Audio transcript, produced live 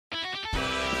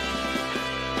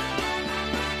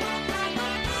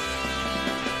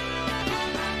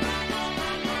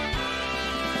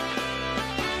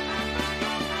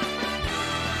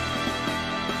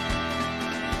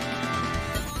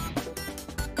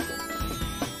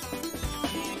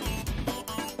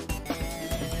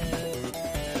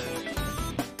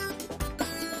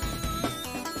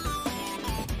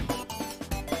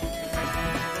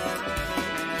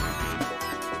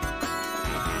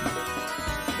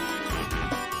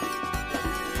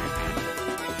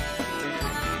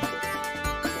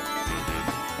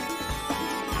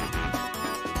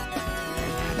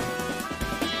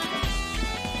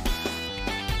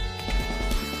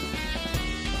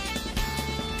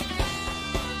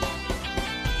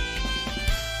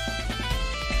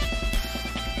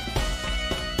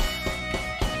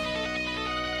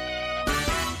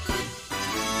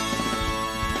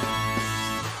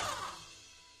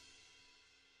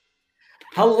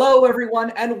Hello, everyone,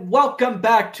 and welcome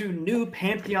back to New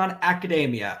Pantheon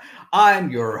Academia. I'm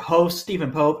your host,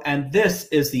 Stephen Pope, and this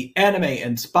is the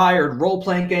anime-inspired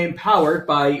role-playing game powered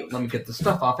by, let me get the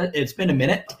stuff off it, it's been a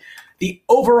minute, the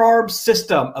Overarm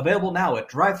System, available now at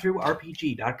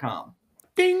drivethrurpg.com.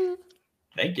 Ding!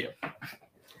 Thank you.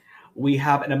 We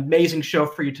have an amazing show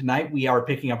for you tonight. We are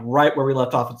picking up right where we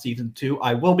left off in Season 2.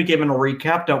 I will be giving a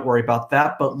recap, don't worry about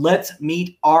that, but let's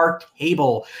meet our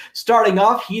table. Starting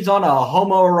off, he's on a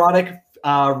homoerotic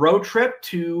road trip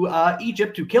to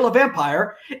Egypt to kill a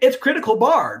vampire. It's Critical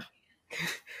Bard.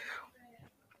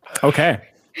 Okay.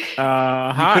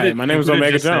 Hi, my name is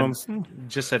Omega Jones.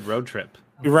 Just said road trip.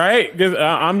 Right?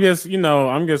 I'm just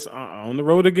on the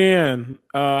road again.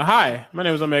 Hi, my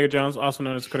name is Omega Jones, also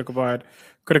known as Critical Bard.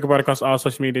 Critical Bard across all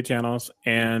social media channels,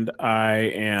 and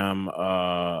I am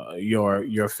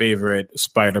your favorite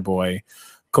spider boy,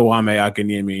 Kwame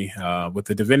Akinimi, with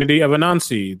the divinity of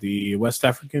Anansi, the West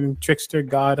African trickster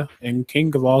god and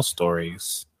king of all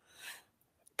stories.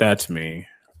 That's me.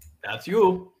 That's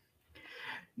you.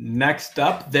 Next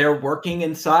up, they're working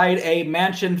inside a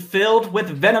mansion filled with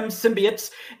venom symbiotes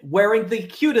wearing the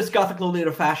cutest Gothic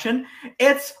Lolita fashion.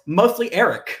 It's mostly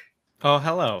Eric. Oh,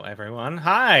 hello, everyone.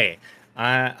 Hi.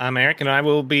 I'm Eric, and I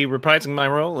will be reprising my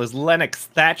role as Lennox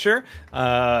Thatcher,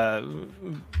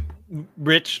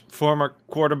 rich former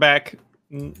quarterback,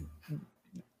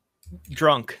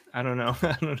 drunk. I don't know.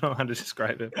 I don't know how to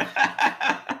describe it.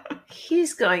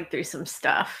 He's going through some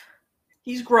stuff.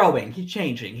 He's growing. He's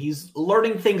changing. He's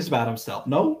learning things about himself.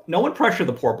 No one pressure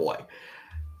the poor boy.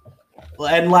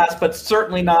 And last but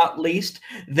certainly not least,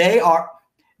 they are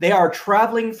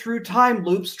traveling through time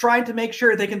loops, trying to make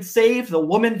sure they can save the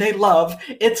woman they love.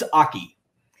 It's Aki.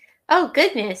 Oh,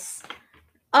 goodness.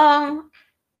 Okay.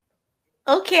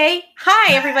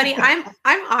 Hi, everybody. I'm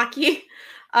Aki,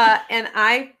 and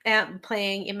I am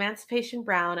playing Emancipation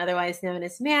Brown, otherwise known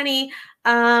as Manny,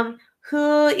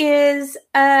 whose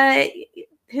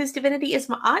divinity is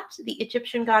Ma'at, the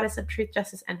Egyptian goddess of truth,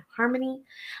 justice, and harmony.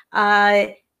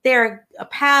 They're a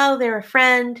pal. They're a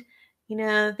friend. You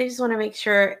know, they just want to make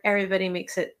sure everybody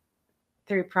makes it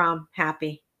through prom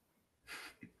happy.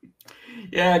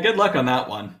 Yeah, good luck on that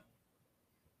one.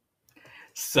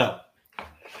 So,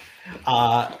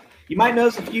 you might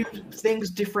notice a few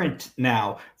things different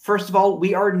now. First of all,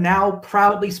 we are now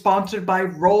proudly sponsored by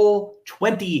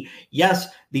Roll20. Yes,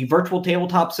 the virtual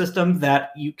tabletop system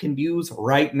that you can use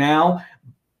right now,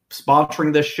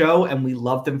 sponsoring this show, and we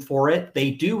love them for it.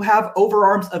 They do have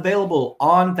overarms available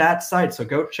on that site, so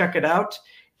go check it out.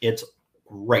 It's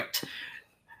great.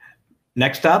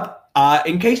 Next up,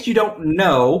 in case you don't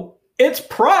know, it's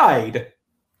Pride.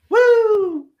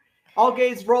 Woo! All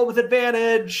gays roll with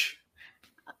advantage.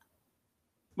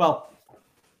 Well,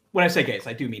 when I say gays,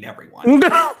 I do mean everyone.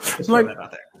 Just throw that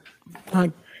out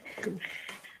there.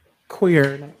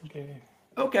 Queer, not gay.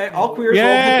 Okay, all queers roll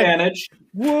with advantage.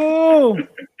 Whoa!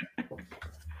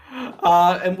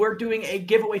 And we're doing a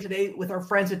giveaway today with our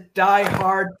friends at Die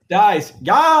Hard Dice.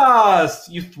 Yes!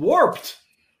 You thwarped!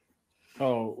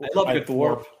 Oh, I love good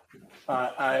thwarp.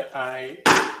 I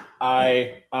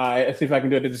see if I can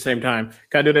do it at the same time.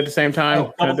 Can I do it at the same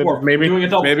time? Oh, maybe. Holy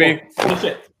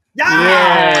shit.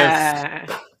 Yes!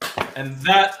 And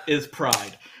that is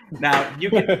Pride. Now, you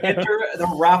can enter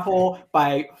the raffle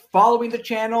by following the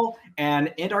channel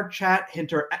and in our chat,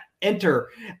 enter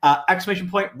exclamation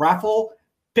point raffle.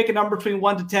 Pick a number between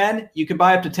 1 to 10. You can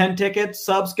buy up to 10 tickets.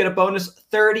 Subs get a bonus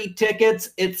 30 tickets.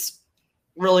 It's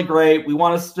really great. We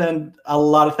want to send a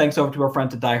lot of thanks over to our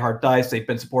friends at Die Hard Dice. They've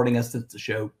been supporting us since the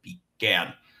show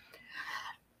began.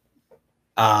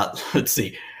 Let's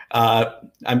see.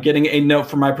 I'm getting a note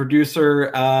from my producer.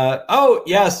 Oh,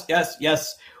 yes.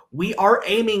 We are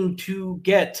aiming to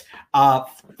get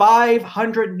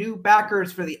 500 new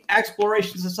backers for the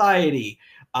Exploration Society.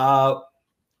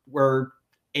 We're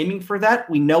aiming for that.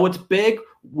 We know it's big.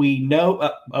 We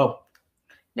know...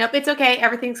 Nope, it's okay.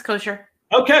 Everything's kosher.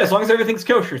 Okay, as long as everything's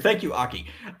kosher. Thank you, Aki.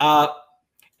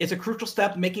 It's a crucial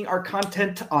step making our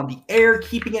content on the air,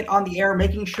 keeping it on the air,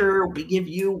 making sure we give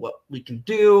you what we can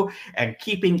do, and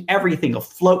keeping everything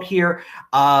afloat here.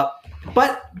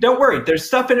 But don't worry, there's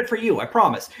stuff in it for you, I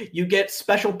promise. You get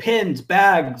special pins,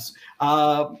 bags,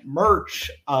 merch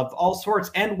of all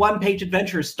sorts, and one-page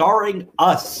adventures starring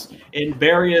us in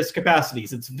various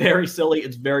capacities. It's very silly.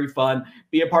 It's very fun.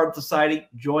 Be a part of the society.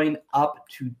 Join up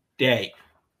today.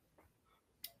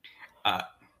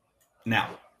 Now,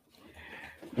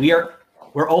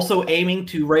 we're also aiming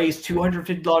to raise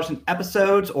 $250 in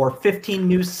episodes or 15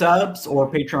 new subs or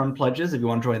Patreon pledges if you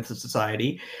want to join the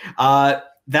society.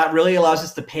 That really allows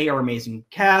us to pay our amazing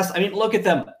cast. I mean, look at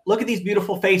them. Look at these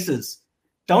beautiful faces.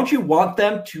 don't you want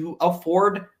them to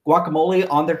afford guacamole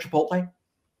on their Chipotle?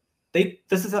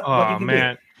 This is what you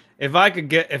can do. If I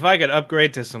could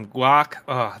upgrade to some guac,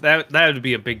 that would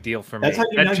be a big deal for me. That's how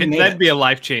you know you made that'd it. be a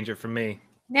life changer for me.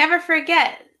 Never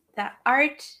forget that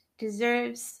art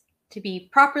deserves to be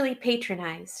properly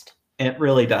patronized. It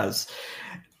really does.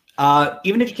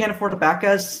 Even if you can't afford to back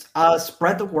us,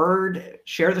 spread the word,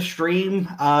 share the stream,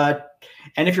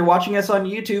 and if you're watching us on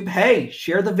YouTube, hey,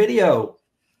 share the video,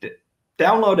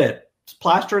 download it,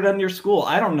 plaster it on your school.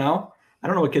 I don't know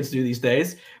what kids do these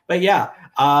days, but yeah,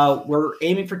 we're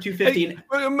aiming for 250.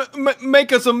 Hey,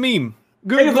 make us a meme.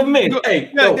 Make us a meme.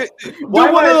 Hey, do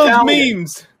one of those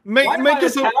memes. Make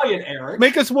us Italian, Eric.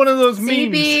 Make us one of those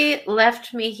memes. CB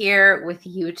left me here with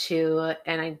you two,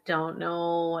 and I don't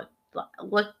know.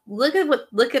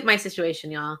 Look at my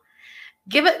situation, y'all.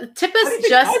 Tip us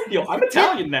just. I'm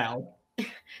Italian now.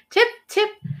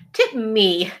 Tip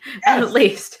me at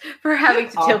least for having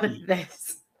to deal with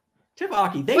this. Tip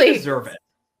Aki, they deserve it.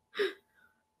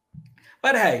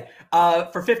 But hey,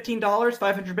 for $15,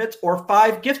 500 bits, or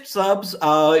 5 gift subs,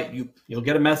 you'll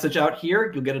get a message out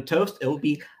here. You'll get a toast. It will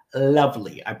be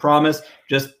lovely. I promise.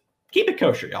 Just keep it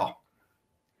kosher, y'all.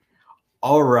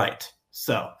 All right.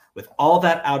 So, with all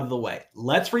that out of the way,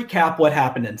 let's recap what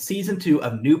happened in Season 2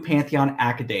 of New Pantheon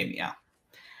Academia.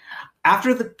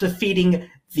 After defeating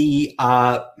the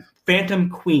Phantom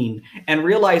Queen and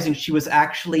realizing she was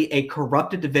actually a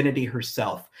corrupted divinity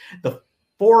herself, the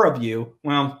 4 of you,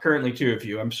 well, currently 2 of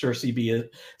you, I'm sure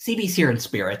CB's here in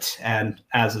spirit, and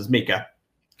as is Mika,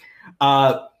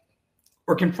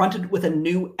 were confronted with a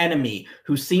new enemy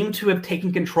who seemed to have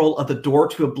taken control of the door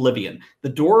to Oblivion. The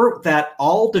door that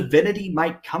all divinity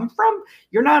might come from?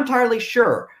 You're not entirely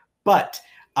sure, but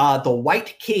the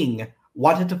White King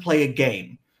wanted to play a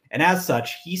game. And as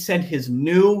such, he sent his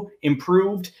new,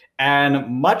 improved, and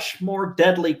much more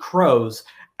deadly crows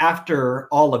after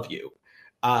all of you.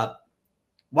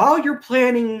 While you're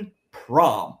planning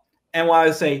prom, and when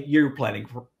I say you're planning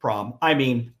prom, I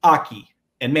mean Aki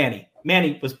and Manny.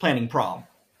 Manny was planning prom.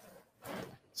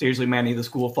 Seriously, Manny, the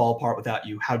school will fall apart without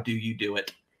you. How do you do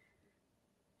it?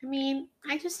 I mean,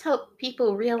 I just hope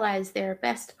people realize their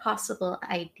best possible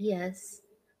ideas.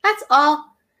 That's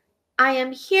all. I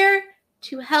am here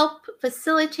to help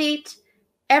facilitate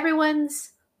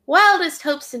everyone's wildest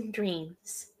hopes and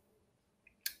dreams.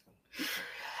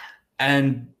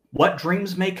 And what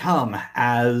dreams may come,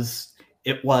 as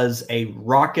it was a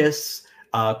raucous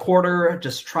quarter,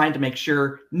 just trying to make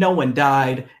sure no one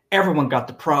died, everyone got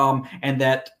to prom, and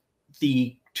that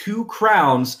the 2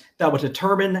 crowns that would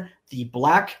determine the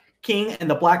Black King and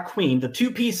the Black Queen, the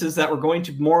 2 pieces that were going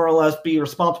to more or less be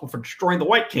responsible for destroying the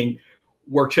White King,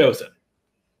 were chosen.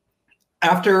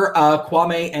 After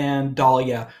Kwame and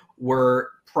Dahlia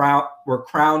were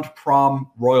crowned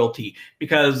prom royalty,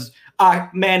 because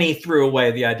Manny threw away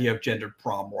the idea of gendered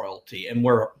prom royalty, and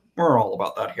we're all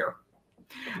about that here.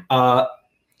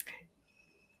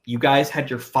 You guys had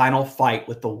your final fight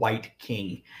with the White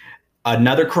King,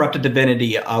 another corrupted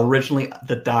divinity, originally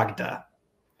the Dagda.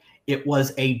 It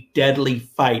was a deadly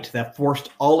fight that forced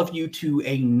all of you to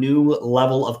a new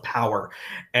level of power,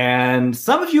 and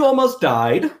some of you almost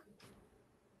died.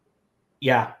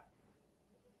 Yeah.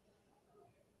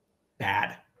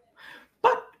 Bad.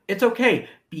 But it's okay,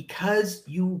 because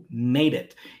you made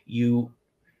it. You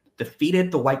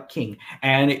defeated the White King,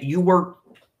 and you were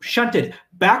shunted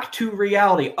back to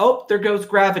reality. Oh, there goes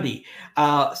gravity.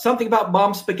 Something about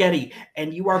mom spaghetti,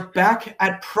 and you are back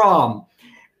at prom,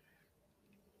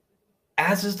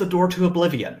 as is the door to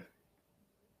Oblivion.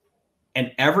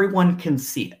 And everyone can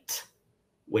see it,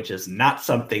 which is not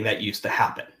something that used to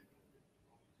happen.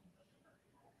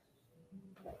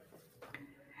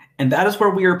 And that is where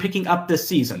we are picking up this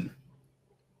season.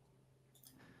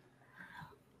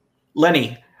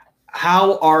 Lenny,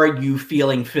 how are you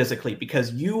feeling physically?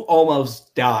 Because you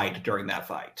almost died during that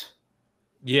fight.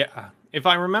 Yeah. If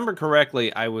I remember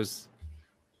correctly, I was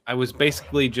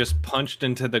basically just punched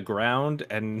into the ground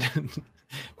and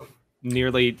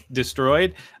nearly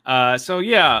destroyed. So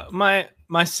yeah, my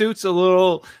suit's a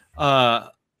little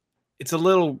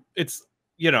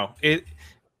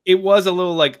it was a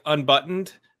little like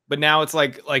unbuttoned, but now it's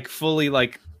like fully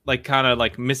like kind of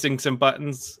like missing some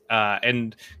buttons,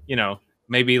 and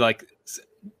maybe like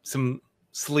some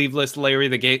sleeveless Larry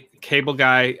the Cable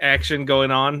Guy action going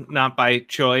on, not by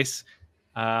choice.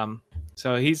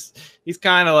 So he's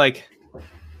kind of like,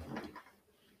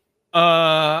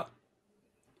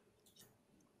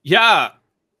 yeah,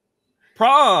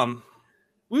 prom,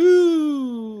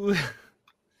 woo.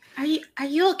 Are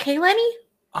you okay, Lenny?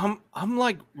 I'm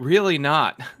like really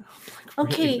not.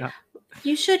 Okay, really not.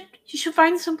 you should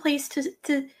find some place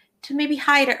to maybe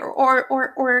hide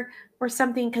or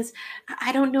something, because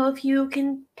I don't know if you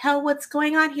can tell what's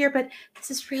going on here, but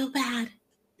this is real bad.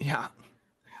 Yeah.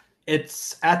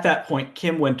 It's at that point,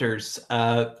 Kim Winters,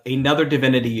 another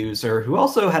divinity user who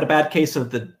also had a bad case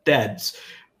of the deads.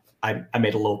 I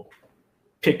made a little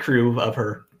pit crew of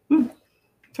her.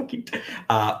 So cute.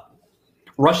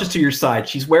 Rushes to your side.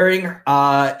 She's wearing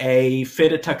a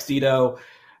fitted tuxedo.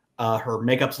 Her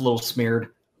makeup's a little smeared.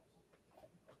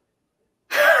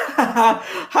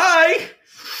 Hi.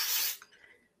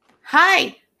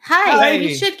 Hi.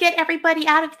 You should get everybody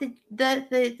out of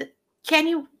the Can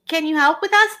you help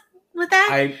with us with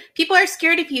that? People are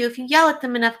scared of you. If you yell at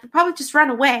them enough, they'll probably just run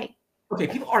away. Okay,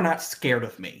 people are not scared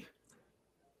of me.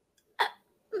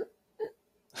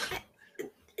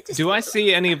 Do I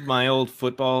see any of my old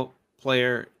football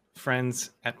player friends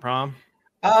at prom?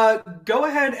 Go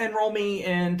ahead and roll me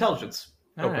intelligence.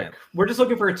 Real quick. We're just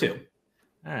looking for a 2.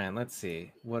 All right, let's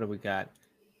see. What do we got?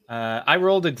 I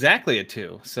rolled exactly a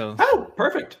 2, so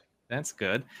perfect. That's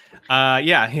good.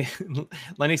 Yeah,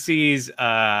 Lenny sees.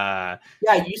 Yeah,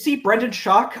 you see Brendan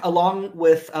Schock along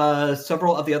with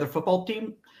several of the other football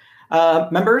team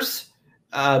members.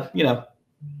 Hanging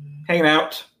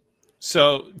out.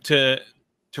 So to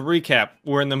recap,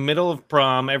 we're in the middle of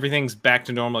prom. Everything's back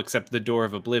to normal except the door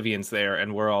of Oblivion's there,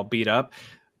 and we're all beat up.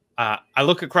 I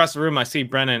look across the room. I see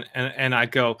Brennan, and I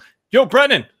go, "Yo,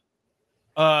 Brennan!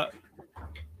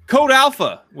 Code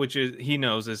Alpha," which is he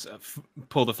knows is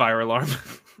pull the fire alarm.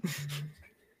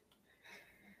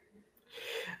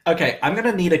 Okay, I'm going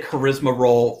to need a charisma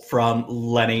roll from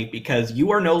Lenny because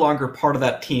you are no longer part of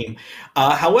that team.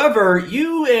 However,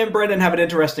 you and Brendan have an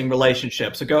interesting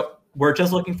relationship, so we're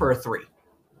just looking for a 3.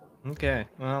 Okay,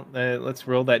 well, let's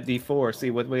roll that D4. See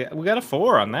what we got a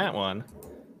 4 on that one.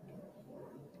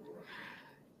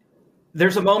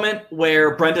 There's a moment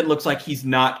where Brendan looks like he's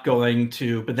not going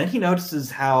to, but then he notices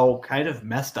how kind of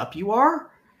messed up you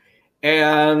are.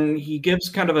 And he gives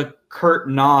kind of a curt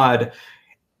nod.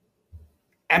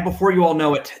 And before you all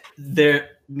know it, the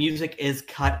music is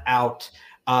cut out.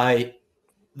 The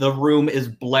room is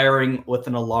blaring with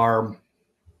an alarm.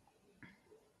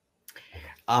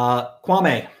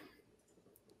 Kwame,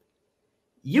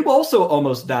 you also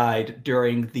almost died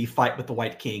during the fight with the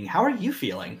White King. How are you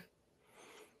feeling?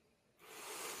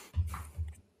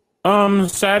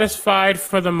 Satisfied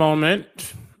for the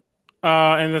moment,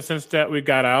 in the sense that we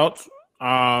got out.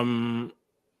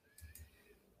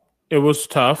 It was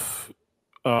tough.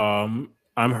 I'm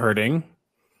hurting.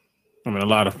 I'm in a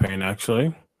lot of pain,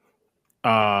 actually.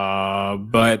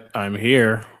 But I'm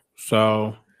here,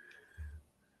 so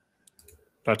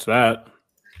that's that.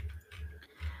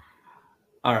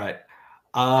 All right.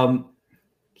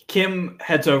 Kim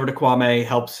heads over to Kwame,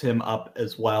 helps him up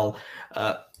as well.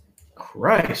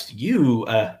 Christ, you,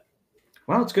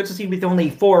 well, it's good to see with only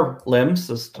 4 limbs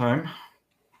this time.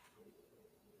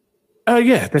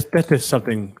 Yeah, that is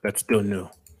something that's still new.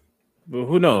 But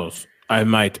who knows? I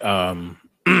might, I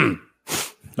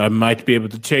might be able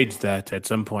to change that at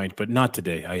some point, but not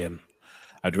today.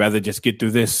 I'd rather just get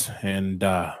through this and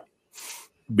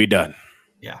be done.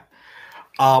 Yeah.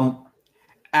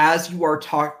 As you are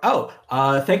talking,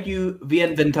 thank you,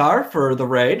 Vienventar, for the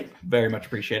raid. Very much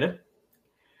appreciated.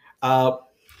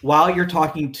 While you're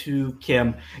talking to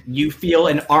Kim, you feel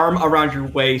an arm around your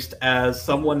waist as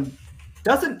someone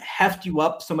doesn't heft you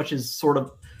up so much as sort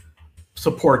of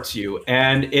supports you,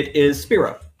 and it is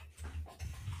Spira.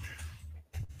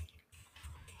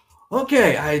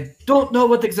 Okay, I don't know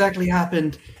what exactly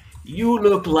happened. You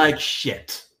look like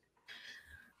shit.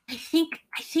 I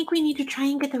think we need to try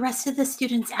and get the rest of the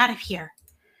students out of here.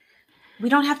 We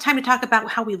don't have time to talk about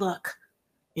how we look.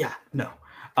 Yeah, no.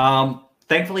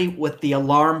 Thankfully, with the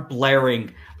alarm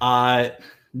blaring,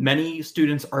 many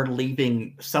students are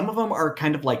leaving. Some of them are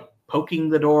kind of like poking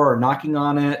the door or knocking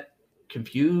on it,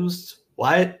 confused.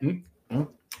 What?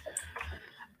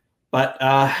 But,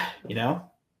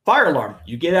 fire alarm.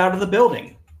 You get out of the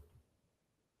building.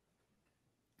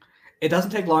 It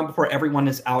doesn't take long before everyone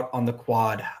is out on the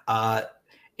quad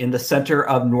in the center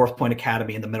of North Point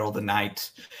Academy in the middle of the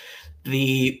night.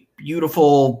 The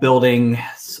beautiful building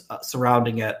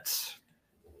surrounding it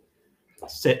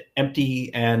sit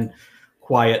empty and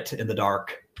quiet in the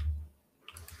dark.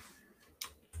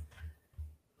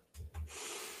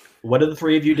 What do the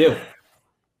 3 of you do?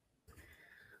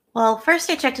 Well, first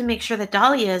I checked to make sure that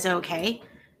Dahlia is okay.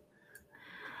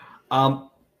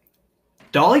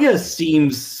 Dahlia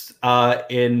seems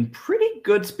in pretty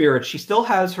good spirits. She still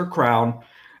has her crown,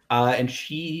 and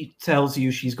she tells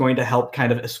you she's going to help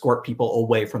kind of escort people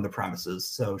away from the premises.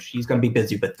 So she's going to be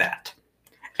busy with that.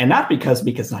 And not because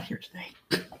Mika's not here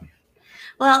today.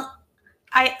 Well,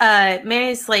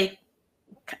 Mary's like,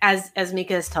 as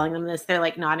Mika is telling them this, they're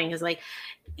like nodding, is like,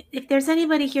 if there's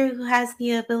anybody here who has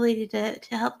the ability to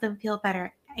help them feel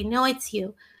better, I know it's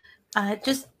you.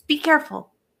 Just be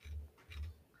careful.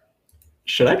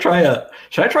 Should I try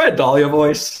a Dahlia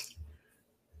voice?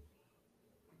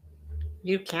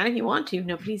 You can if you want to.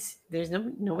 There's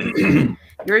nobody.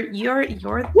 You're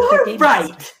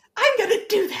right. I'm gonna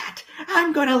do that.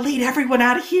 I'm gonna lead everyone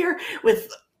out of here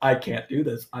with. I can't do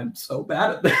this. I'm so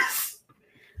bad at this.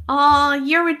 Oh,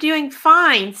 you were doing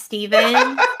fine,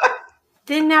 Steven.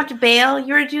 Didn't have to bail.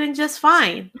 You were doing just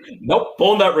fine. Nope.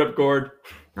 Pulling that ripcord.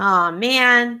 Oh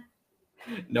man.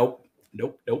 Nope.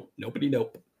 Nobody.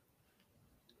 Nope.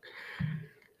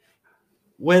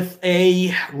 With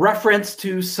a reference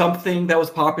to something that was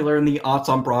popular in the aughts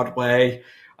on Broadway,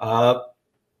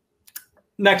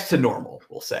 next to normal,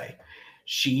 we'll say.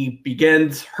 She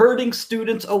begins herding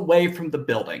students away from the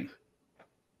building.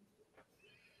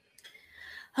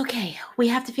 Okay, we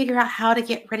have to figure out how to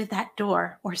get rid of that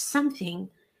door or something.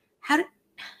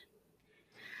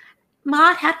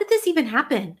 Ma, how did this even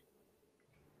happen?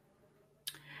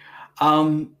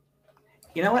 You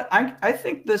know what? I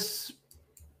think this.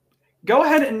 Go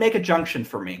ahead and make a junction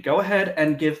for me. Go ahead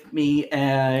and give me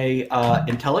a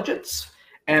intelligence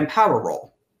and power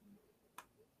roll.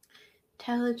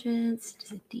 Intelligence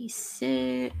is a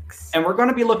D6. And we're going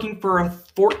to be looking for a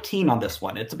 14 on this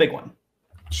one. It's a big one.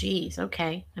 Jeez,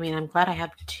 okay. I mean, I'm glad I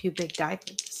have 2 big die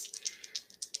for this.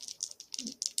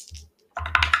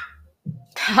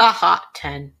 Haha,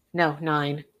 10. No,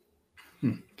 9.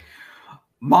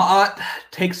 Ma'at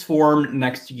takes form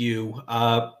next to you.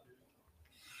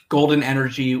 Golden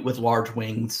energy with large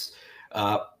wings.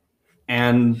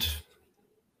 And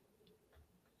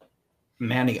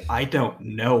Manny, I don't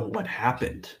know what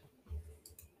happened.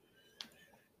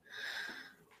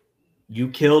 You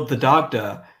killed the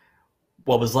Dagda,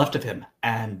 what was left of him,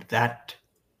 and that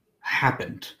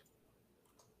happened.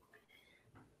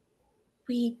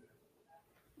 We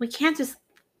can't just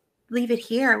leave it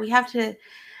here. We have to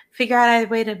figure out a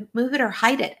way to move it or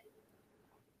hide it.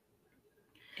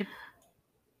 If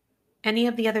any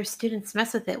of the other students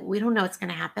mess with it, we don't know what's going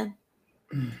to happen.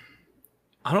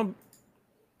 I don't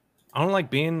like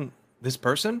being this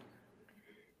person,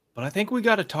 but I think we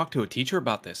got to talk to a teacher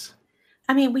about this.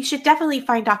 I mean, we should definitely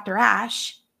find Dr.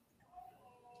 Ash.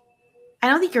 I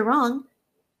don't think you're wrong.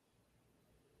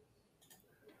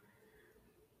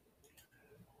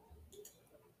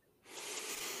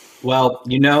 Well,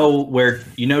 you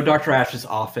know Dr. Ash's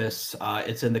office.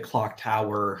 It's in the clock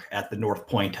tower at the north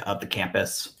point of the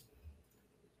campus.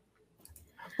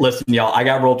 Listen, y'all, I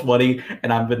got Roll20,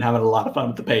 and I've been having a lot of fun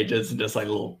with the pages and just like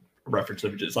little reference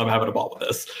images. I'm having a ball with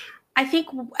this. I think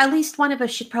at least one of us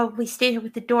should probably stay here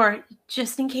with the door,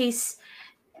 just in case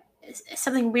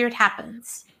something weird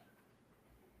happens.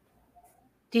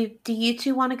 Do you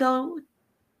two want to go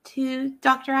to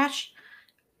Dr. Ash?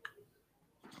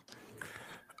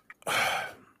 I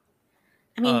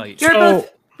mean, you're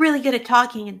both really good at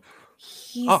talking, and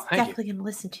he's definitely going to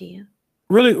listen to you.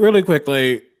 Really, really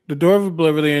quickly, the door of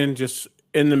Oblivion just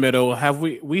in the middle.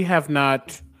 We have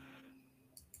not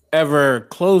ever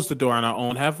closed the door on our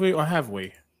own, have we, or have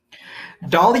we?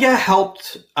 Dahlia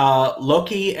helped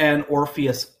Loki and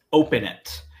Orpheus open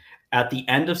it at the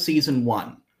end of season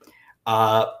 1.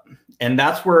 And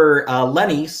that's where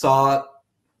Lenny saw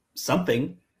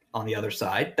something on the other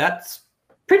side. That's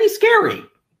pretty scary.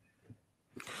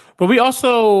 But we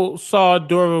also saw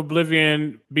Door of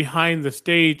Oblivion behind the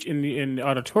stage in the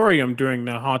auditorium during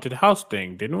the haunted house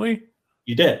thing, didn't we?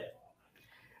 You did.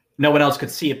 No one else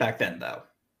could see it back then, though.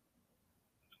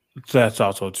 That's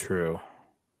also true.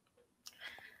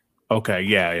 Okay,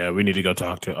 yeah, we need to go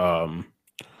talk to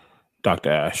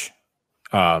Dr. Ash.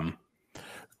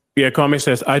 Yeah, Kwame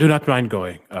says, I do not mind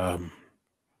going.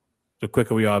 The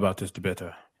quicker we are about this, the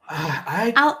better.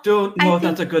 I don't know if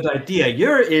that's a good idea.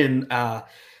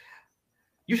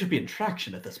 You should be in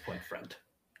traction at this point, friend.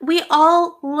 We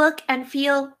all look and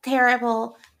feel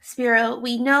terrible, Spiro.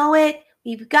 We know it.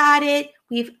 We've got it.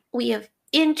 We have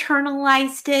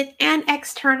internalized it and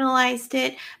externalized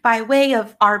it by way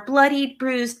of our bloodied,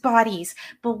 bruised bodies.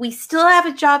 But we still have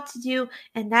a job to do,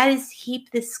 and that is to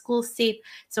keep this school safe.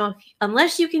 So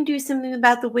unless you can do something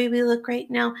about the way we look right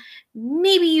now,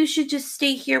 maybe you should just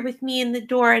stay here with me in the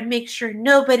door and make sure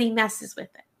nobody messes with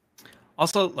it.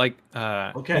 Also, like,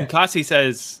 Nkasi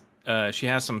says she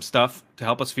has some stuff to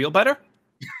help us feel better.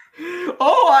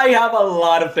 Oh, I have a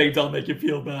lot of things that'll make you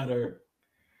feel better.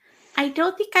 I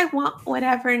don't think I want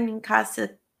whatever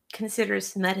Nkasi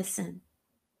considers medicine.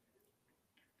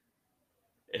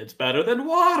 It's better than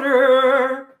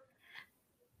water.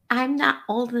 I'm not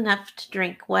old enough to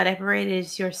drink whatever it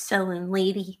is you're selling,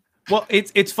 lady. Well,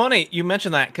 it's funny you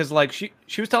mentioned that because like she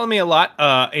was telling me a lot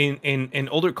in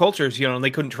older cultures, you know,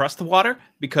 they couldn't trust the water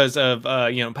because of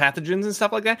you know, pathogens and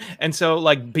stuff like that. And so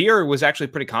like beer was actually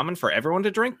pretty common for everyone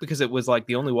to drink because it was like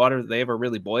the only water that they ever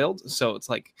really boiled. So it's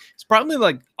like it's probably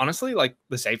like honestly like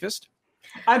the safest.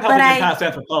 I'm helping you pass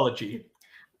anthropology.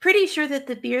 Pretty sure that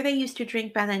the beer they used to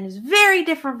drink back then is very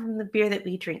different from the beer that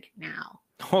we drink now.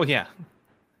 Oh yeah.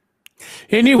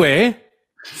 Anyway,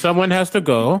 someone has to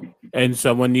go, and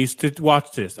someone needs to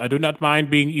watch this. I do not mind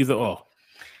being either or.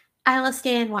 I will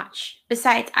stay and watch.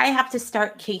 Besides, I have to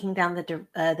start taking down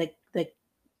the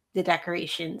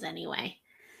decorations anyway.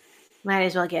 Might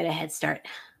as well get a head start.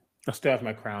 I still have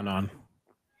my crown on.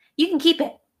 You can keep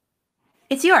it.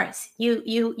 It's yours.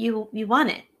 You won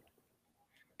it,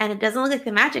 and it doesn't look like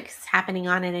the magic is happening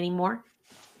on it anymore.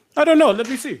 I don't know. Let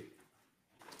me see.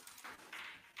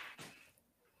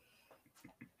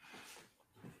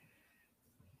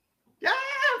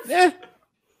 Yes.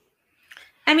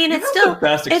 I mean, it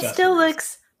best still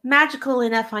looks magical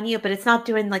enough on you, but it's not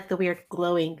doing like the weird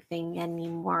glowing thing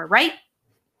anymore, right?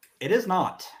 It is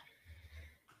not.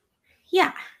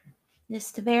 Yeah.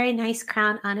 Just a very nice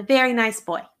crown on a very nice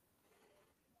boy.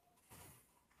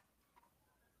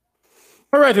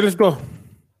 All right, let's go. All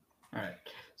right.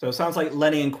 So it sounds like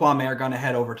Lenny and Kwame are going to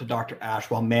head over to Dr. Ash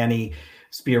while Manny,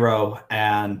 Spiro,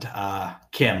 and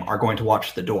Kim are going to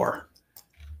watch the door.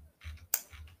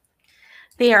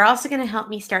 They are also going to help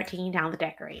me start taking down the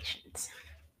decorations.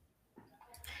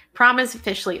 Prom is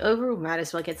officially over. We might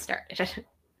as well get started.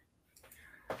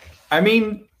 I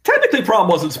mean, technically prom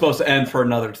wasn't supposed to end for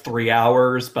another 3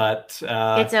 hours, but...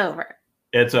 it's over.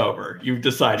 It's over. You've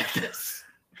decided this.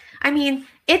 I mean,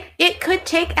 it could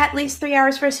take at least 3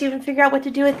 hours for us to even figure out what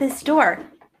to do at this door.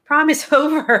 Prom is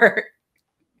over.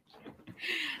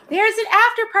 There's an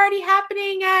after party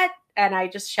happening at... And I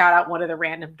just shout out one of the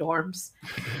random dorms.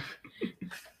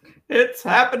 It's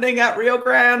happening at Rio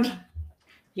Grande.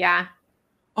 Yeah.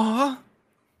 Aw.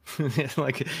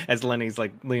 Like as Lenny's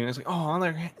like leaning, it's like, oh,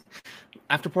 they're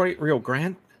after party at Rio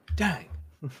Grande. Dang.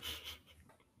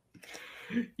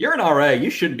 You're an RA. You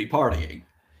shouldn't be partying.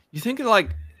 You think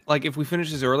like if we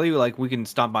finish this early, like we can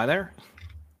stop by there?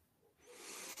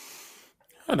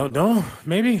 I don't know.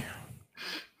 Maybe.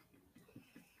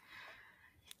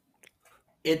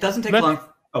 It doesn't take long.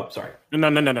 Oh, sorry. No.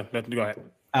 Go ahead.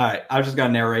 All right, I was just going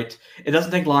to narrate. It doesn't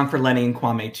take long for Lenny and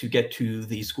Kwame to get to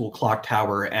the school clock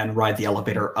tower and ride the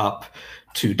elevator up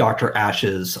to Dr.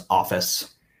 Ash's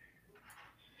office.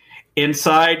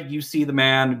 Inside, you see the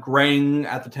man graying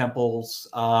at the temples.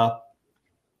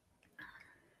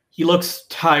 He looks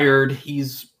tired.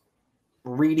 He's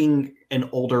reading an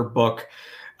older book,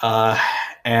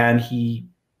 and he's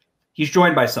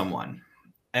joined by someone.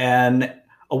 And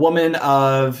a woman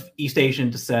of East Asian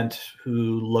descent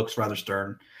who looks rather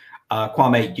stern.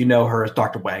 Kwame, you know her as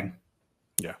Dr. Wang.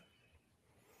 Yeah.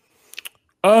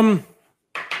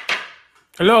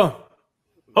 Hello.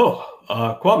 Oh,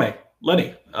 Kwame,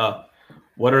 Lenny,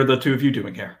 what are the two of you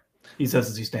doing here? He says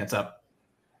as he stands up.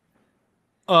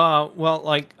 Well,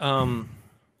 like,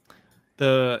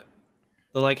 the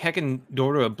like heckin'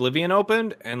 door to Oblivion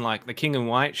opened, and like the King in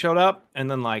White showed up,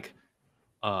 and then like,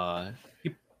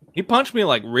 he punched me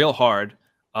like real hard.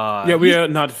 Yeah, we are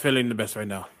not feeling the best right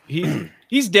now.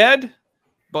 He's dead,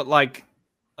 but like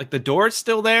the door's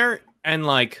still there, and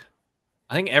like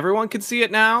I think everyone can see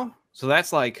it now. So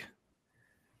that's like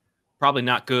probably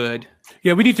not good.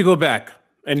 Yeah, we need to go back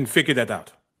and figure that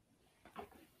out.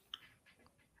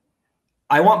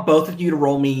 I want both of you to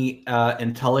roll me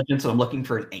intelligence. I'm looking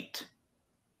for an 8.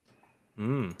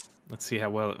 Let's see how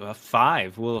well a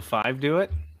 5. Will a 5 do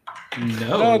it?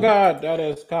 No. Oh God, that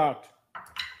is cocked.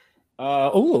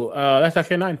 That's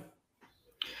actually a 9.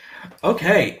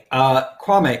 Okay,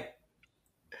 Kwame.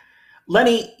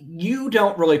 Lenny, you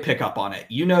don't really pick up on it.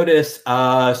 You notice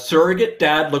surrogate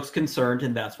dad looks concerned,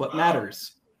 and that's what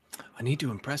matters. I need to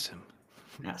impress him.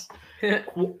 Yes.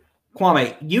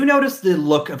 Kwame, you notice the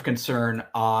look of concern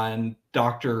on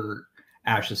Dr.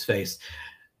 Ash's face.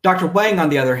 Dr. Wang, on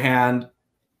the other hand,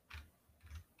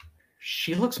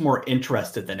 she looks more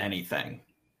interested than anything.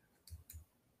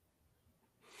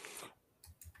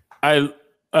 I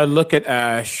look at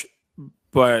Ash,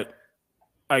 but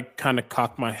I kind of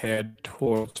cock my head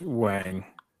towards Wang.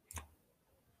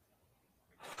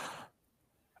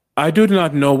 I do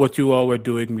not know what you all were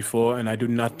doing before, and I do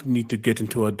not need to get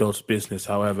into adults' business.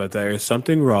 However, there is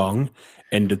something wrong,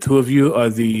 and the two of you are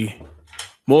the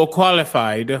more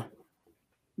qualified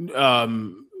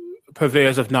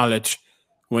purveyors of knowledge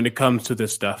when it comes to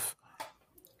this stuff.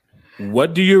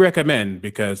 What do you recommend?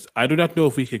 Because I do not know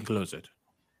if we can close it.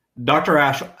 Dr.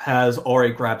 Ash has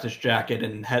already grabbed his jacket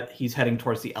and he's heading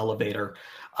towards the elevator.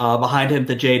 Behind him,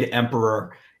 the Jade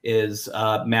Emperor is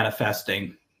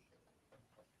manifesting.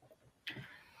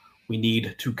 We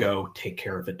need to go take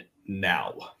care of it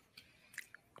now.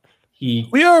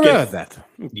 We are aware of that.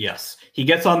 Yes. He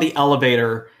gets on the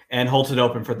elevator and holds it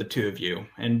open for the two of you.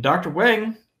 And Dr.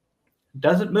 Wang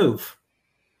doesn't move.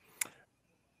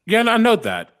 Yeah, I note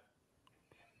that.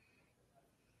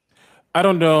 I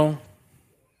don't know.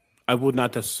 I would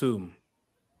not assume.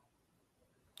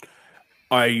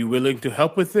 Are you willing to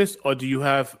help with this, or do you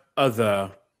have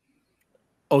other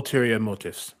ulterior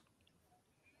motives?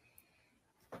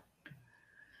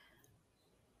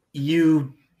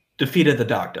 You defeated the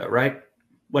doctor, right?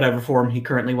 Whatever form he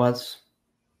currently was.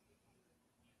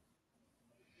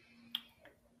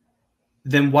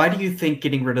 Then why do you think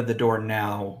getting rid of the door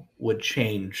now would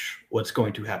change what's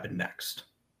going to happen next?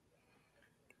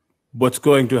 What's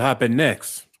going to happen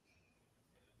next?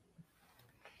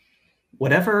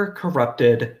 Whatever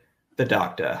corrupted the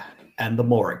doctor and the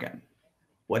Morrigan,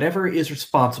 whatever is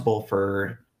responsible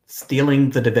for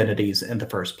stealing the divinities in the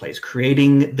first place,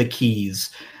 creating the keys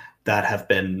that have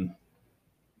been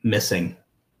missing,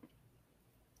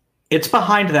 it's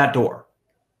behind that door.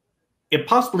 It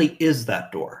possibly is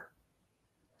that door.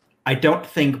 I don't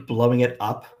think blowing it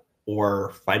up or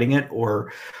fighting it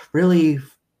or really,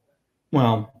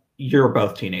 well, you're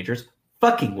both teenagers,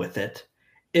 fucking with it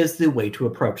is the way to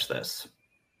approach this.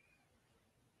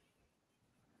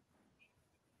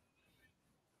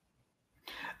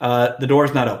 The door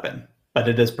is not open, but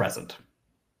it is present.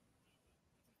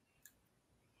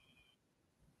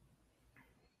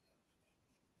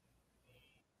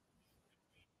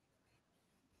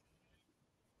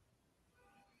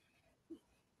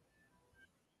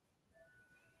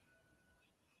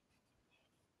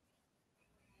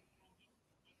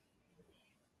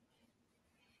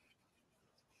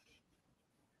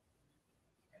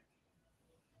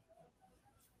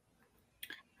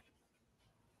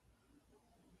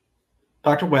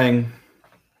 Dr. Wang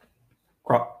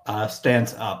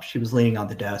stands up. She was leaning on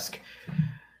the desk.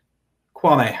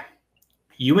 Kwame,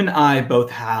 you and I both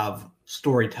have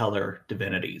storyteller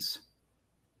divinities.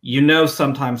 You know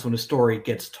sometimes when a story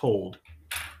gets told,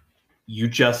 you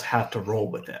just have to roll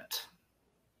with it.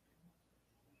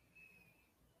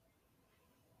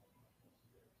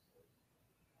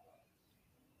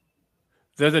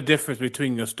 There's a difference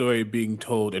between a story being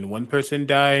told and one person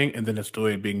dying and then a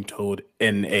story being told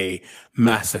in a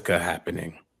massacre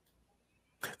happening.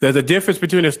 There's a difference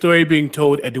between a story being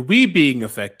told and we being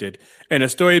affected and a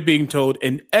story being told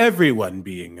and everyone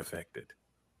being affected.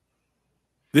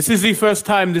 This is the first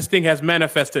time this thing has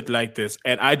manifested like this,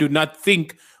 and I do not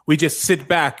think we just sit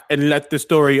back and let the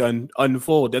story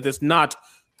unfold. That is not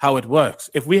how it works.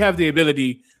 If we have the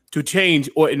ability to change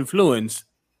or influence,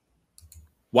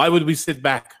 why would we sit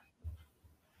back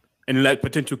and let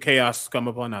potential chaos come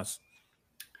upon us?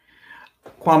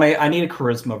 Kwame, I need a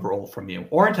charisma roll from you,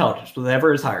 or intelligence,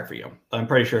 whatever is higher for you. I'm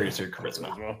pretty sure it's your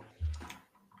charisma.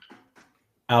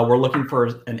 We're looking for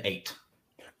an 8.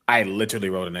 I literally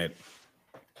wrote an 8.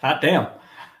 Hot damn.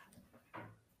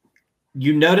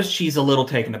 You notice she's a little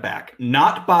taken aback,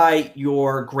 not by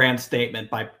your grand statement,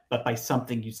 but by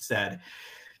something you said.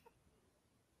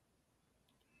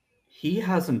 He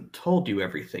hasn't told you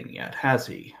everything yet, has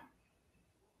he?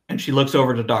 And she looks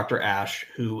over to Dr. Ash,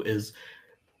 who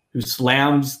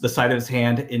slams the side of his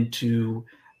hand into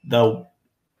the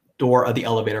door of the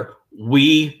elevator.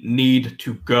 We need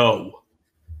to go.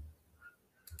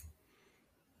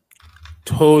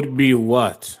 Told me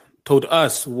what? Told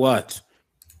us what?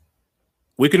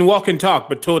 We can walk and talk,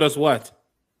 but told us what?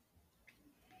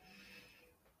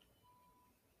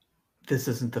 This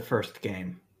isn't the first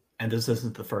game, and this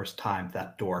isn't the first time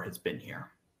that door has been here.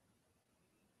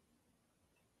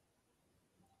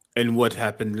 And what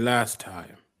happened last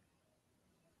time?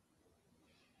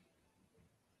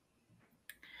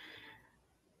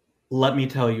 Let me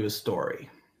tell you a story.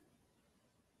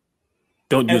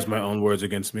 Don't use my own words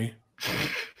against me.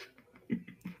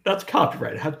 That's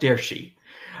copyrighted. How dare she?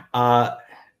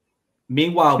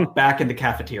 Meanwhile, back in the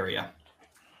cafeteria.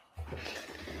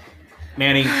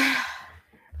 Manny,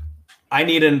 I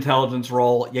need an intelligence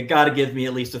roll. You got to give me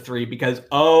at least a 3 because,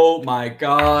 oh my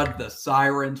God, the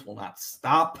sirens will not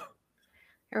stop.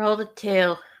 I rolled a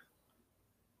 2.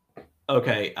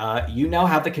 Okay, you now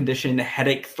have the condition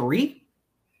headache 3.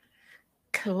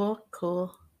 Cool.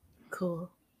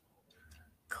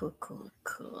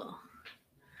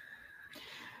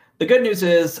 The good news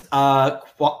is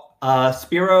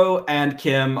Spiro and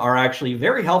Kim are actually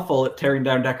very helpful at tearing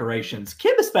down decorations.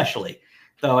 Kim especially,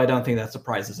 though I don't think that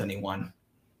surprises anyone.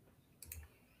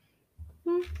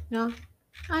 No,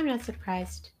 I'm not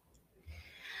surprised.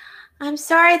 I'm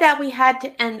sorry that we had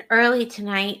to end early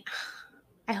tonight.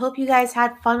 I hope you guys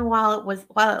had fun while it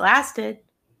lasted.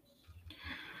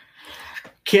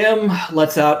 Kim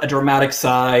lets out a dramatic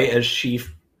sigh as she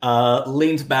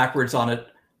leans backwards on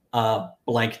a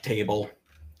blank table.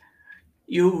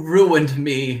 You ruined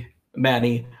me,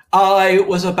 Manny. I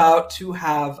was about to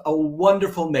have a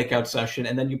wonderful makeout session,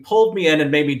 and then you pulled me in and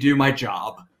made me do my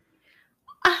job.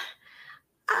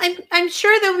 I'm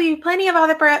sure there'll be plenty of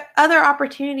other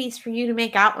opportunities for you to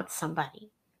make out with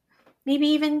somebody. Maybe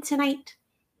even tonight.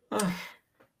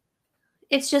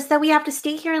 It's just that we have to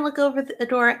stay here and look over the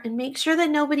door and make sure that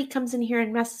nobody comes in here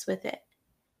and messes with it.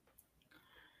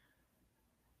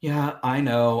 Yeah, I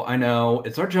know.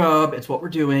 It's our job. It's what we're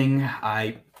doing.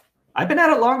 I've been at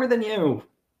it longer than you.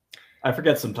 I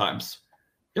forget sometimes.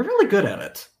 You're really good at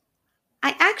it.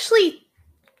 I actually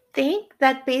think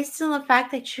that based on the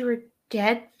fact that you were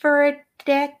dead for a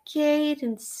decade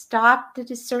and stopped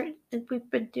at a certain, we've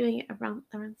been doing it around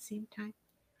the same time.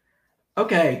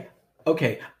 Okay.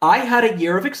 I had a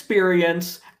year of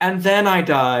experience, and then I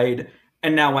died,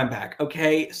 and now I'm back.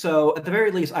 Okay, so at the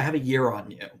very least, I have a year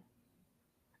on you.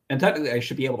 And technically, I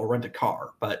should be able to rent a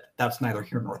car, but that's neither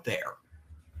here nor there.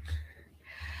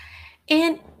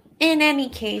 And in any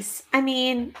case, I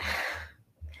mean,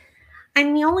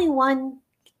 I'm the only one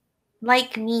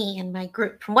like me in my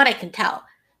group, from what I can tell.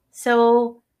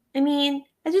 So, I mean,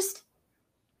 I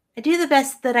do the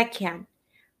best that I can.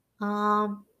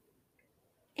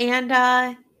 And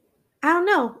I don't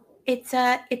know.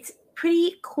 It's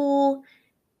pretty cool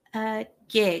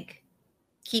gig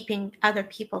keeping other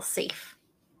people safe.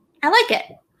 I like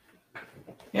it.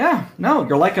 Yeah, no,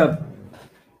 you're like a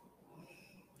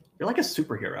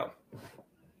superhero.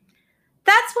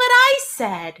 That's what I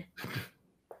said.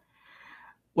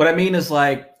 What I mean is,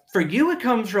 like, for you, it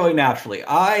comes really naturally.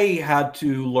 I had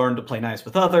to learn to play nice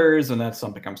with others, and that's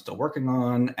something I'm still working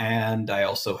on. And I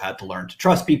also had to learn to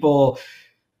trust people,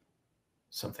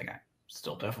 something I'm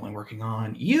still definitely working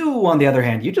on. You, on the other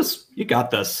hand, you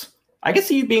got this. I can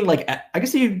see you being like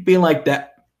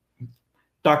that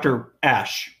Dr.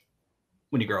 Ash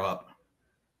when you grow up.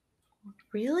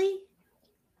 Really?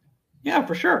 Yeah,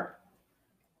 for sure.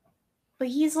 But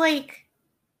he's like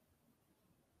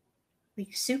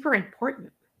super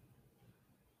important.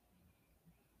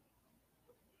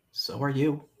 So are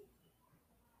you.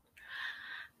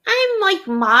 I'm like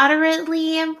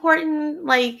moderately important.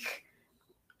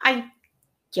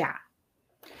 Yeah.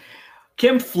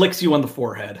 Kim flicks you on the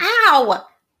forehead. Ow!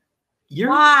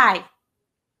 Why?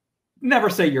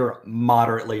 Never say you're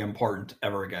moderately important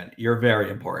ever again. You're very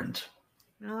important.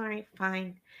 All right,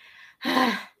 fine.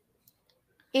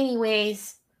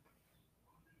 Anyways,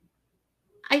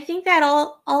 I think that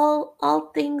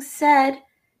all things said,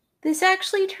 this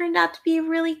actually turned out to be a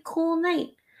really cool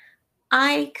night.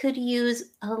 I could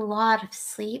use a lot of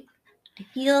sleep. I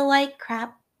feel like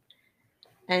crap.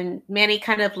 And Manny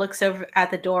kind of looks over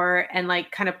at the door and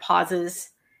like kind of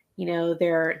pauses,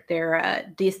 their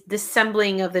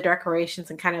disassembling of the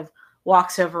decorations and kind of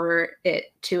walks over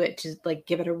to like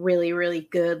give it a really, really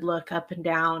good look up and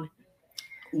down.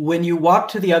 When you walk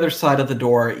to the other side of the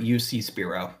door, you see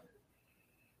Spiro.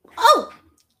 Oh,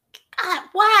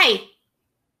 why?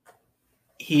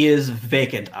 He is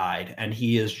vacant-eyed, and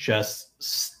he is just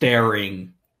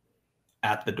staring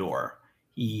at the door.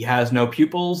 He has no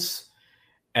pupils,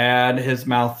 and his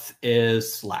mouth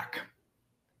is slack.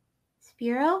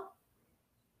 Spiro?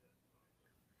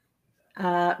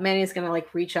 Manny's gonna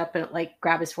like reach up and like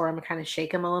grab his forearm and kind of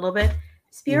shake him a little bit.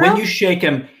 Spiro? When you shake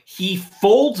him, he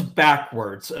folds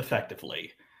backwards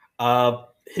effectively.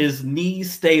 His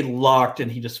knees stay locked,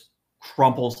 and he just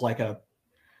crumples like a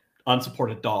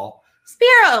unsupported doll.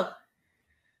 Spiro!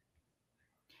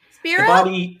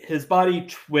 His body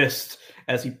twists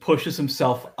as he pushes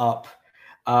himself up,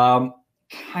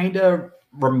 kind of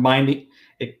reminding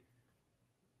it.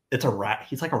 It's a rat.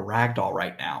 He's like a rag doll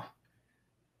right now.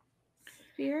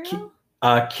 Spiro?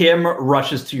 Kim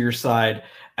rushes to your side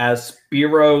as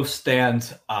Spiro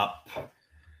stands up.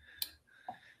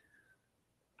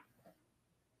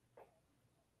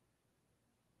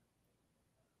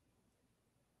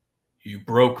 You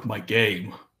broke my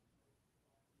game.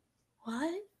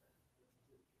 What?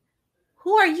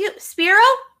 Who are you? Spiro?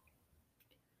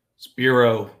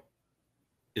 Spiro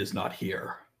is not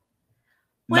here.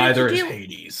 Neither is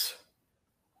Hades.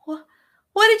 What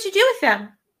did you do with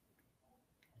them?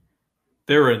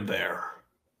 They're in there.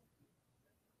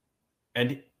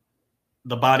 And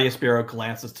The body of Spiro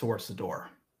glances towards the door.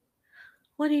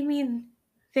 What do you mean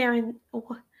they're in...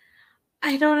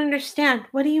 I don't understand.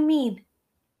 What do you mean?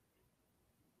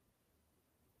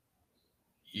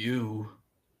 You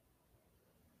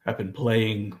have been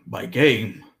playing my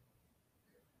game,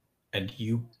 and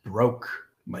you broke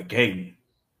my game.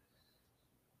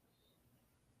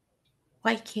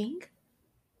 White King?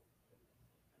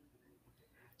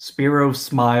 Spiro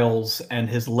smiles, and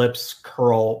his lips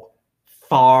curl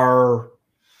far,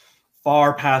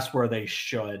 far past where they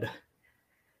should.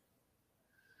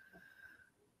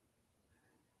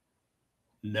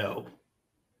 No.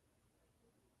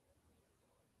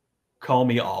 Call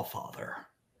me Allfather.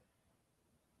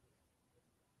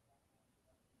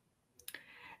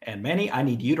 And Manny, I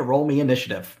need you to roll me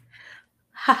initiative.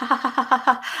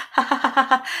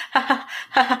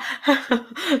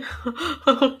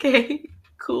 Okay.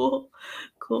 Cool.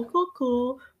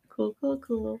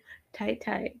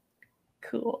 Tight.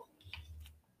 Cool.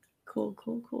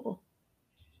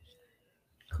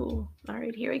 All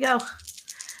right, here we go.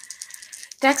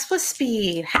 Dex plus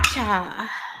speed. Hacha.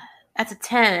 That's a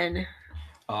 10.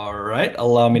 All right.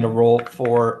 Allow me to roll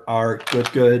for our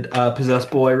good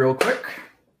possessed boy real quick.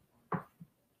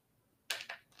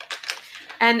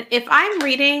 And if I'm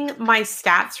reading my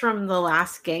stats from the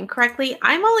last game correctly,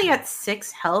 I'm only at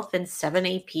 6 health and 7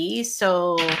 AP,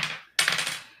 so...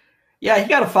 Yeah, he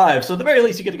got a 5, so at the very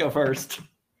least you get to go first.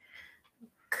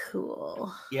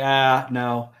 Cool. Yeah,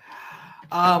 no.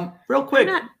 Real quick.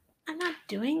 I'm not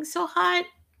doing so hot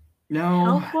No.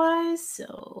 health-wise,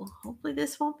 so hopefully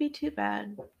this won't be too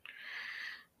bad.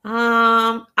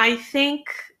 I think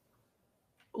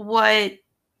what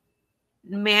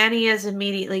Manny is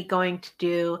immediately going to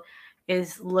do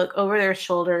is look over their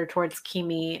shoulder towards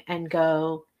Kimi and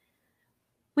go,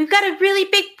 "We've got a really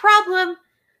big problem.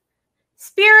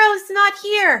 Spiro's not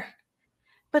here,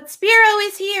 but Spiro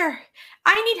is here.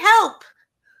 I need help."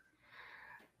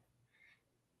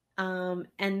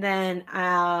 And then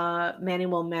Manny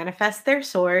will manifest their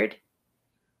sword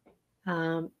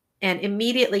and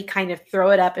immediately kind of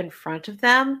throw it up in front of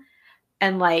them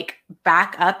and like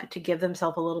back up to give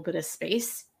themselves a little bit of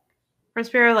space from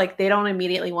Spiro. Like they don't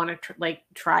immediately want to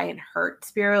try and hurt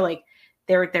Spiro. Like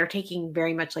they're taking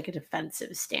very much like a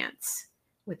defensive stance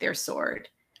with their sword.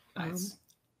 Nice.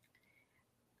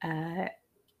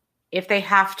 If they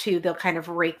have to, they'll kind of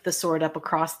rake the sword up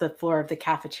across the floor of the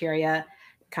cafeteria,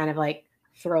 kind of like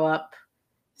throw up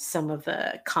some of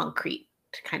the concrete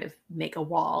to kind of make a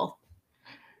wall.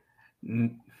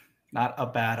 Not a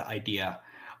bad idea.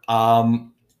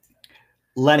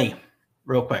 Lenny,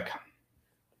 real quick.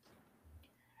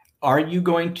 Are you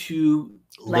going to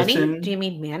Lenny? listen? Do you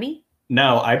mean Manny?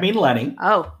 No, I mean Lenny.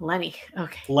 Oh, Lenny.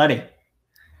 Okay. Lenny.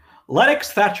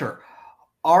 Lennox Thatcher,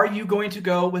 are you going to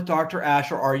go with Dr.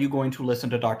 Ash or are you going to listen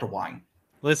to Dr. Wine?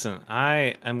 Listen,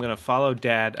 I am going to follow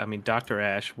Dr.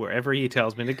 Ash, wherever he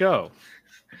tells me to go.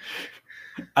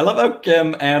 I love how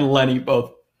Kim and Lenny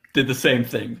both did the same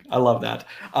thing. I love that.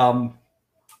 All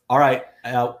right.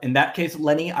 In that case,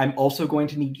 Lenny, I'm also going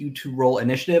to need you to roll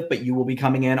initiative, but you will be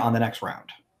coming in on the next round.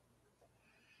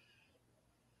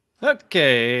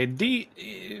 Okay.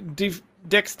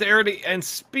 Dexterity and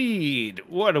speed.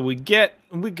 What do we get?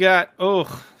 We got,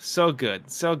 so good.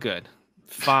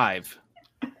 5.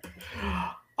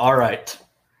 All right.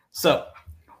 So,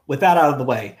 with that out of the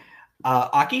way,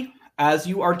 Aki, as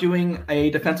you are doing a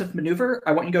defensive maneuver,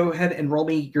 I want you to go ahead and roll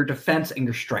me your defense and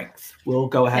your strength. We'll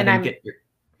go ahead and get your...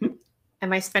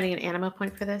 Am I spending an anima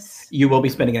point for this? You will be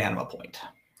spending an anima point.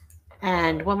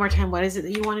 And one more time, what is it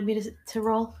that you wanted me to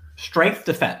roll? Strength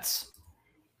defense.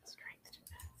 Strength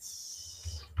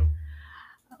defense.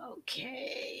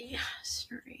 Okay.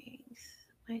 Strength.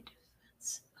 My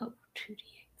defense. Oh,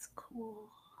 2d8's cool.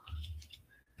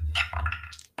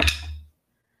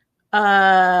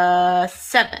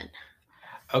 7.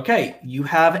 Okay, you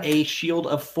have a shield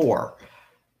of 4.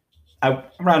 I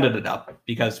rounded it up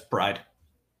because pride.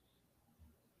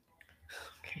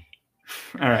 Okay.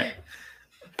 All right.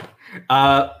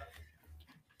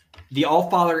 The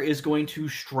Allfather is going to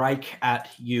strike at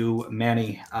you,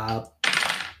 Manny.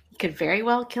 Could very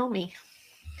well kill me.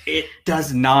 It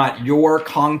does not. Your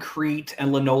concrete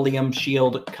and linoleum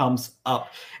shield comes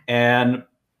up, and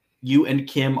you and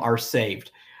Kim are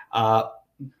saved.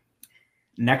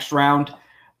 Next round,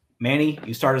 Manny,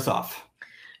 you start us off.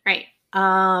 Right.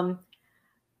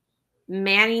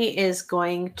 Manny is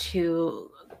going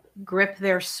to grip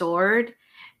their sword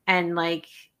and like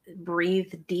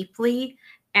breathe deeply,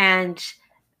 and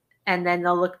then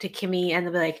they'll look to Kimmy and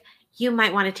they'll be like, "You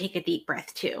might want to take a deep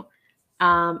breath too."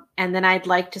 And then I'd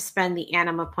like to spend the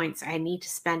anima points I need to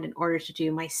spend in order to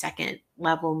do my second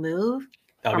level move.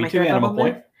 That'll or be my 2 third anima level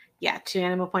point. move. Yeah, 2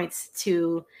 anima points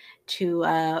to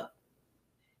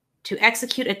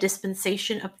execute a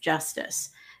dispensation of justice.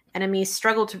 Enemies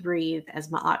struggle to breathe as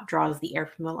Ma'at draws the air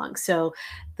from the lungs. So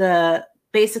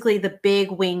basically the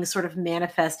big wings sort of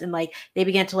manifest and like they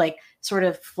begin to like sort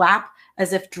of flap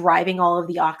as if driving all of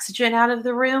the oxygen out of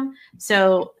the room.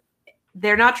 So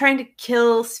they're not trying to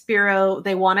kill Spiro.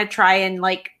 They want to try and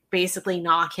like basically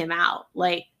knock him out,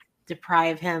 like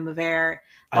deprive him of air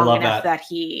long enough that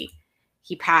he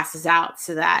passes out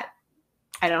so that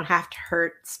I don't have to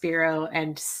hurt Spiro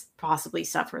and possibly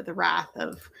suffer the wrath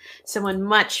of someone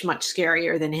much, much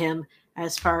scarier than him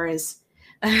as far as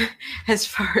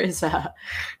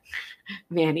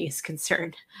Manny is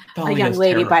concerned. Dahlia a young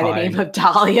lady by the name of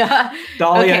Dahlia.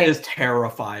 Dahlia is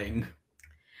terrifying.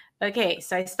 Okay,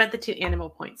 so I spent the 2 animal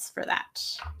points for that.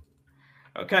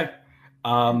 Okay.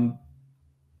 We'll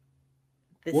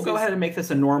go ahead and make this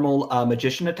a normal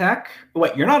magician attack.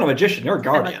 Wait, you're not a magician. You're a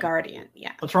guardian. I'm a guardian,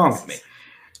 yeah. What's wrong with me?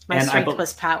 My strength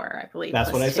plus power, I believe.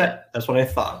 That's what I said. That's what I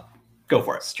thought. Go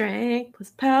for it. Strength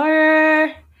plus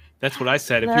power. That's what I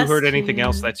said. If you heard anything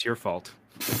else, that's your fault.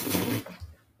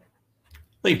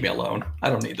 Leave me alone. I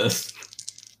don't need this.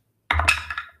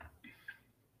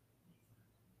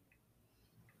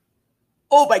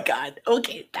 Oh my god.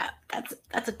 Okay,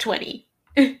 that's a 20.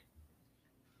 I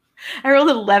rolled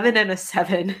 11 and a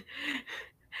 7.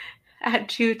 Add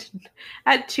 2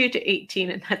 to 18,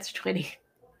 and that's 20.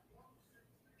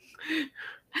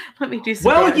 Let me do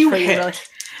some damage for you, really. Let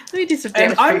me do some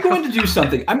damage. And I'm going to do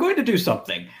something. I'm going to do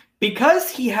something. Because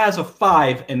he has a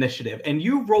 5 initiative and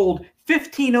you rolled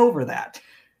 15 over that,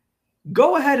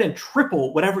 go ahead and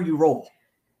triple whatever you roll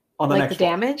on the next the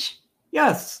damage?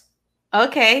 Yes.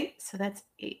 Okay, so that's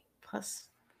 8 plus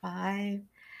 5,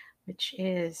 which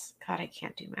is, God, I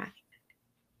can't do math.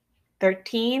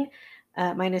 13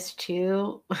 minus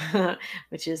 2,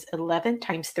 which is 11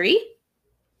 times 3.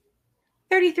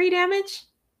 33 damage.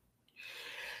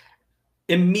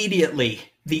 Immediately,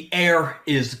 the air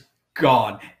is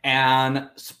gone, and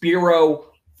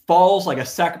Spiro falls like a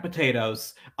sack of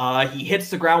potatoes. He hits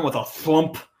the ground with a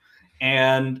thump,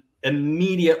 and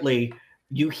immediately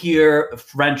you hear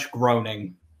French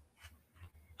groaning.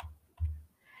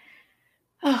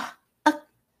 Oh,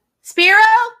 Spiro,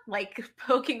 like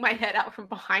poking my head out from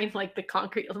behind, like the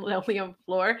concrete linoleum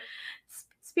floor.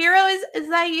 Spiro, is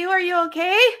that you? Are you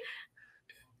okay?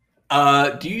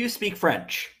 Do you speak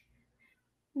French?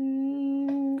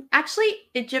 Actually,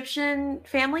 Egyptian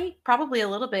family, probably a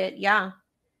little bit, yeah.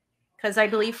 Because I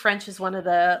believe French is one of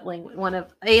a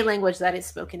language that is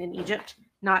spoken in Egypt.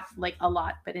 Not like a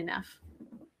lot, but enough.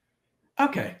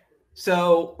 Okay.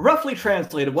 So, roughly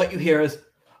translated, what you hear is,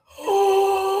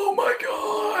 "Oh my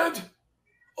god!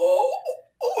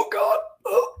 Oh god!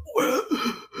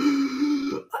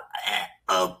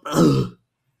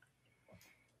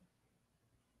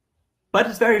 But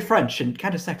it's very French and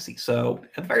kind of sexy, so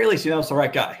at the very least, you know it's the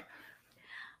right guy."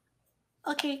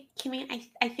 Okay, Kimmy,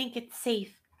 I think it's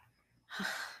safe. I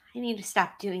need to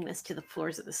stop doing this to the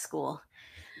floors of the school.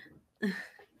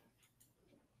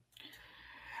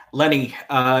 Lenny,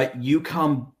 you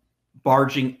come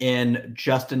barging in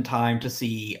just in time to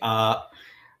see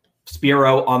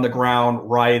Spiro on the ground,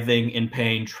 writhing in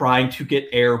pain, trying to get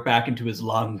air back into his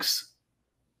lungs.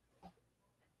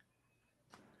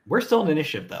 We're still in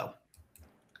initiative, though.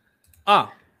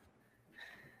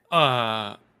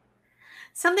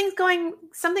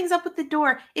 Something's up with the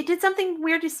door. It did something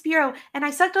weird to Spiro, and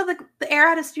I sucked all the air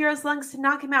out of Spiro's lungs to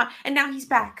knock him out, and now he's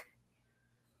back.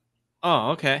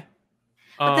 Oh, okay.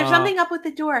 But there's something up with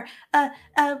the door.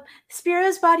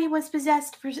 Spiro's body was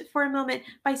possessed for a moment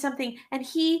by something, and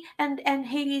he and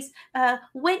Hades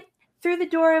went through the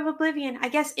door of Oblivion, I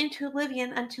guess into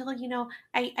Oblivion until,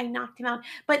 I knocked him out.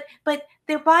 But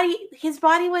his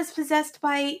body was possessed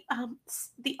by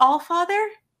the Allfather.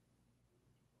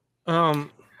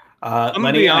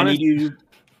 Lenny, I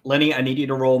need you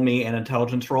to roll me an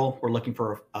intelligence roll. We're looking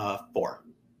for 4.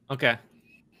 Okay.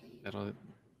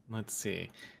 Let's see.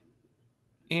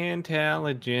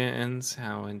 Intelligence.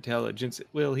 How intelligent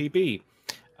will he be?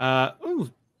 I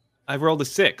rolled a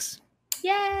 6.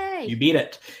 Yay! You beat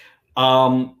it.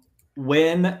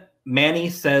 When Manny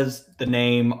says the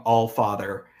name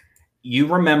Allfather, you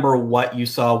remember what you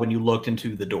saw when you looked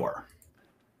into the door.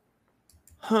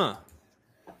 Huh.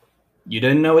 You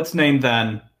didn't know its name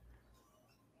then,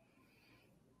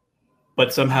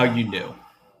 but somehow you knew.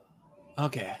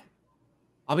 Okay.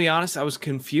 I'll be honest, I was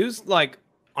confused,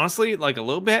 honestly, a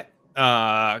little bit,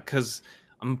 because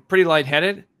I'm pretty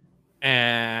lightheaded,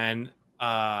 and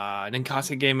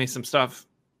Ninkasi gave me some stuff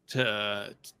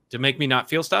to make me not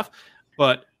feel stuff.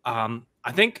 But I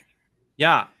think,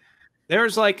 yeah,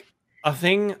 there's like a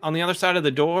thing on the other side of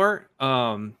the door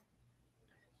that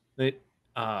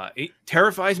it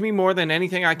terrifies me more than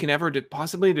anything I can ever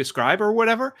possibly describe or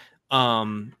whatever.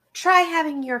 Try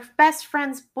having your best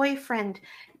friend's boyfriend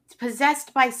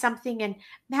possessed by something and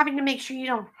having to make sure you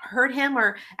don't hurt him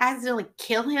or accidentally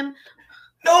kill him.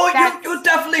 No, you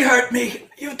definitely hurt me.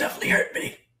 You definitely hurt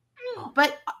me.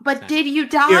 But did you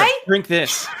die? Here, drink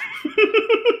this.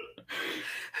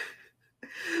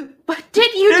 But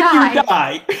did you die? You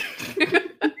die?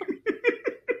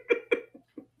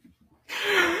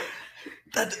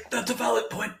 That's a valid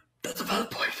point. That's a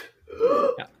valid point.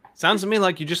 Yeah. Sounds to me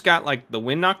like you just got like the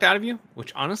wind knocked out of you,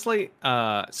 which honestly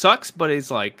sucks, but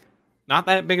it's like not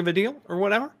that big of a deal or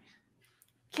whatever.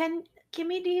 Kimmy,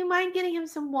 do you mind getting him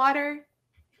some water?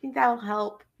 I think that'll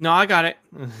help. No, I got it.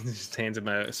 Just hands him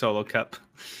a solo cup.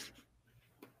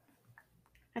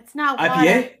 That's not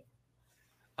IPA?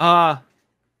 water.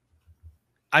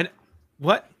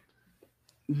 What?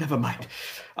 Never mind.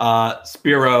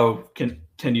 Spiro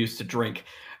continues to drink.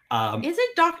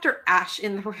 Isn't Dr. Ash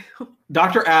in the room?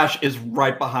 Dr. Ash is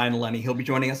right behind Lenny. He'll be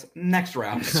joining us next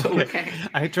round. So Okay.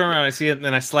 I turn around, I see it, and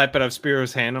then I slap it out of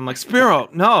Spiro's hand. I'm like, Spiro,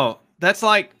 no, that's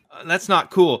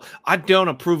not cool. I don't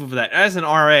approve of that. As an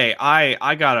RA,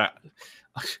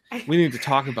 we need to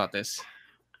talk about this.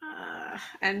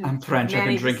 And I'm French. I've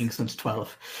been drinking since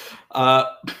 12.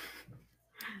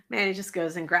 Manny just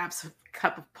goes and grabs a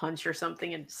cup of punch or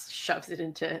something and shoves it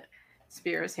into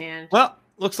Spiro's hand. Well,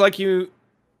 looks like you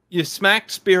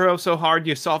smacked Spiro so hard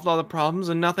you solved all the problems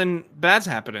and nothing bad's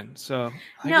happening. So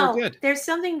no, good. There's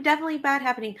something definitely bad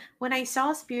happening. When I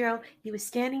saw Spiro, he was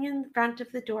standing in front of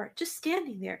the door, just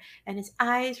standing there, and his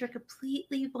eyes were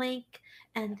completely blank,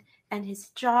 and his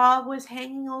jaw was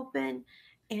hanging open,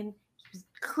 and he was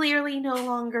clearly no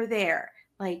longer there.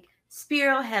 Like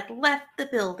Spiro had left the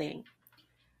building.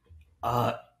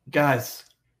 Guys,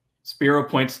 Spiro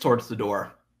points towards the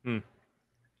door. Hmm.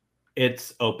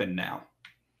 It's open now.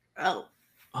 Oh,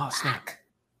 snap.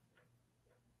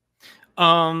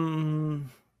 I'm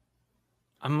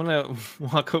gonna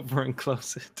walk over and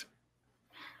close it.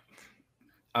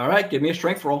 All right, give me a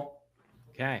strength roll.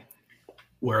 Okay.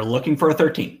 We're looking for a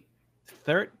 13.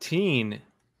 13.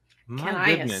 My Can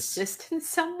goodness. I assist in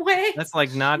some way? That's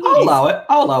like not. I'll allow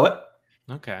it.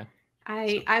 Okay.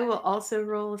 I will also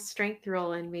roll a strength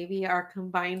roll, and maybe our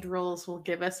combined rolls will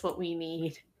give us what we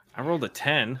need. I rolled a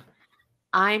 10.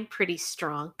 I'm pretty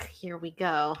strong. Here we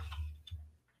go.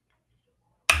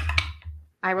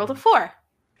 I rolled a 4.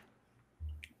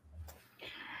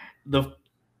 The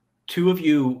two of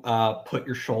you put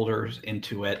your shoulders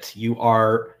into it. You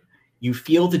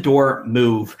feel the door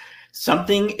move.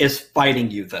 Something is fighting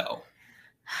you, though.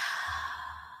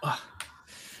 I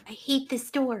hate this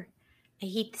door. I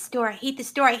hate this door. I hate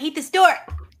this door. I hate this door.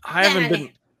 I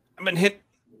haven't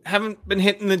been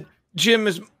hitting the gym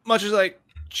as much as I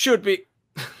should be.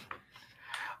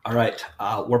 All right,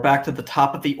 we're back to the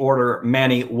top of the order.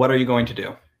 Manny, what are you going to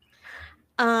do?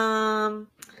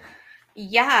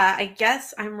 Yeah, I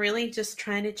guess I'm really just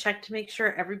trying to check to make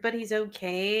sure everybody's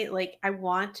okay. Like, I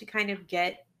want to kind of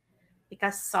get like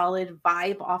a solid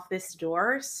vibe off this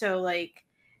door. So, like,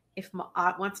 if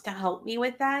Ma'at wants to help me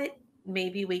with that,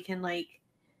 maybe we can like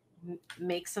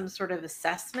make some sort of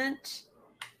assessment,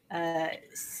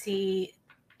 see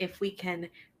if we can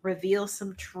reveal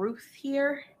some truth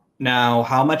here. Now,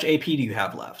 how much AP do you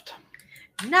have left?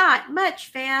 Not much,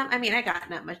 fam. I mean, I got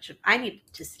not much. I need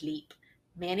to sleep.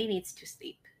 Manny needs to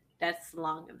sleep. That's the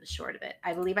long and the short of it.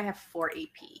 I believe I have 4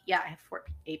 AP. Yeah, I have 4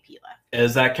 AP left.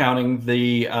 Is that counting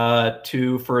the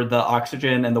 2 for the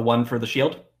oxygen and the 1 for the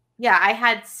shield? Yeah, I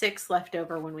had 6 left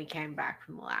over when we came back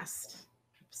from the last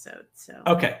episode. So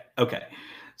Okay.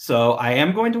 So I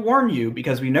am going to warn you,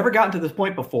 because we've never gotten to this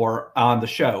point before on the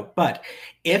show, but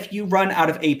if you run out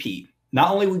of AP, not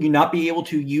only will you not be able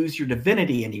to use your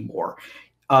divinity anymore,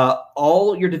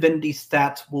 all your divinity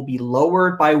stats will be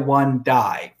lowered by 1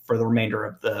 die for the remainder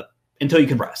of until you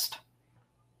can rest.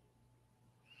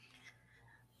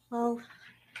 Well,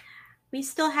 we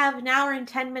still have an hour and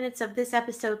 10 minutes of this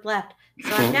episode left.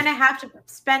 So I'm going to have to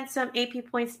spend some AP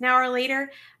points now or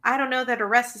later. I don't know that a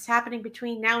rest is happening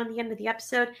between now and the end of the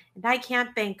episode, and I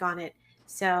can't bank on it.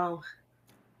 So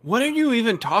What are you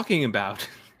even talking about?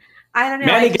 I don't know.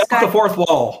 Manny, get off the fourth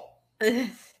wall. But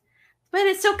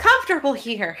it's so comfortable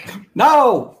here.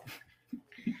 No!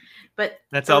 But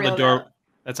That's for all the real, door. though,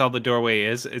 That's all the doorway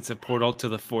is. It's a portal to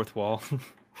the fourth wall.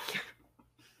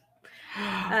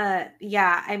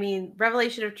 Yeah, I mean,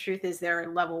 Revelation of Truth is their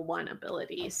level 1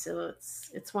 ability, so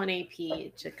it's 1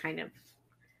 AP to kind of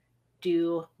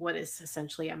do what is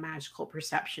essentially a magical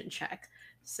perception check.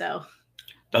 So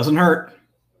doesn't hurt.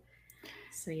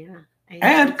 So yeah.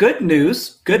 And good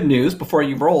news before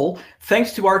you roll.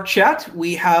 Thanks to our chat,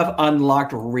 we have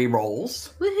unlocked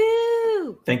rerolls.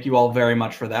 Woohoo! Thank you all very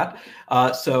much for that.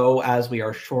 So as we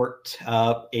are short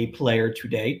a player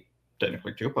today,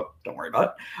 technically 2, but don't worry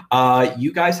about it.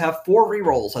 You guys have 4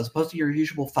 rerolls as opposed to your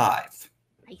usual 5.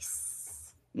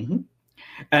 Nice. Mm-hmm.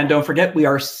 And don't forget, we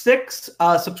are 6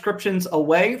 subscriptions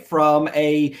away from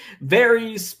a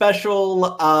very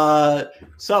special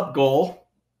sub goal.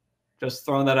 Just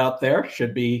throwing that out there.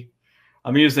 Should be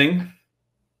amusing.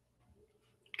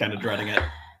 Kind of dreading it.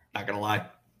 Not going to lie.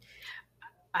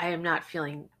 I am not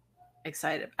feeling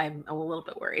excited. I'm a little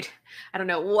bit worried. I don't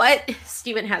know what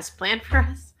Steven has planned for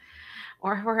us.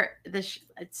 Or for this.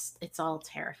 It's all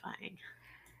terrifying.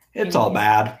 It's all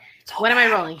bad. What am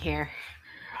I rolling here?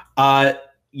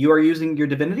 You are using your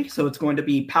divinity, so it's going to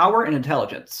be power and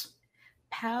intelligence.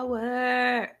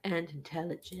 Power and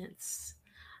intelligence.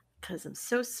 Because I'm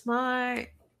so smart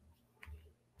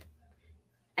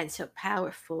and so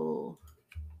powerful.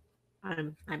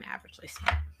 I'm averagely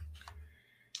smart.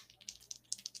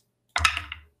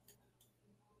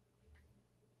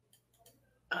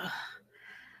 Ugh.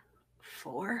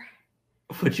 4.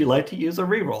 Would you like to use a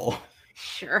reroll?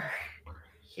 Sure.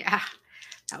 Yeah,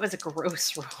 that was a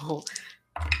gross roll.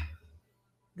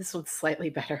 This one's slightly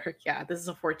better. Yeah, this is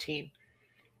a 14.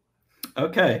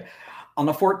 Okay. On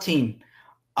a 14,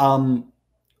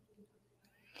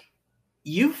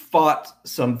 you fought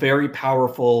some very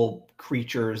powerful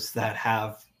creatures that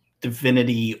have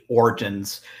divinity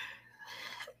origins.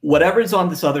 Whatever's on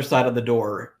this other side of the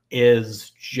door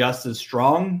is just as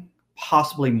strong,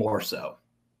 possibly more so.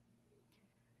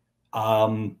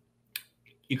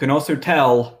 You can also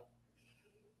tell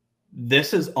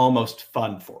this is almost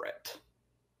fun for it.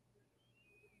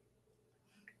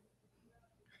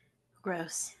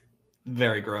 Gross.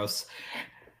 Very gross.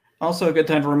 Also a good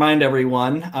time to remind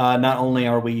everyone, not only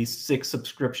are we 6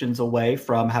 subscriptions away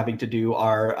from having to do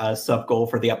our sub goal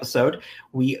for the episode,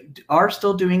 we are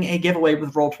still doing a giveaway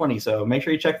with Roll20, so make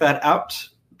sure you check that out.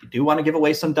 If you do want to give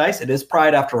away some dice, it is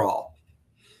Pride after all.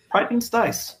 Pride means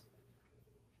dice.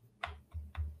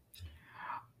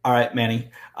 All right,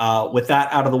 Manny. With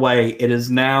that out of the way, it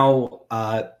is now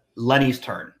Lenny's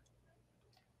turn.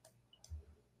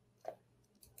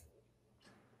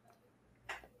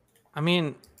 I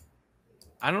mean,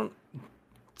 I don't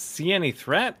see any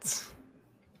threats.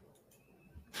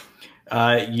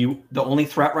 The only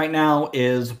threat right now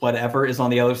is whatever is on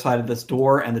the other side of this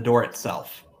door and the door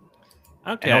itself.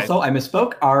 Okay. And also, I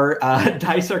misspoke. Our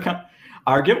dice are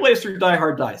our giveaways through Die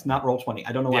Hard Dice, not Roll20.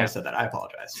 I don't know why I said that. I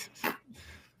apologize.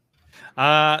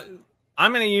 I'm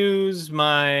going to use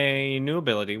my new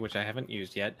ability, which I haven't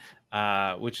used yet,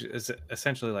 which is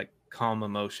essentially like calm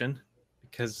emotion,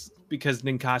 because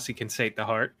Ninkasi can sate the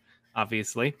heart,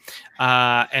 obviously.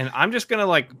 And I'm just going to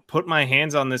like put my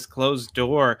hands on this closed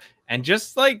door and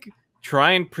just like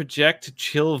try and project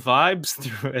chill vibes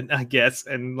through it, I guess,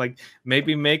 and like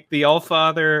maybe make the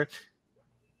Allfather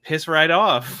piss right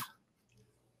off.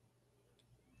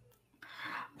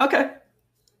 Okay,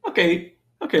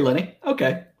 Lenny.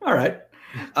 Okay, all right.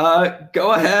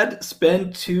 Go ahead,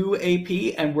 spend 2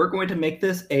 AP, and we're going to make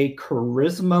this a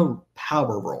charisma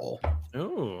power roll.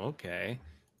 Oh, okay.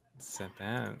 Let's set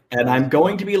that. And I'm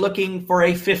going to be looking for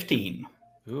a 15.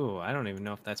 Ooh, I don't even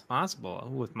know if that's possible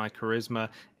with my charisma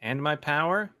and my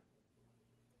power.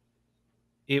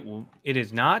 It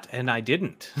is not, and I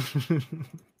didn't.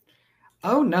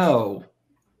 Oh no.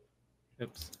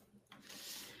 Oops.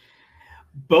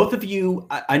 Both of you,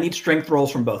 I need strength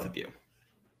rolls from both of you.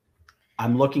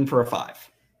 I'm looking for a 5.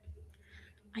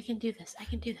 I can do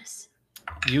this.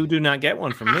 You do not get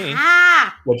one from me.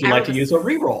 Would you like to use a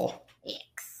reroll? 6.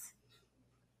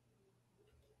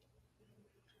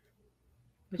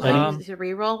 Would you use a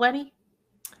reroll, Lenny?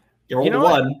 You rolled a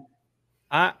 1.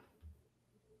 I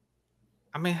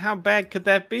mean, how bad could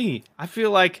that be? I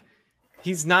feel like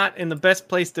he's not in the best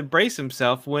place to brace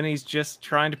himself when he's just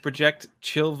trying to project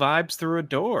chill vibes through a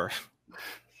door.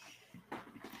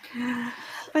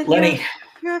 But Lenny,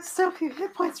 you have so few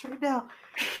hit points right now.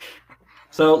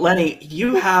 So Lenny,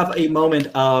 you have a moment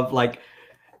of like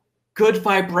good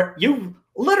you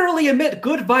literally emit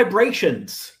good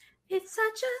vibrations. It's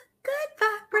such a good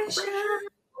vibration.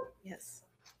 Yes.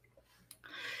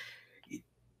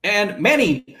 And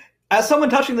Manny, as someone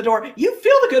touching the door, you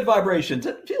feel the good vibrations.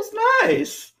 It feels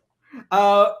nice.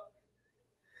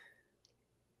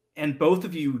 And both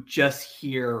of you just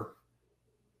hear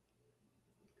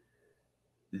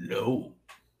No.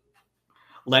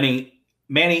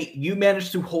 Manny, you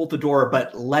manage to hold the door,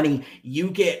 but Lenny, you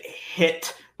get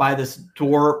hit by this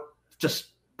door just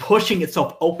pushing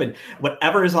itself open.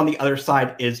 Whatever is on the other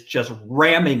side is just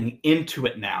ramming into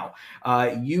it now.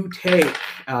 You take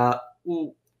 5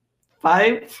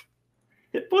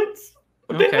 hit points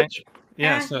of damage.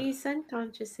 Yeah, so he's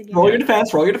unconscious again. Roll your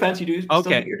defense. Roll your defense. You do. Okay,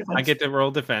 get your defense. I get to roll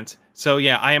defense. So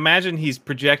yeah, I imagine he's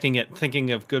projecting it,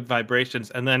 thinking of good vibrations,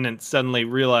 and then it suddenly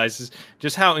realizes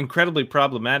just how incredibly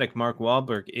problematic Mark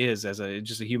Wahlberg is as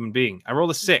just a human being. I rolled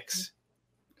a 6.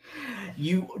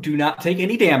 You do not take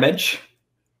any damage.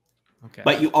 Okay.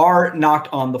 But you are knocked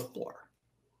on the floor.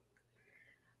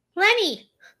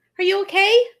 Lenny, are you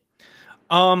okay?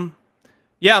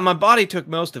 Yeah, my body took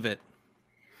most of it.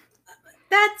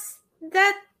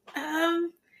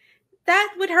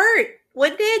 That would hurt,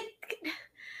 wouldn't it?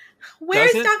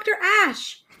 Where's Does it? Dr.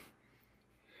 Ash?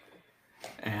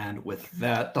 And with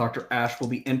that, Dr. Ash will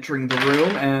be entering the room,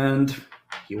 and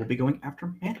he will be going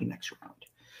after Manny next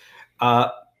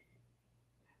round.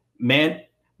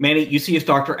 Manny, you see as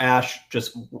Dr. Ash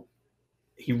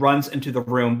he runs into the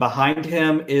room. Behind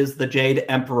him is the Jade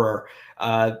Emperor.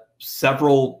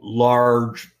 Several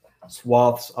large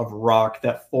swaths of rock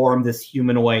that form this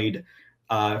humanoid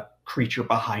creature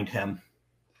behind him.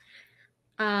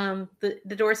 The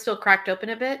door's still cracked open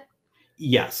a bit.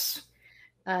 Yes.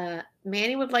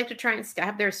 Manny would like to try and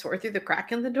stab their sword through the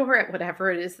crack in the door at whatever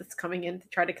it is that's coming in to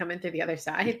try to come in through the other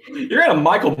side. You're gonna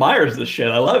Michael Myers this shit.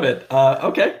 I love it.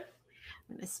 Okay.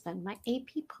 I'm going to spend my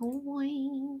AP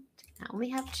point. I only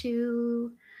have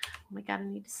 2. Oh my god, I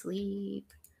need to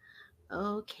sleep.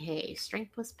 Okay,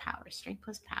 strength plus power. Strength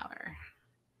plus power.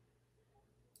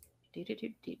 Strength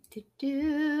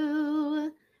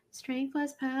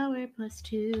plus power plus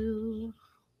 2.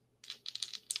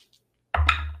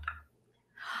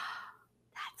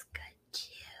 That's good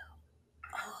too.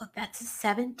 Oh, that's a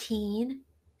 17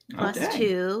 plus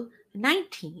 2,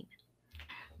 19.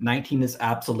 19 is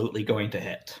absolutely going to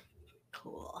hit.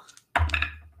 Cool.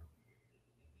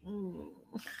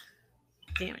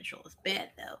 Damage roll is bad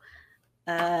though.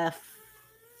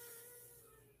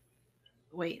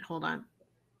 Wait, hold on.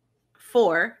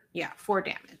 4. Yeah, 4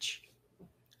 damage.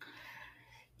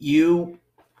 You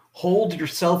hold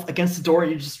yourself against the door.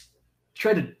 You just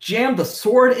try to jam the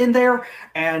sword in there,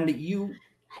 and you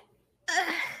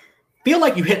feel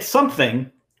like you hit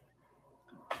something,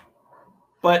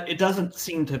 but it doesn't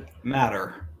seem to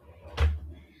matter.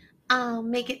 I'll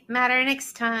make it matter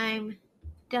next time.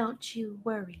 Don't you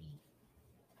worry.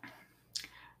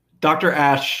 Dr.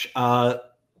 Ash,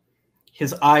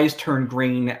 his eyes turn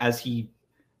green as he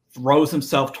throws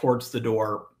himself towards the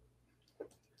door,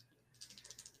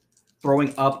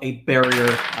 throwing up a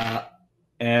barrier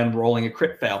and rolling a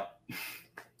crit fail.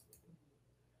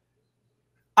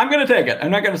 I'm going to take it.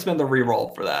 I'm not going to spend the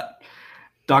reroll for that.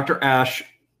 Dr. Ash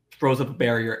throws up a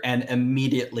barrier, and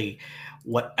immediately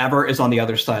whatever is on the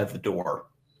other side of the door,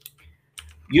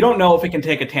 you don't know if it can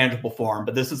take a tangible form,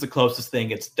 but this is the closest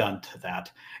thing it's done to that.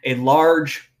 A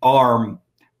large arm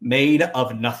made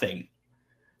of nothing,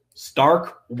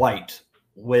 stark white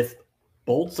with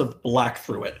bolts of black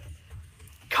through it,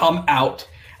 come out,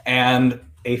 and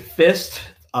a fist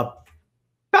about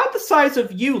the size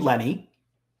of you, Lenny,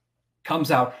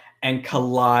 comes out and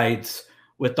collides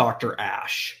with Dr.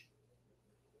 Ash.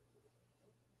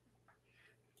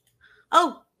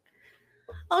 Oh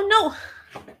no.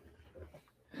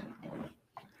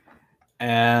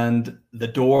 And the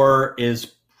door is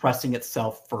pressing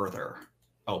itself further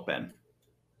open.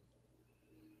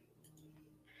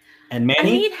 And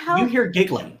Manny, you hear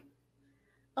giggling.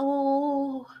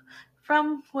 Oh,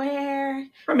 from where?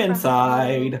 From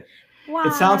inside. Why?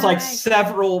 It sounds like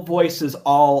several voices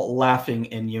all laughing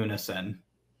in unison.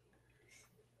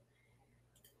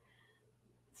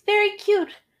 It's very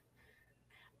cute.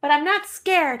 But I'm not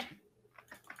scared.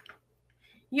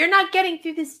 You're not getting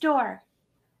through this door.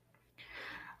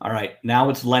 All right,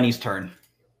 now it's Lenny's turn.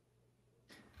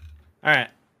 All right.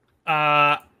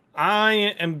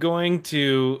 I am going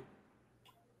to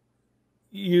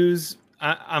use.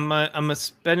 I'm a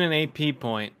spend an AP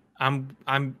point. I'm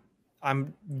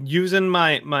using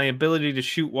my ability to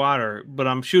shoot water, but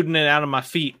I'm shooting it out of my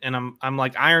feet, and I'm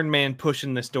like Iron Man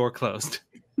pushing this door closed.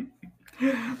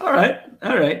 All right.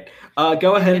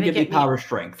 Go ahead and give me power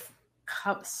strength.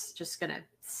 Cups just gonna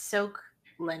soak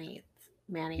Manny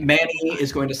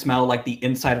is going to smell like the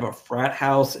inside of a frat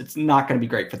house. It's not going to be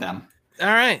great for them. All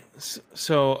right.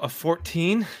 So a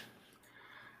 14.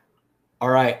 All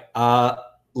right.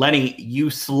 Lenny, you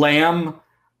slam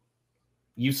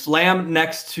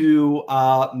next to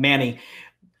Manny.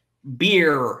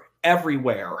 Beer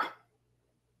everywhere.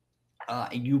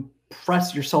 You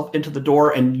press yourself into the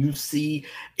door, and you see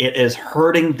it is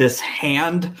hurting this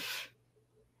hand.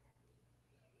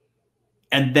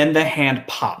 And then the hand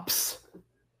pops.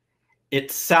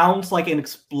 It sounds like an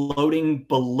exploding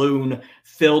balloon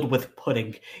filled with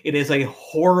pudding. It is a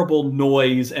horrible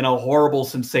noise and a horrible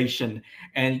sensation.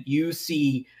 And you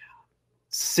see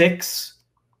 6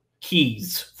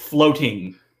 keys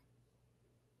floating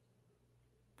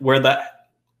where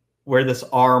this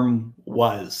arm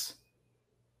was.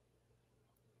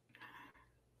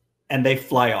 And they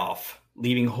fly off,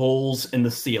 leaving holes in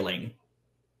the ceiling.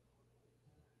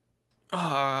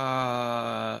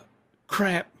 Crap.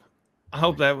 I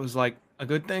hope that was like a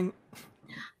good thing.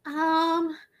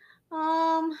 I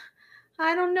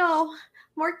don't know.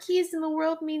 More keys in the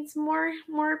world means more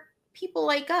people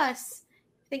like us.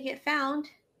 If they get found.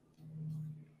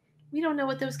 We don't know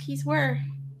what those keys were.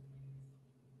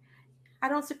 I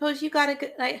don't suppose you got a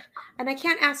good and I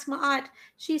can't ask my aunt.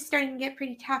 She's starting to get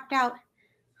pretty tapped out.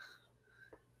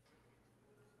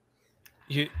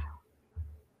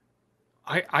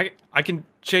 I can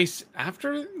chase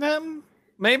after them,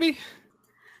 maybe?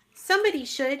 Somebody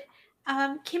should.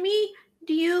 Kimmy,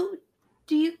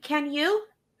 can you?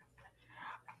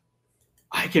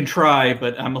 I can try,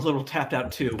 but I'm a little tapped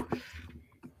out too.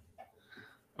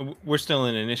 We're still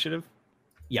in initiative?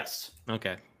 Yes.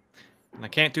 Okay. And I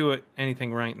can't do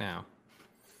anything right now.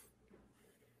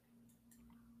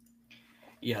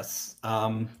 Yes.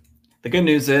 The good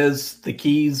news is the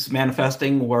keys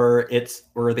manifesting were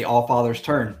the Allfather's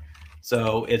turn.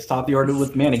 So it's top of the order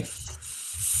with Manny.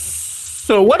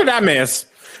 So what did I miss?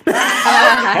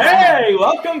 Hey,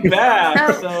 welcome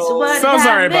back. So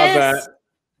sorry about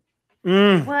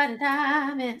that. What did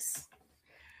I miss?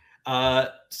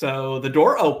 So the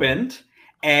door opened,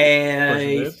 and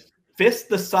a fist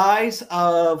the size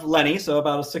of Lenny, so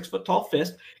about a 6 foot tall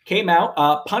fist, came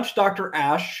out, punched Dr.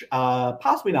 Ash,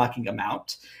 possibly knocking him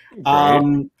out.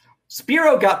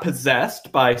 Spiro got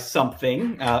possessed by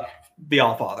something, the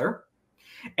Allfather.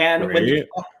 And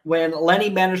when Lenny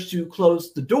managed to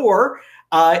close the door,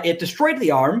 it destroyed the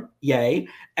arm, yay,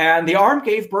 and the arm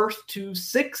gave birth to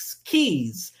 6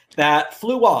 keys that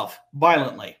flew off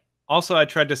violently. Also, I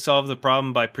tried to solve the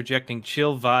problem by projecting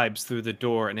chill vibes through the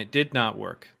door, and it did not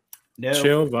work. No.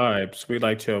 Chill vibes. We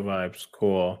like chill vibes.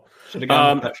 Cool. Should have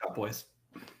gone with that shot, boys.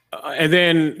 And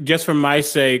then, just for my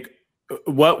sake,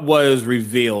 what was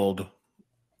revealed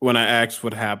when I asked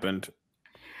what happened?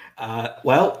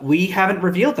 Well, we haven't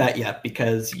revealed that yet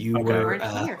because you were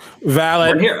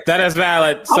valid. Here. That is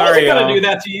valid. Sorry, I wasn't going to do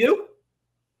that to you.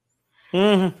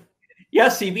 Mm-hmm.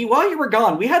 Yes, CB, while you were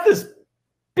gone, we had this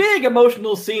big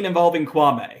emotional scene involving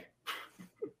Kwame.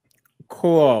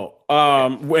 Cool.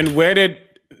 And where did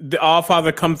the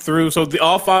Allfather come through? So the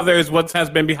Allfather is what has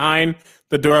been behind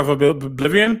the door of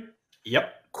Oblivion?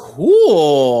 Yep.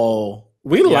 Cool.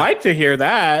 We like to hear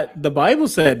that. The Bible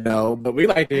said no, but we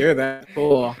like to hear that.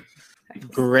 Cool.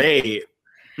 Great.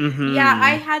 Mm-hmm. Yeah,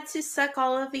 I had to suck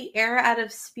all of the air out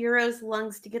of Spiro's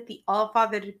lungs to get the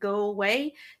Allfather to go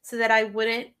away so that I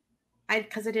wouldn't,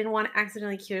 because I didn't want to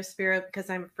accidentally cure Spiro because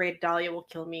I'm afraid Dahlia will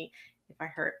kill me if I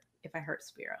hurt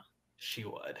Spiro. She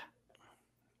would.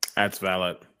 That's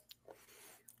valid.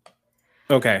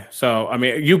 Okay, so I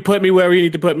mean, you put me wherever you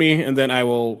need to put me, and then I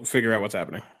will figure out what's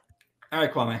happening. All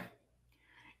right, Kwame.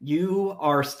 You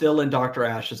are still in Dr.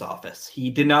 Ash's office. He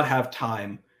did not have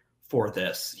time for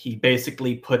this. He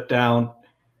basically put down,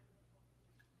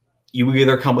 you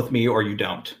either come with me or you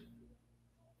don't.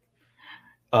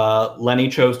 Lenny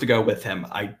chose to go with him.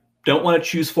 I don't want to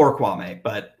choose for Kwame,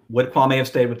 but would Kwame have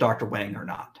stayed with Dr. Wang or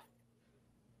not?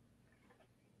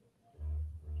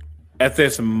 At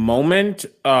this moment,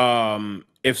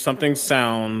 if something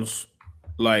sounds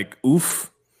like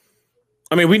oof,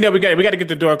 I mean, we know we got to get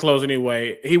the door closed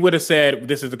anyway. He would have said,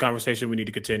 "This is the conversation we need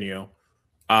to continue,"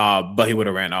 but he would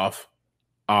have ran off.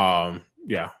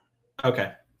 Yeah.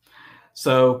 Okay.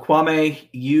 So Kwame,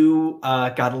 you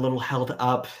got a little held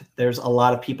up. There's a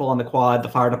lot of people on the quad. The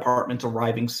fire department's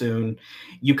arriving soon.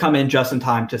 You come in just in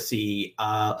time to see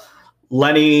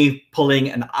Lenny pulling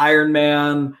an Iron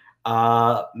Man.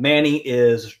 Manny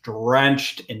is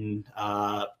drenched in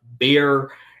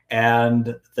beer,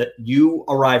 and that you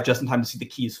arrive just in time to see the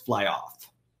keys fly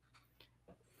off.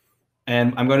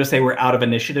 And I'm going to say we're out of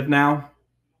initiative now.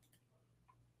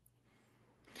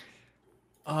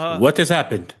 What has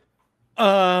happened?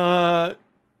 The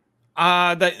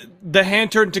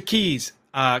hand turned to keys.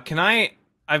 Can I?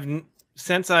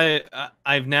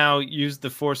 I've now used the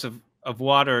force of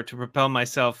water to propel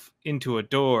myself into a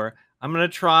door. I'm gonna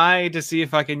try to see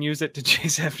if I can use it to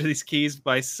chase after these keys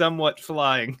by somewhat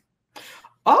flying.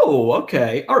 Oh,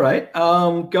 okay. All right.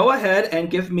 Go ahead and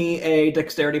give me a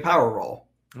dexterity power roll.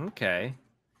 Okay.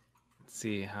 Let's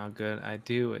see how good I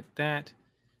do at that.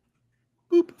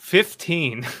 Boop.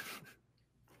 15.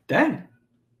 Dang.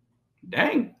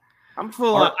 Dang. I'm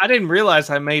full on. I didn't realize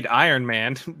I made Iron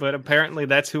Man, but apparently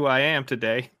that's who I am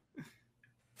today.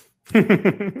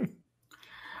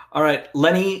 All right.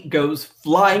 Lenny goes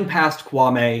flying past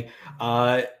Kwame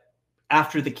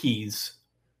after the keys.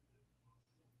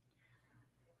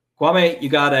 Kwame, you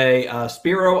got a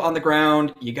Spiro on the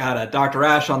ground. You got a Dr.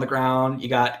 Ash on the ground. You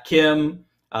got Kim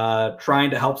trying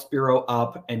to help Spiro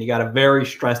up. And you got a very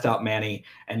stressed out Manny.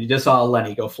 And you just saw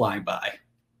Lenny go flying by.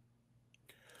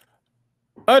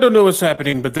 I don't know what's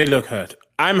happening, but they look hurt.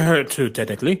 I'm hurt too,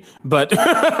 technically. But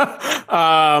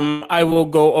I will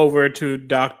go over to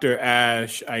Dr.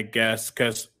 Ash, I guess.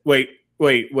 Because, wait.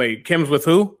 Kim's with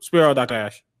who? Spiro or Dr.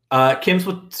 Ash? Kim's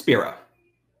with Spiro.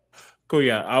 Cool,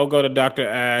 yeah. I'll go to Dr.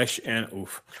 Ash and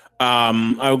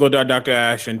I'll go to Dr.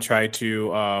 Ash and try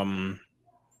to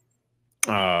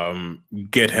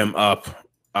get him up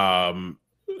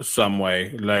some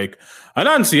way. Like,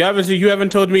 Anansi, obviously you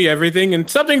haven't told me everything, and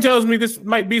something tells me this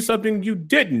might be something you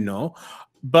didn't know.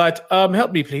 But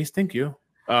help me, please. Thank you.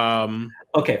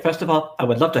 Okay, first of all, I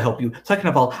would love to help you. Second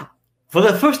of all, for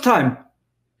the first time,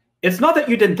 it's not that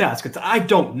you didn't ask, it's I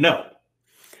don't know.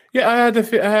 Yeah, I had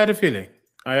a feeling.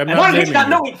 I am not why do you not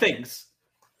knowing things?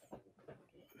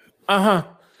 And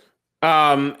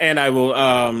I will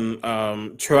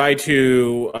try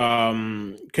to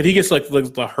could he get like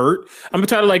the hurt? I'm gonna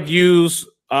try to like use is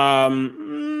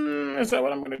that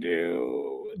what I'm gonna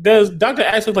do? Does Dr.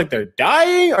 Ash look like they're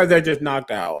dying or they're just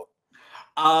knocked out?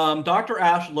 Dr.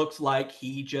 Ash looks like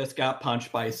he just got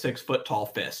punched by a 6-foot-tall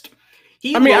fist.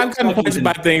 I've gotten punched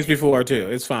by things before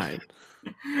too. It's fine.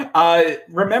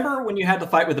 Remember when you had the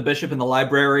fight with the bishop in the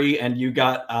library and you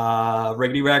got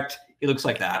riggedy wrecked? He looks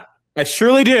like that. I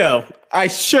surely do.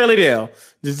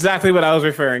 Exactly what I was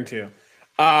referring to.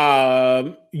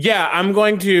 Yeah, I'm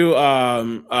going to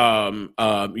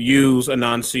use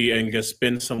Anansi and just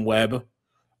spin some web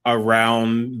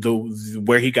around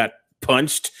where he got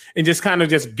punched and just kind of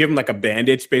just give him like a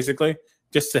bandage, basically,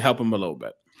 just to help him a little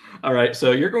bit. All right,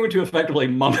 so you're going to effectively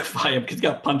mummify him because he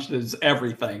got punched as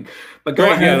everything. But go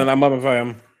ahead. Yeah, then I mummify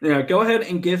him. Yeah, go ahead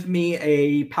and give me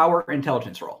a power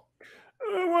intelligence roll.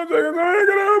 1 second. I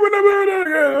gotta open up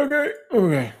again.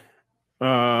 Okay.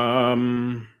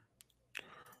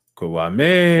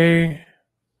 Kwame,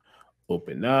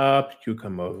 open up. You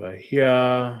come over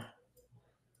here,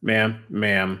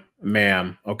 ma'am.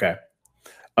 Okay.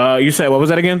 You said what was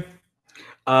that again?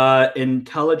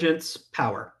 Intelligence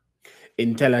power.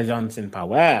 Intelligence and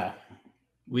power.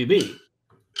 Oui, oui.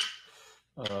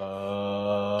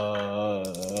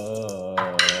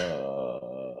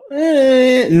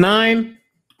 9.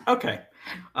 Okay.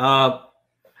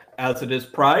 As it is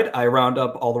Pride, I round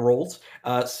up all the rolls,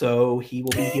 so he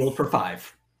will be healed for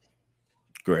 5.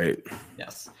 Great.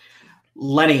 Yes.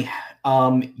 Lenny,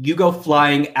 you go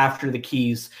flying after the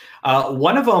keys.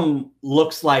 One of them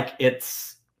looks like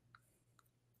it's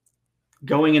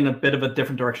going in a bit of a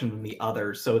different direction than the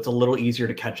other, so it's a little easier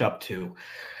to catch up to.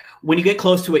 When you get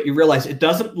close to it, you realize it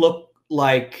doesn't look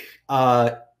like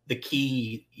the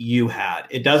key you had.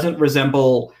 It doesn't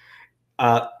resemble...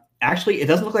 actually, it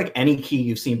doesn't look like any key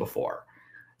you've seen before.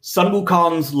 Sun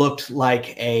Wukong's looked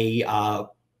like a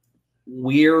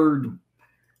weird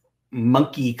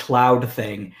monkey cloud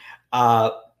thing.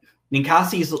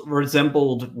 Ninkasi's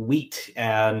resembled wheat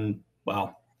and,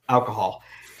 well, alcohol.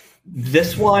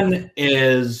 This one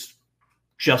is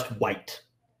just white.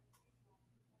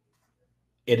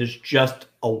 It is just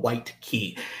a white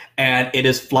key. And it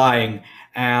is flying.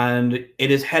 And it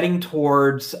is heading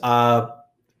towards the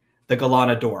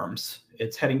Galana dorms.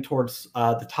 It's heading towards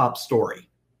the top story.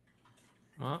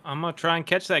 Well, I'm going to try and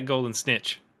catch that golden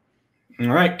snitch. All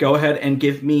right, go ahead and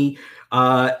give me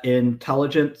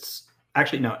intelligence.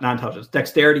 Actually, no, not intelligence.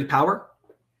 Dexterity power.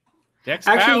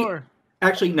 Power.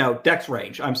 Actually, no, dex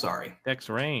range. I'm sorry. Dex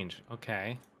range.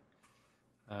 Okay.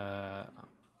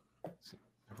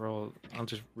 Roll. I'll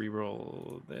just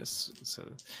re-roll this. So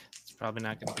it's probably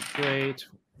not going to be great.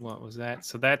 What was that?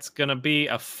 So that's going to be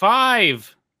a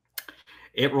 5.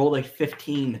 It rolled a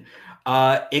 15.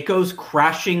 It goes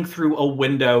crashing through a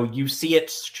window. You see it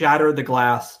shatter the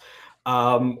glass.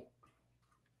 And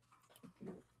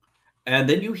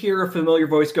then you hear a familiar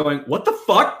voice going, "What the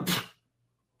fuck?"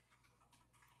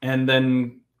 And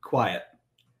then quiet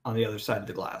on the other side of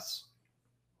the glass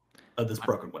of this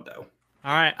broken window.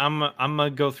 All right, I'm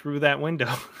gonna go through that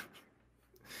window.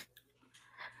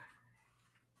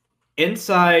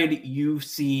 Inside, you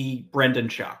see Brendan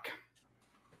Chuck.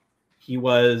 He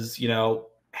was,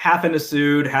 half in a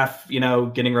suit, half,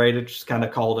 getting ready to just kind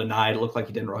of call it a night. It looked like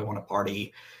he didn't really want to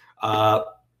party.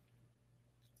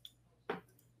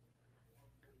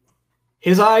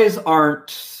 His eyes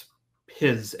aren't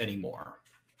his anymore.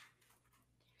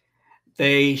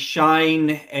 They shine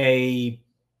a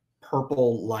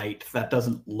purple light that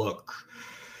doesn't look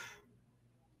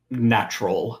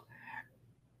natural.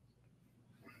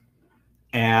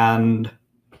 And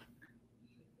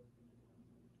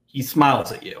he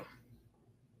smiles at you.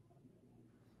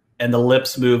 And the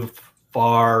lips move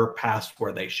far past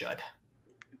where they should.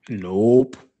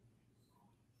 Nope.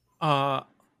 I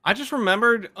just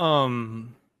remembered I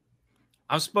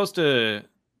was supposed to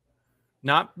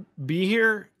not be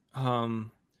here. I'll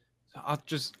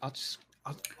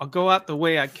go out the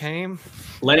way I came.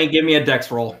 Lenny, give me a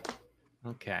dex roll.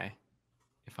 Okay.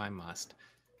 If I must.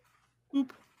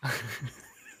 Oop.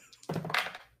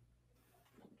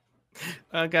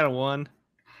 I got a 1.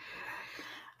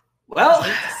 Well,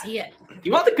 Hate to see it.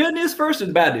 you want the good news first or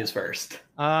the bad news first?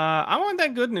 I want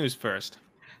that good news first.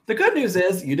 The good news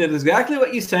is you did exactly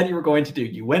what you said you were going to do.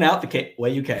 You went out the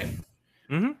way you came.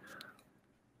 Mm-hmm.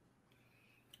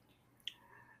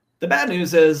 The bad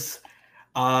news is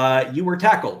you were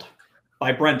tackled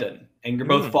by Brendan, and you're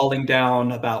both falling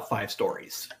down about 5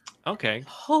 stories. Okay.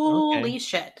 Holy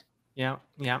shit. Yeah.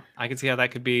 I can see how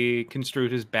that could be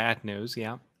construed as bad news.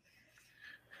 Yeah.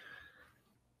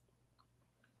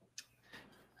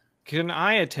 Can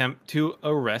I attempt to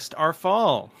arrest our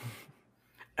fall?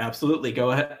 Absolutely.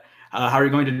 Go ahead. How are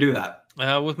you going to do that?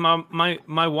 With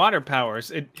my water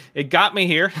powers. It got me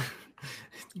here.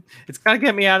 It's got to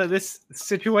get me out of this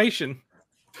situation.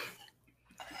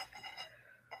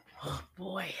 Oh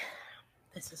boy.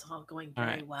 This is all going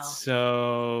very well.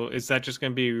 So is that just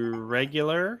going to be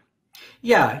regular?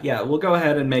 Yeah. We'll go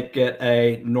ahead and make it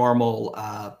a normal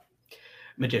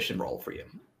magician roll for you.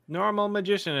 Normal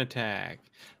magician attack.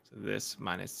 So this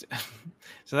minus...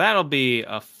 So that'll be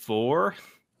a 4.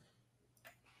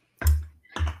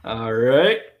 All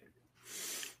right.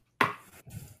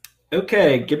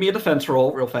 Okay, give me a defense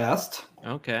roll real fast.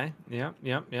 Okay. Yep.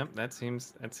 That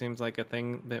seems like a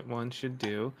thing that one should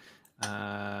do.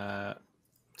 So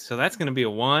that's going to be a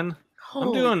 1.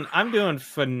 I'm doing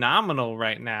phenomenal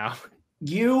right now.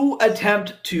 You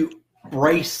attempt to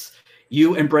brace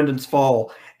you and Brendan's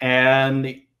fall,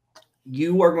 and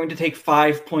you are going to take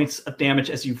 5 points of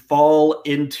damage as you fall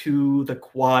into the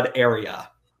quad area.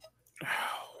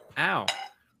 Ow.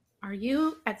 Are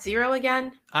you at 0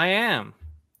 again? I am.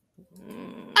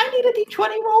 I need a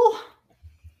d20 roll.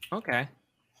 Okay.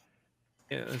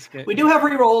 Yeah, let's get. We do have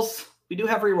rerolls.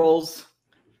 Let's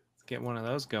get one of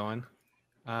those going.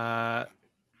 A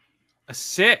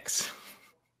 6.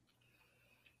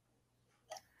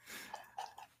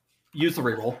 Use the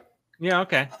reroll. Yeah.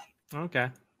 Okay.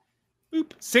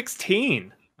 Oop.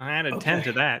 16. I added 10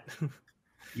 to that.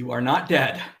 You are not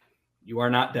dead.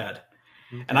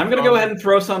 And I'm going to go ahead and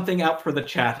throw something out for the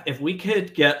chat. If we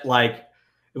could get to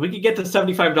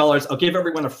 $75, I'll give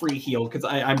everyone a free heal because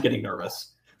I'm getting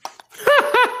nervous.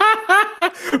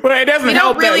 But it doesn't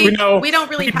help really, that we don't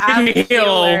really have a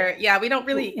healer. Yeah, we don't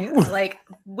really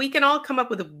we can all come up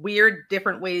with weird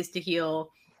different ways to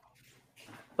heal,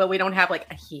 but we don't have a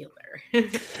healer.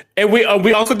 And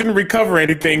we also didn't recover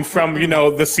anything from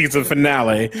the season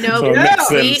finale. No,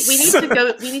 so we need to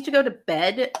go. We need to go to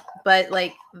bed, but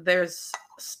there's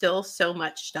still so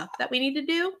much stuff that we need to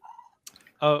do.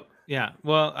 Oh yeah.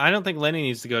 Well, I don't think Lenny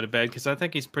needs to go to bed because I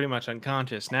think he's pretty much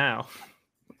unconscious now.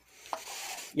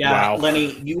 Yeah, wow.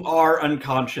 Lenny, you are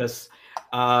unconscious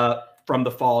from the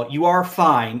fall. You are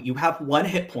fine. You have 1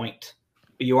 hit point,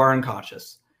 but you are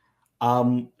unconscious.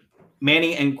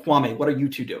 Manny and Kwame, what are you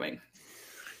two doing?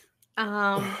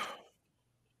 I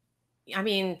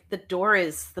mean, the door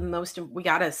is the most. We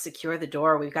got to secure the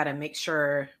door. We've got to make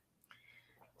sure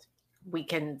we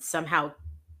can somehow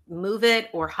move it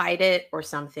or hide it or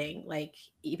something.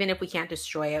 Even if we can't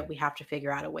destroy it, we have to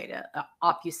figure out a way to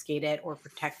obfuscate it or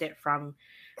protect it from.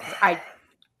 I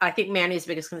think Manny's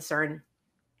biggest concern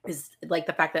is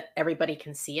the fact that everybody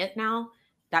can see it now.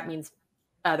 That means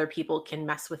other people can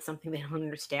mess with something they don't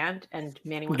understand, and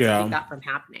Manny wants to keep that from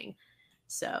happening.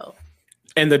 So,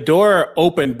 and the door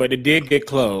opened, but it did get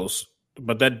closed.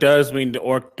 But that does mean the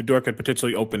door could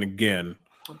potentially open again.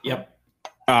 Yep.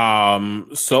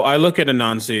 So I look at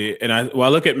Anansi and I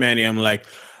look at Manny. I'm like,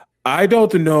 I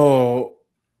don't know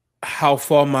how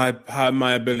far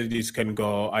my abilities can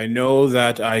go. I know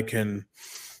that I can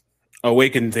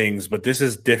awaken things, but this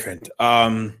is different.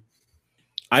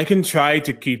 I can try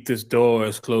to keep this door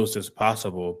as closed as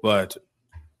possible, but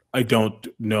I don't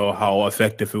know how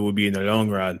effective it will be in the long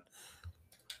run.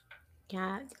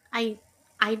 Yeah, I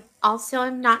also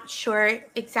am not sure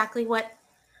exactly what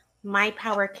my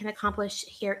power can accomplish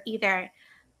here either.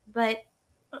 But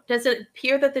does it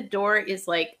appear that the door is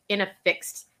like in a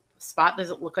fixed spot? Does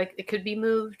it look like it could be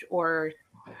moved or?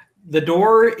 The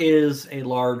door is a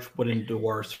large wooden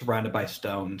door surrounded by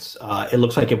stones. It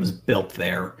looks like it was built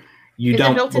there. Is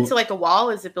it built into like a wall?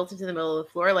 Is it built into the middle of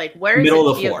the floor? Like where is middle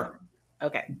it of the floor?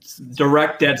 Okay. It's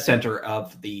direct dead center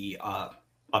of the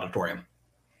auditorium.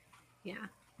 Yeah,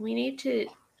 we need to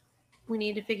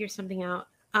figure something out.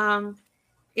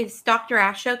 Is Dr.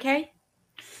 Ash okay?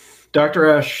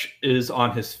 Dr. Ash is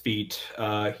on his feet.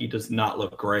 He does not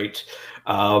look great.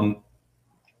 I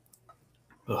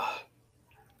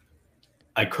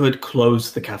could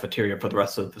close the cafeteria for the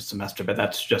rest of the semester, but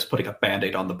that's just putting a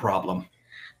Band-Aid on the problem.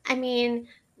 I mean,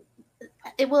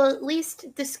 it will at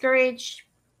least discourage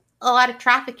a lot of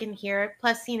traffic in here.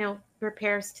 Plus,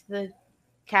 repairs to the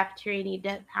cafeteria need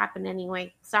to happen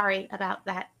anyway. Sorry about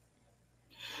that.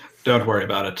 Don't worry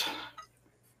about it.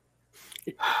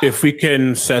 If we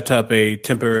can set up a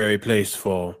temporary place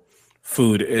for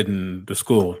food in the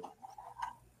school,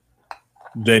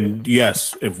 then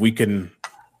yes, if we can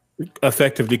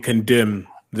effectively condemn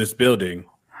this building,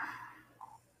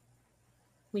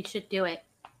 we should do it.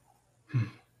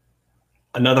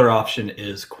 Another option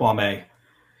is Kwame.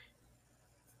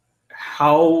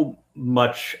 How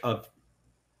much of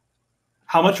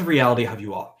reality have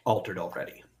you altered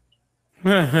already?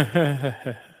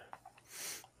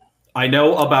 I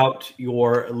know about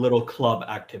your little club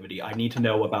activity. I need to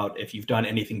know about if you've done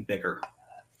anything bigger.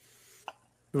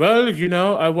 Well,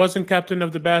 I wasn't captain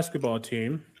of the basketball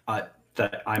team.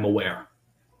 That I'm aware.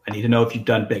 I need to know if you've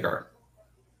done bigger.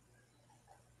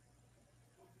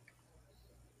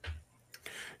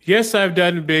 Yes, I've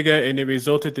done bigger, and it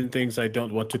resulted in things I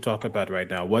don't want to talk about right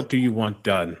now. What do you want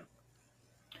done?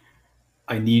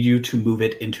 I need you to move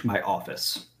it into my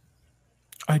office.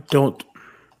 I don't.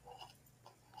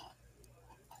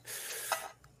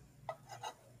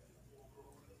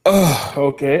 Oh,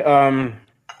 okay. I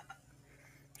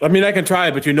mean, I can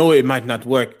try, but it might not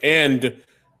work, and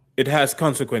it has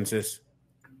consequences.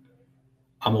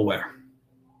 I'm aware.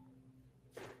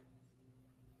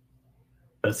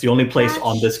 That's the only place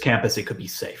on this campus it could be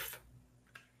safe.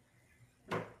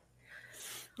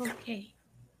 Okay.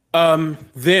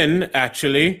 Then,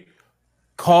 actually,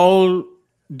 call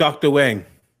Dr. Wang.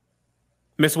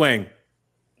 Miss Wang.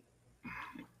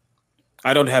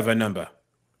 I don't have her number,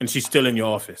 and she's still in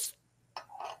your office.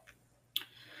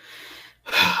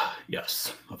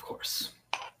 Yes, of course.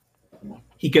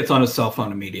 He gets on his cell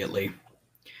phone immediately.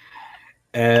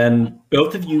 And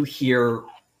both of you hear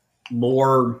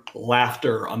more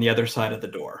laughter on the other side of the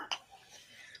door.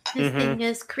 This thing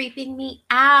is creeping me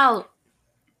out.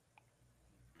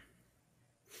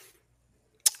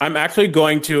 I'm actually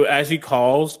going to, as he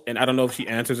calls, and I don't know if she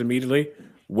answers immediately,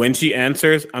 when she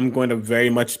answers, I'm going to very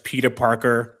much Peter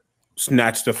Parker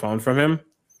snatch the phone from him.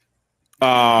 Go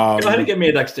ahead and give me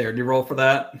a dexterity roll for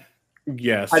that.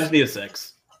 Yes. I just need a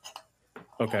 6.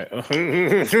 Okay.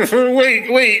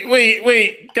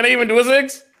 Wait. Can I even do a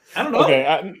 6? I don't know.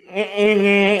 Okay.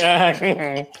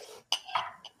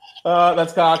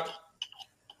 That's cocked.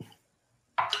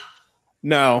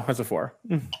 No, that's a 4.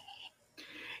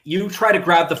 You try to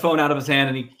grab the phone out of his hand,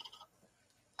 and he...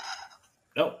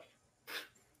 No.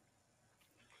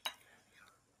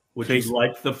 Would you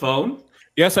like the phone?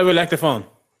 Yes, I would like the phone.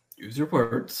 Use your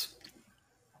words.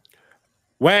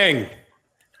 Wang,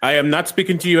 I am not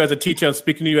speaking to you as a teacher. I'm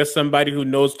speaking to you as somebody who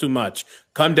knows too much.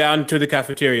 Come down to the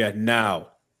cafeteria now.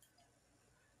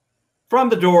 From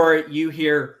the door, you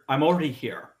hear, I'm already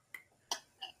here.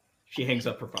 She hangs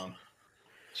up her phone.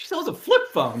 She sells a flip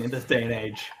phone in this day and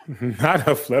age. Not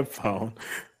a flip phone.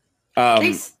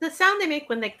 The sound they make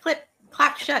when they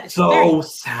clap shut is so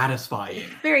satisfying.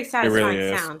 Very satisfying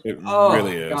really sound. It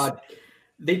really is. God.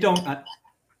 They don't...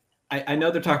 I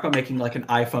know they're talking about making like an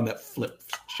iPhone that flips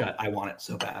shut. I want it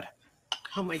so bad.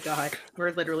 Oh my God.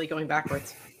 We're literally going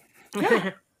backwards.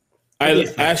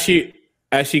 As she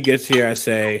gets here, I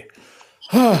say,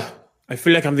 I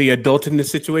feel like I'm the adult in this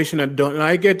situation. I don't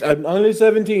like it. I'm only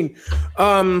 17.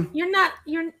 Oh,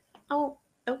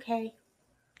 okay.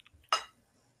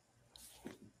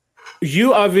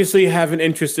 You obviously have an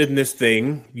interest in this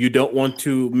thing. You don't want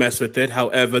to mess with it.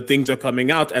 However, things are coming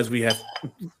out as we have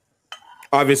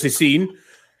obviously seen.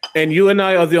 And you and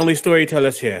I are the only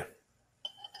storytellers here.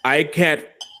 I can't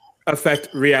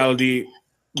affect reality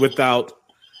without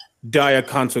dire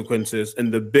consequences.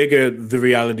 And the bigger the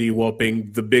reality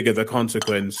warping, the bigger the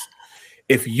consequence.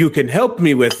 If you can help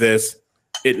me with this,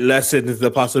 it lessens the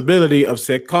possibility of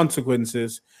said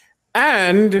consequences.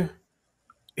 And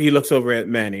he looks over at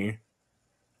Manny.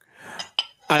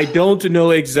 I don't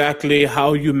know exactly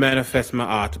how you manifest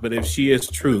Ma'at, but if she is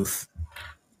truth,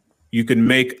 you can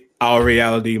make our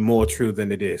reality more true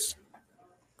than it is.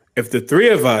 If the three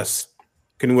of us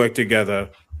can work together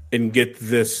and get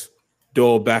this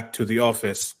door back to the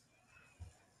office,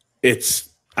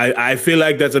 I feel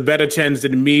like there's a better chance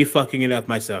than me fucking it up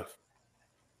myself.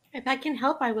 If I can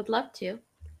help, I would love to.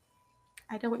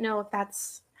 I don't know if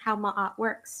that's how Ma'at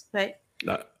works, but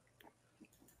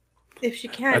if she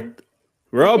can.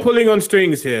 We're all pulling on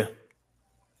strings here.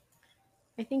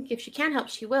 I think if she can help,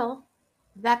 she will.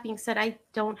 That being said, I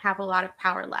don't have a lot of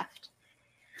power left.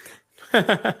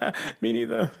 Me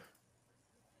neither.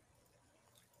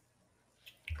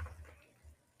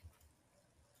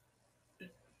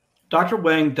 Dr.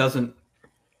 Wang doesn't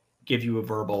give you a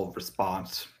verbal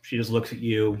response. She just looks at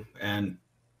you and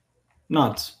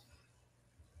nods.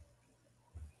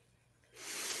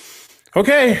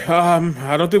 Okay,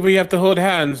 I don't think we have to hold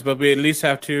hands, but we at least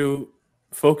have to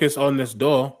focus on this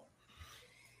door.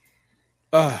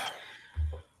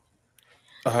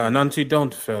 Nancy,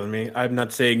 don't fail me. I'm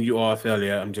not saying you are a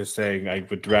failure. I'm just saying I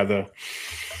would rather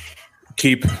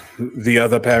keep the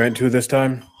other parent to this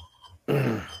time.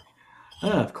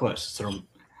 Of course. So,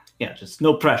 yeah, just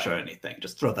no pressure or anything.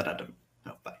 Just throw that at him.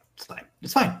 No, fine. It's fine.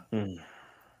 It's fine.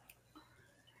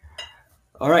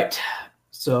 All right.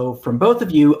 So from both of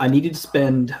you, I need you to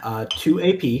spend 2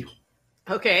 AP.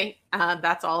 Okay,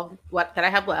 that's all that I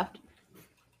have left.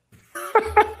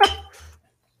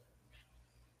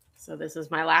 So this is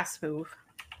my last move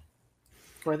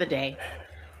for the day,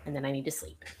 and then I need to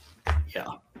sleep. Yeah.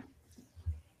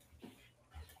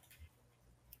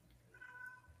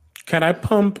 Can I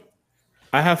pump?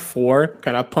 I have 4.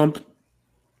 Can I pump?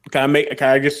 Can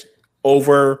I just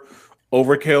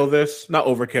overkill this? Not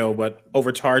overkill, but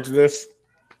overcharge this.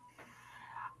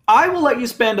 I will let you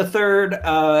spend a third.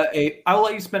 I will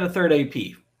let you spend a third AP.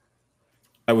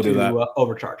 I will do that.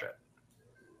 Overcharge it.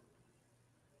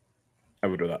 I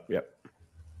would do that. Yep.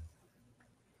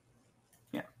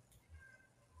 Yeah.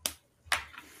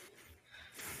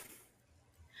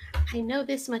 I know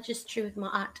this much is true with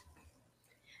Ma'at.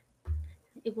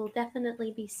 It will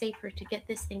definitely be safer to get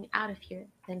this thing out of here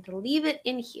than to leave it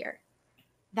in here.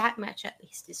 That much, at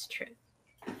least, is true.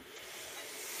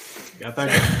 Got that?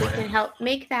 If we can help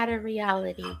make that a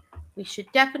reality, we should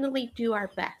definitely do our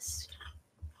best.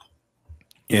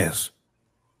 Yes.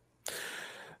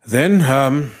 Then,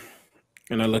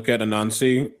 and I look at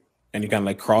Anansi, and he kind of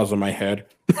like crawls on my head.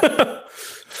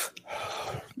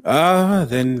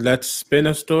 Then let's spin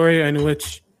a story in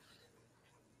which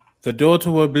the door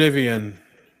to Oblivion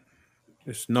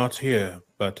is not here,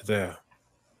 but there.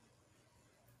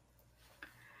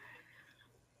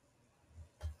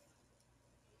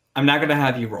 I'm not going to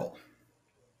have you roll.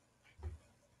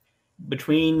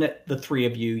 Between the three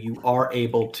of you, you are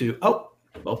able to... Oh,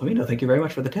 Belfamino, thank you very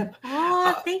much for the tip.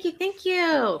 Oh, thank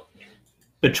you.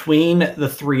 Between the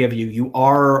three of you, you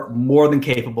are more than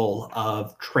capable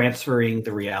of transferring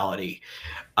the reality.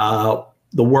 The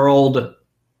world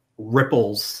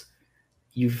ripples.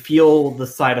 You feel the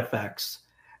side effects.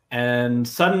 And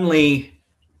suddenly,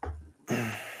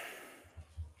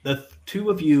 the two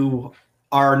of you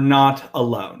are not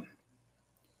alone.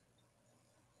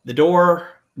 The door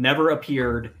never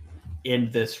appeared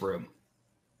in this room.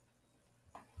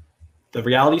 The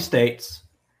reality states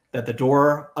that the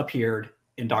door appeared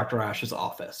in Dr. Ash's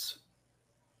office.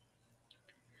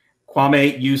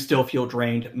 Kwame, you still feel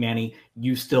drained. Manny,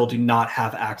 you still do not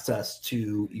have access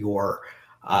to your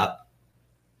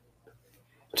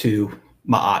to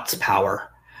Ma'at's power.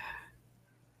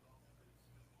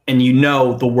 And you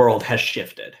know the world has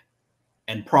shifted.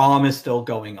 And prom is still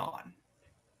going on.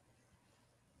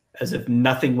 As if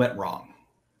nothing went wrong.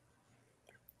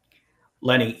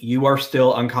 Lenny, you are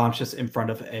still unconscious in front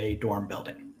of a dorm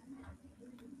building.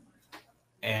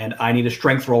 And I need a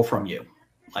strength roll from you,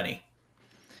 Lenny.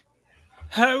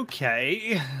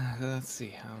 Okay. Let's see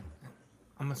how.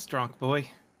 I'm a strong boy.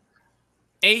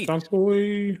 8. Strong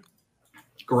boy.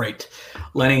 Great.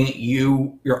 Lenny,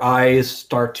 your eyes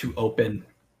start to open.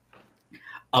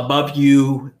 Above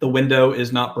you, the window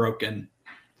is not broken,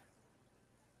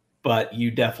 but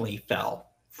you definitely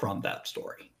fell from that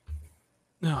story.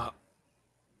 No.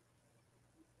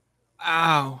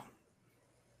 Ow.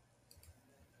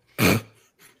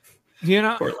 You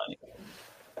know, Poor Lenny.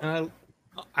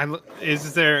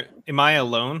 am I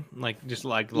alone? Like, just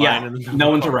like lying in the middle no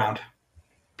of one's the car?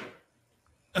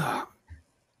 around.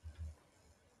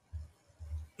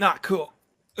 Not cool.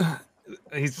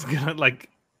 He's gonna like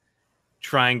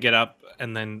try and get up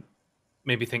and then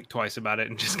maybe think twice about it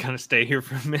and just kind of stay here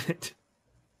for a minute.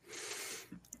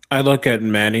 I look at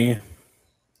Manny.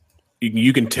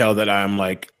 You can tell that I'm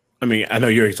like. I mean, I know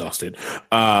you're exhausted.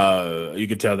 You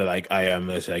can tell that like I am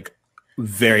just like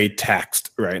very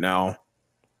taxed right now.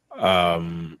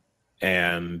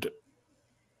 And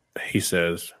he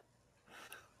says,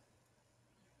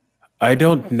 "I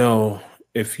don't know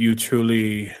if you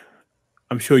truly.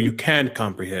 I'm sure you can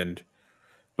comprehend,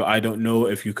 but I don't know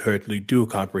if you currently do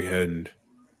comprehend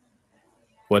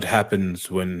what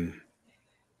happens when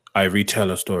I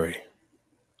retell a story."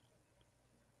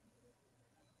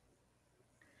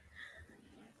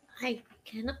 I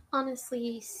can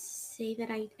honestly say that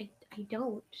I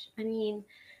don't. I mean,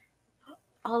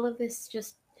 all of this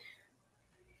just,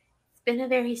 it's been a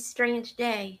very strange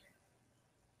day.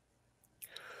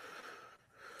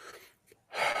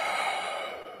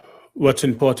 What's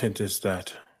important is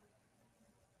that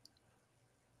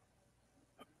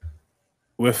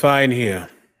we're fine here,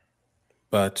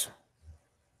 but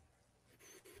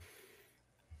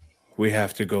we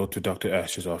have to go to Dr.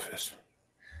 Ash's office.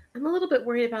 I'm a little bit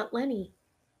worried about Lenny.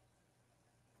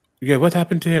 Yeah, what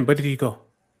happened to him? Where did he go?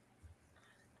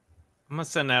 I'm gonna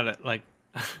send out a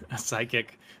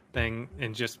psychic thing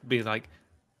and just be like,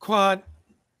 Quad,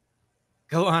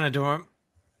 go on a dorm.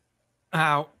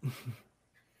 Ow.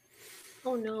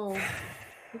 Oh no.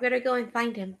 We better go and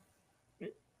find him.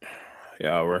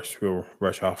 Yeah, we'll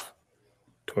rush off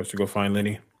towards to go find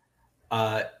Lenny.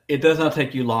 It does not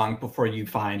take you long before you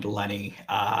find Lenny,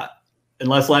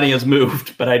 unless Lenny has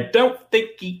moved, but I don't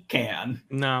think he can.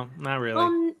 No, not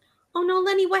really. Oh no,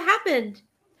 Lenny, what happened?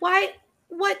 Why?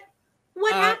 What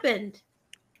happened?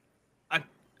 I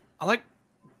like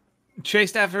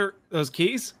chased after those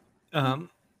keys, and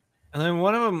then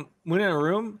one of them went in a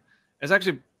room. It's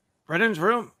actually Brendan's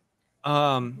room,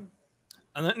 and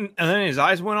then his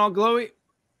eyes went all glowy,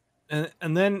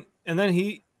 and then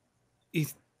he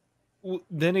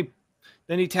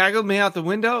tackled me out the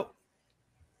window,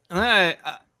 and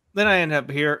then I end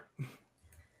up here.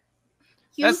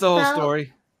 That's the whole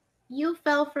story. You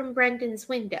fell from Brendan's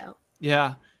window.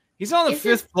 Yeah, he's on the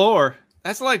 5th floor.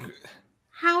 That's like.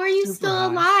 How are you still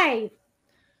alive?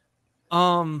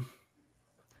 I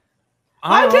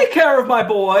take care of my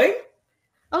boy.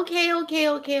 Okay.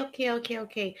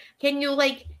 Can you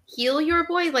like heal your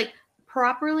boy? Like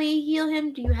properly heal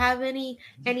him? Do you have any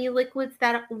liquids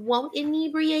that won't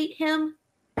inebriate him?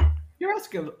 You're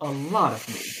asking a lot of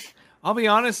me. I'll be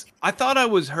honest, I thought I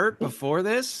was hurt before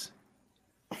this.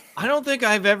 I don't think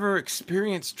I've ever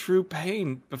experienced true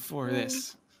pain before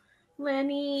this.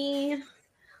 Lenny.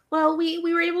 Well, we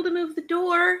were able to move the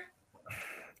door.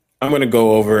 I'm gonna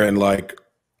go over and like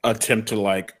attempt to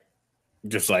like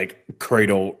just like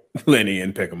cradle Lenny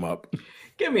and pick him up.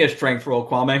 Give me a strength roll,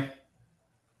 Kwame.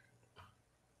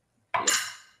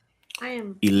 I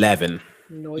am 11.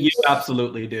 Nice. You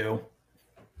absolutely do.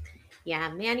 Yeah,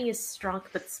 Manny is strong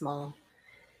but small.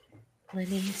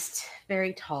 Lenny's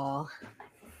very tall.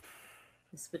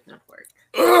 This would not work.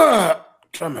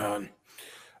 Come on.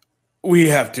 We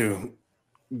have to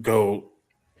go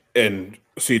and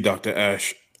see Dr.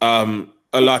 Ash. A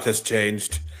lot has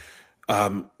changed.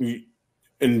 And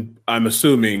I'm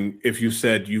assuming if you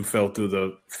said you fell through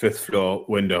the 5th floor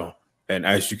window, and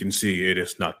as you can see, it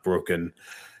is not broken.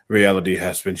 Reality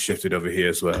has been shifted over here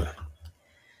as well.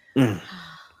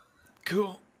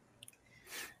 Cool.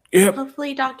 Yep.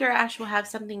 Hopefully Dr. Ash will have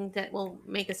something that will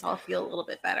make us all feel a little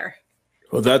bit better.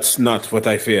 Well, that's not what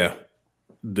I fear.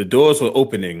 The doors were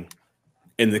opening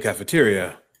in the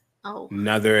cafeteria. Oh.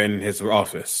 Now they're in his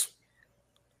office.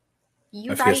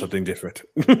 I fear something different.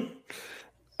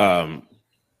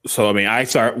 So, I mean, I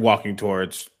start walking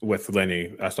with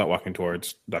Lenny. I start walking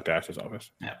towards Dr. Ash's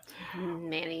office. Yeah.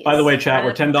 Manny. By the way, chat,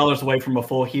 we're $10 away from a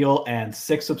full heal and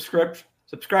 6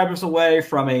 subscribers away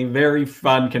from a very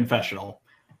fun confessional.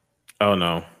 Oh,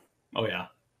 no. Oh, yeah.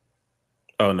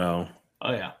 Oh, no.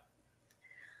 Oh, yeah.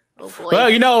 Oh, boy.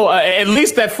 Well, at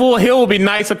least that full heal will be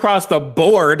nice across the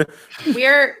board.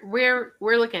 We're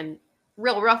looking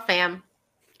real rough, fam.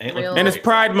 And it's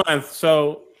Pride Month,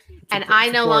 so... And I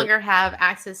no longer have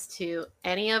access to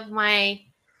any of my,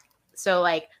 so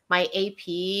like my AP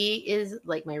is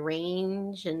like my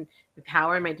range and my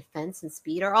power and my defense and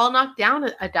speed are all knocked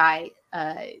down a die.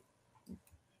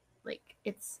 Like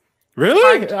it's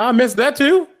really hard. I missed that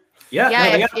too.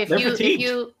 Yeah. If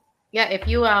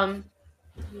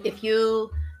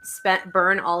you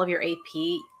burn all of your AP,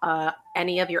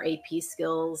 any of your AP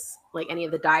skills, like any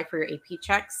of the die for your AP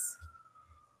checks,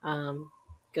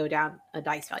 go down a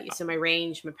dice value. So my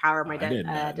range, my power, my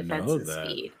defense, and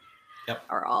speed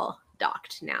are all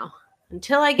docked now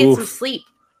until I get some sleep.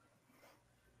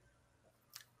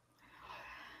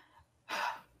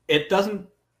 It doesn't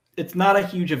it's not a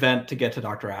huge event to get to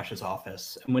Dr. Ash's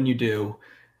office. And when you do,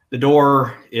 the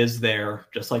door is there,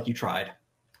 just like you tried,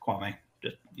 Kwame.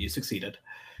 You succeeded.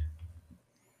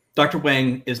 Dr.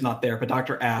 Wang is not there, but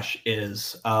Dr. Ash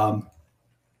is.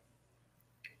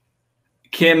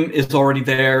 Kim is already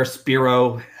there.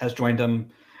 Spiro has joined him.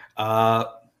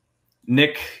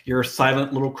 Nick, your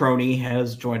silent little crony,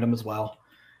 has joined him as well.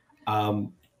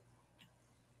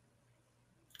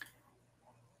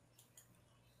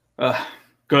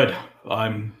 Good.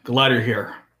 I'm glad you're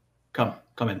here. Come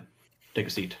in. Take a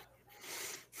seat.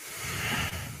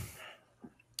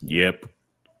 Yep.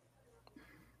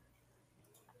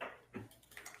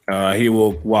 He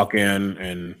will walk in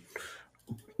and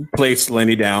place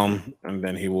Lenny down, and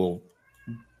then he will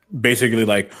basically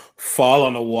like fall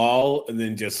on the wall and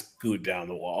then just scoot down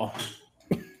the wall.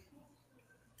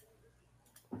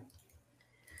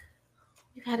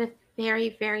 We've had a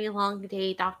very, very long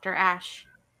day, Dr. Ash.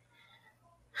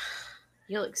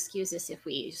 You'll excuse us if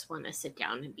we just want to sit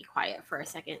down and be quiet for a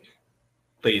second.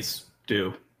 Please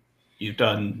do. You've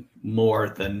done more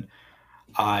than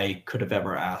I could have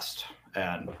ever asked,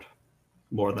 and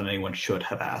more than anyone should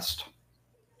have asked.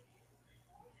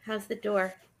 How's the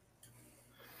door?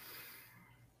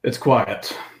 It's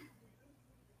quiet.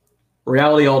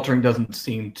 Reality altering doesn't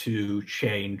seem to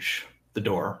change the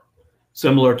door.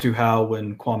 Similar to how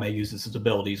when Kwame uses his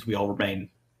abilities, we all remain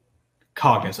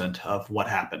cognizant of what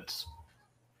happens.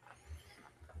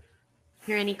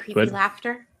 Hear any creepy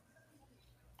laughter?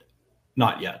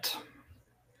 Not yet.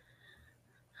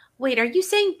 Wait, are you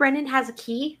saying Brennan has a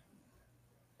key?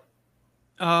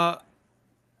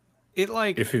 It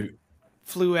like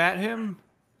flew at him,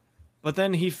 but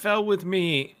then he fell with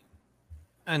me,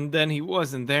 and then he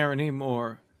wasn't there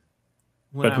anymore.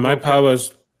 But my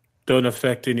powers don't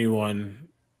affect anyone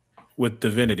with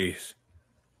divinities.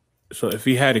 So if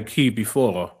he had a key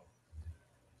before,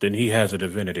 then he has a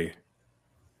divinity.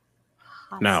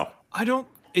 Now.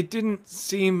 It didn't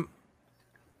seem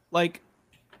like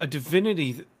a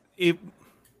divinity. You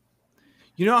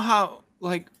know how,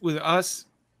 like, with us,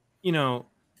 you know,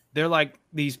 they're like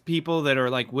these people that are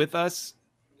like with us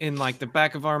in like the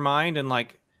back of our mind and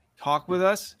like talk with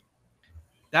us.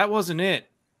 That wasn't it.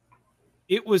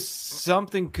 It was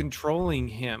something controlling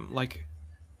him. Like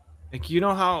you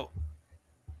know how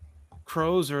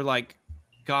crows are like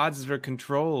gods that are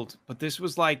controlled, but this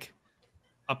was like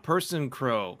a person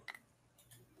crow.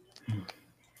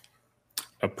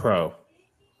 A pro.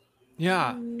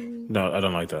 Yeah. No, I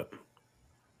don't like that.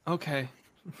 Okay.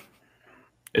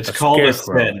 It's called a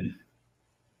sin.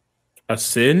 A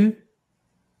sin?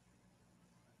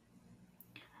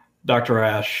 Dr.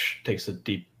 Ash takes a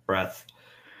deep breath.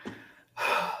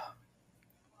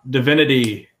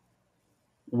 Divinity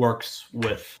works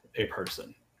with a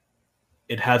person.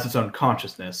 It has its own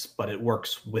consciousness, but it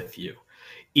works with you.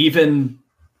 Even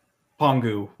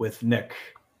Pongu with Nick.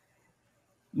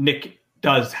 Nick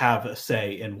does have a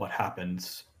say in what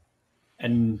happens.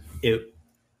 And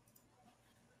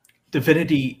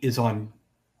divinity is on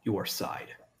your side.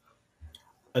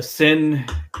 A sin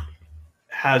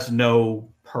has no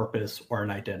purpose or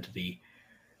an identity,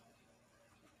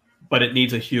 but it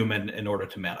needs a human in order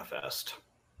to manifest.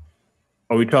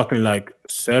 Are we talking like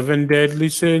 7 deadly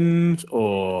sins,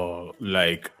 or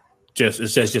like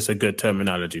it's just a good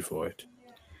terminology for it?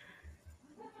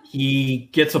 He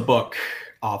gets a book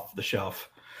off the shelf.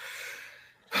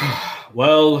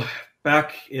 Well,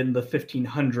 back in the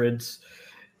 1500s,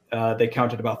 they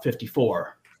counted about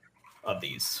 54 of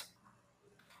these.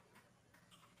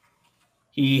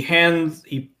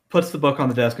 He puts the book on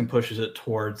the desk and pushes it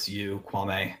towards you,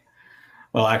 Kwame.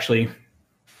 Well, actually,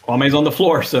 Kwame's on the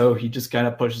floor, so he just kind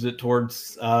of pushes it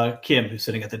towards Kim, who's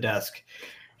sitting at the desk.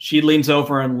 She leans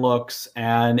over and looks,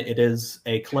 and it is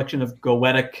a collection of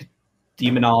Goetic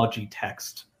demonology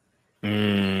text.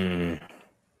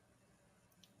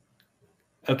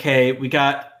 Okay, we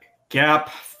got Gap,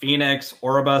 Phoenix,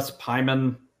 Oribus,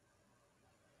 Paimon.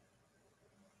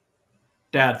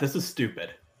 Dad, this is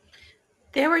stupid.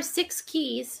 There were 6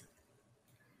 keys.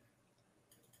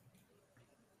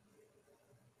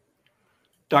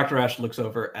 Dr. Ash looks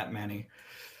over at Manny.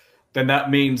 Then that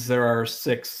means there are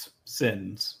 6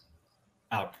 sins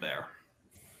out there.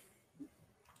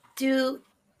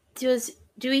 Does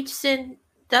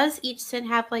each sin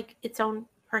have like its own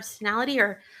personality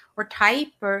or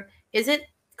type, or is it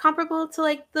comparable to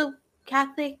like the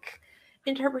Catholic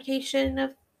interpretation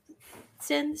of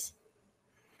sins?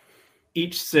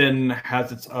 Each sin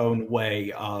has its own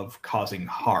way of causing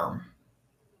harm.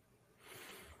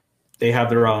 They have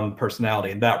their own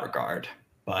personality in that regard,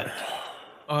 but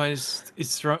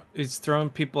is throwing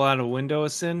people out a window a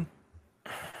sin?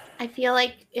 I feel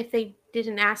like if they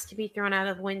didn't ask to be thrown out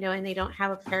of the window and they don't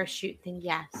have a parachute, then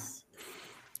yes.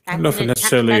 I don't know if it's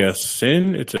necessarily a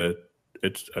sin. It's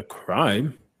a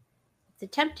crime. It's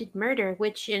attempted murder,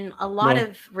 which in a lot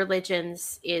of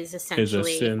religions is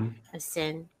essentially a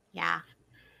sin. Yeah.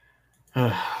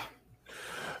 I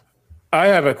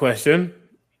have a question.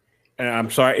 And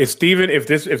I'm sorry, if Steven, if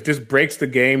this breaks the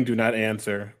game, do not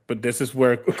answer. But this is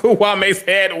where Kwame's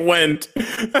head went.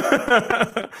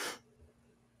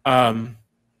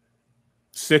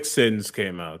 6 Sins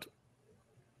came out.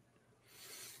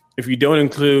 If you don't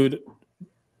include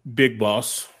Big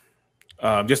Boss,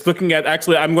 just looking at,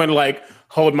 actually, I'm going to like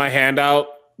hold my hand out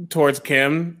towards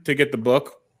Kim to get the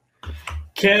book.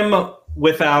 Kim,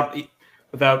 without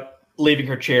leaving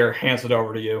her chair, hands it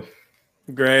over to you.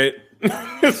 Great.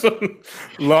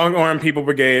 Long Arm People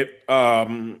Brigade.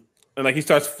 And like he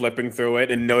starts flipping through it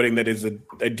and noting that it's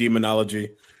a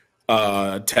demonology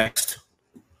text.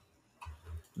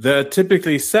 There are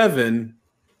typically 7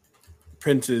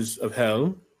 princes of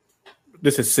hell.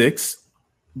 This is 6,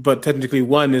 but technically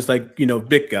 1 is like,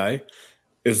 big guy.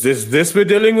 Is this we're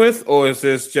dealing with, or is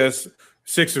this just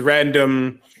 6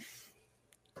 random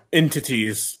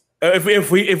entities?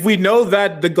 If we know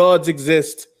that the gods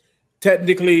exist,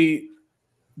 technically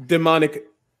demonic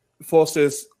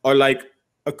forces are like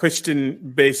a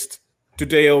Christian-based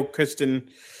Judeo-Christian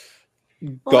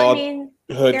godhood.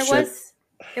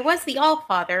 There was the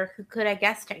All-Father, who could, I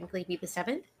guess, technically be the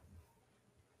 7th.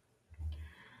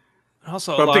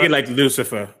 Also, I'm thinking like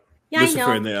Lucifer. Yeah, Lucifer I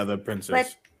know, and the other princess.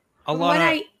 But a lot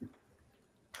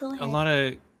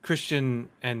of Christian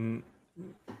and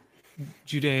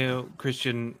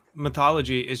Judeo-Christian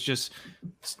mythology is just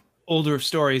older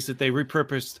stories that they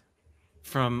repurposed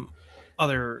from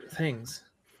other things.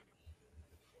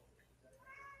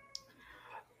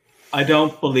 I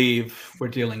don't believe we're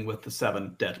dealing with the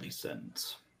 7 deadly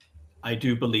sins. I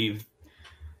do believe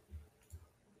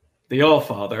the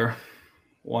All-Father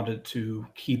wanted to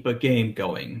keep a game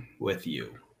going with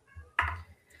you.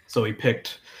 So he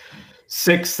picked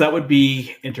 6 that would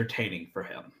be entertaining for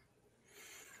him.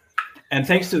 And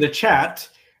thanks to the chat,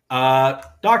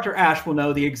 Dr. Ash will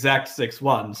know the exact 6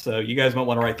 ones, so you guys might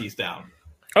want to write these down.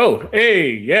 Oh,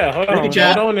 hey, yeah, hold on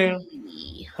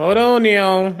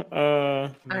now.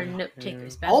 Our note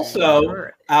takers. Also,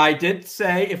 I did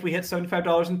say if we hit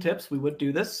 $75 in tips, we would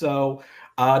do this. So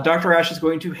Dr. Ash is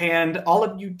going to hand all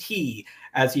of you tea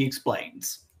as he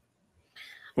explains.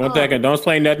 One second, don't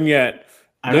explain nothing yet.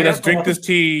 Let's drink this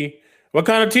tea. What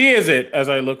kind of tea is it? As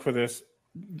I look for this,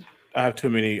 I have too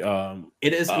many.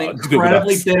 It is an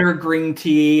incredibly bitter green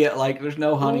tea. Like there's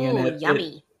no honey in it.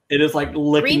 Yummy. It is like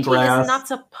licking grass. Green tea is not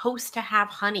supposed to have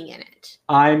honey in it.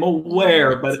 I'm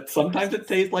aware, but sometimes it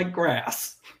tastes like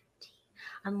grass.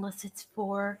 Unless it's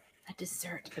for a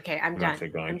dessert. Okay, I'm done.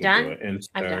 I'm done.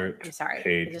 I'm sorry.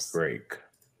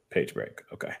 Page break.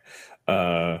 Okay.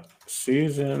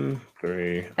 Season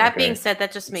 3. That being said,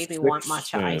 that just made me want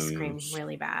matcha ice cream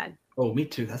really bad. Oh, me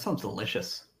too. That sounds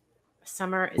delicious.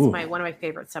 Summer is one of my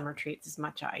favorite summer treats is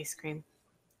matcha ice cream.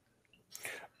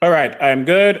 All right, I'm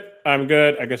good. I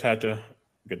guess I had to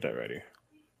get that ready.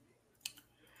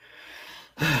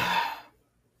 All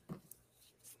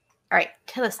right,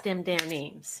 tell us them damn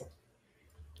names.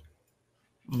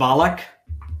 Valak.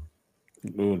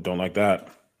 Ooh, don't like that.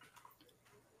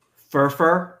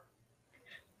 Furfur.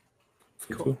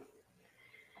 Cool.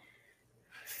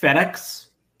 Phoenix.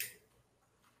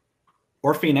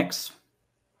 Or Phoenix.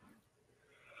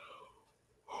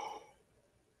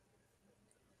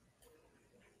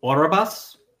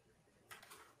 Orobus.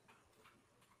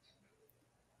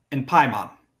 And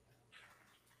Paimon.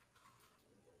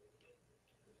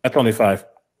 That's only 5.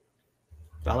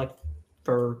 Valak.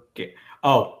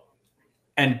 Oh,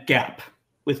 and Gap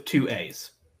with 2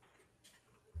 A's.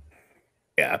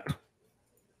 Gap.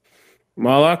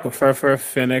 Moloch, Furfur,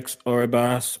 Phoenix,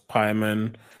 Oribas,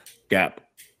 Paimon, Gap.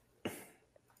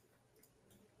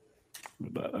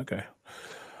 Okay.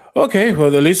 Okay,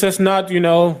 well, at least that's not,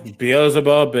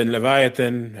 Beelzebub and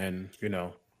Leviathan and,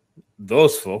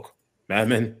 those folk.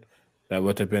 Mammon, that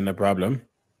would have been a problem.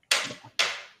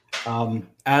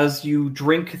 As you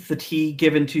drink the tea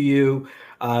given to you,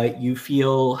 you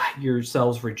feel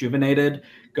yourselves rejuvenated.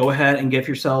 Go ahead and give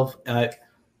yourself,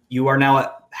 you are now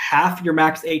at half your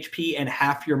max HP and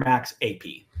half your max AP.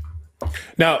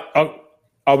 Now,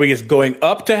 are we just going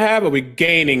up to half or are we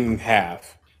gaining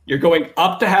half? You're going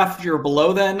up to half if you're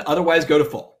below then, otherwise go to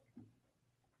full.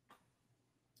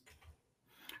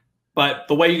 But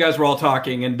the way you guys were all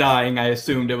talking and dying, I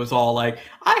assumed it was all like,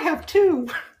 I have 2.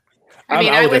 I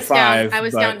mean, I I was was at 5, down. I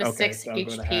was but down to okay, 6 so I'm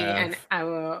gonna HP and have-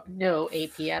 I no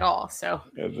AP at all. So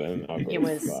and then I'll go it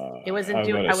was. 5. It wasn't I'll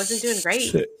doing. go to I wasn't doing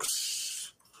great.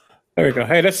 6. There we go.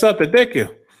 Hey, that's something. Thank you.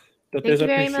 That Thank is you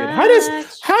very appreciated.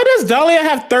 much. How does Dahlia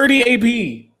have 30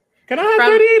 AP? Can I have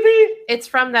From- 30 AP? It's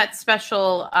from that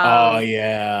special Oh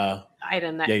yeah.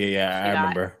 item that. Yeah. she I got.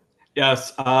 remember.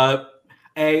 Yes, a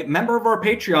member of our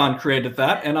Patreon created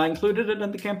that, and I included it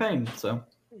in the campaign. So,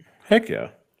 Heck yeah.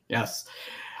 yes.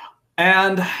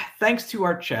 And thanks to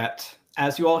our chat,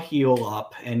 as you all heal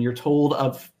up and you're told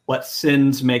of what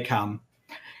sins may come,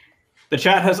 the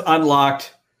chat has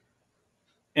unlocked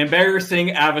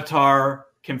embarrassing avatar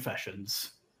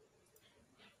confessions.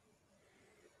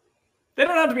 They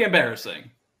don't have to be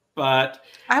embarrassing, but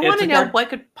I want to a know card- what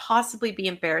could possibly be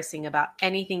embarrassing about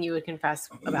anything you would confess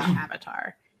about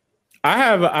Avatar.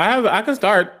 I can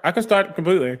start. I can start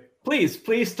completely. Please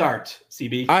start,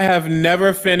 CB. I have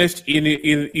never finished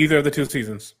either of the 2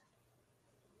 seasons.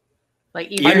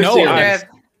 Like I know either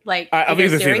of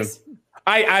either series. season.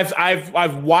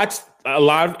 I've watched a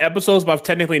lot of episodes, but I've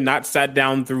technically not sat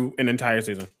down through an entire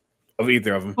season of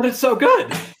either of them. But it's so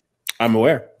good. I'm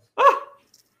aware.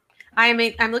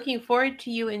 I'm looking forward to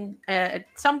you at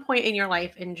some point in your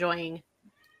life enjoying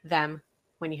them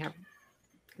when you have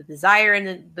the desire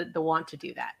and the want to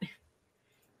do that.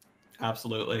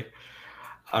 Absolutely.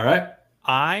 All right.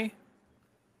 I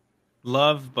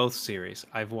love both series.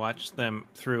 I've watched them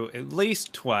through at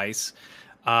least twice.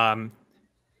 The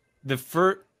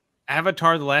first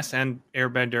Avatar: The Last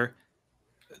Airbender,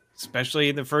 especially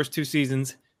in the first 2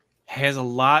 seasons, has a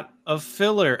lot of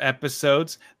filler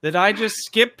episodes that I just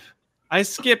skip. I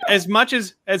skip as much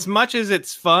as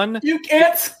it's fun. You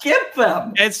can't skip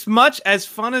them. As much as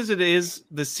fun as it is,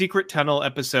 the Secret Tunnel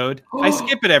episode, I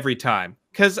skip it every time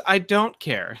because I don't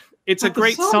care. It's But a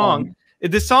great song.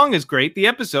 The song is great. The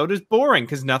episode is boring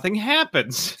because nothing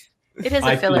happens. It is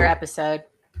a filler episode.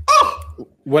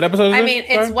 What episode is I it? mean,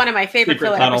 it's one of my favorite Secret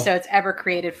filler Tunnel. episodes ever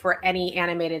created for any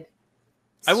animated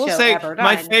I will show say ever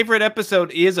my done. favorite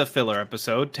episode is a filler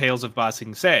episode, Tales of Ba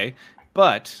Sing Se,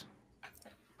 but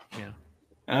yeah.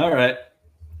 All right.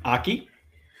 Aki?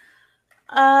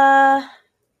 I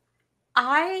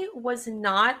was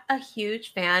not a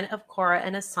huge fan of Korra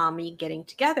and Asami getting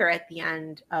together at the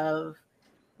end of,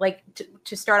 like,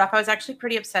 to start off. I was actually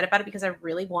pretty upset about it because I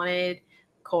really wanted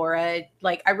Korra,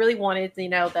 like, I really wanted, you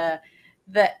know,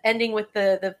 the ending with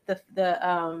the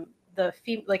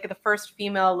first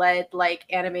female led like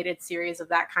animated series of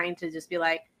that kind to just be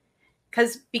like,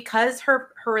 because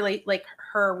her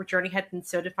journey had been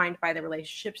so defined by the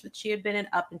relationships that she had been in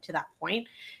up until that point.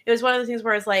 It was one of those things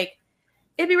where it's like,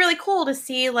 it'd be really cool to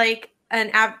see like an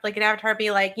avatar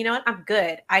be like, you know what, I'm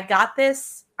good. I got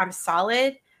this. I'm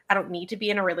solid. I don't need to be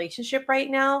in a relationship right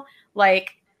now.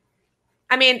 Like,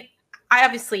 I mean, I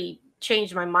obviously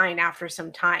changed my mind after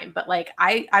some time, but like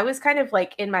I was kind of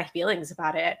like in my feelings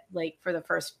about it, like for the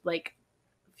first like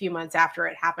few months after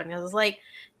it happened. I was like,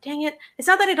 dang it. It's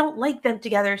not that I don't like them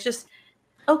together. It's just,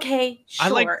 okay,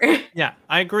 sure. Yeah,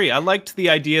 I agree. I liked the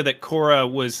idea that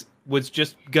Korra was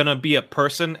just gonna be a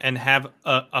person and have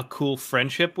a cool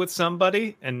friendship with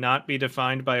somebody and not be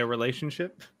defined by a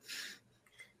relationship.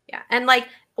 Yeah, and like,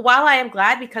 while I am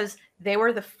glad because they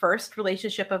were the first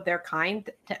relationship of their kind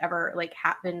to ever like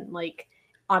happen like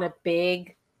on a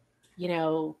big, you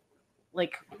know,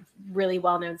 like really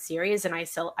well-known series, and I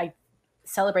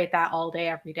celebrate that all day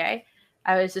every day.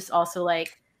 I was just also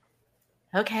like,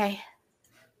 okay,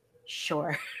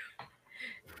 sure.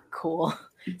 Cool.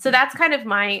 So that's kind of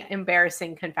my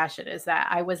embarrassing confession, is that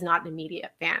I was not an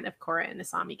immediate fan of Korra and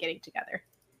Asami getting together.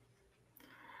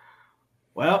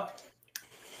 Well,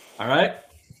 all right.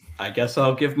 I guess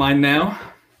I'll give mine now.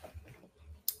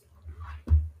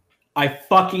 I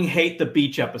fucking hate the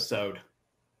beach episode.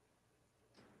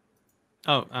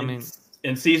 Oh, I mean,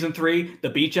 in season 3, the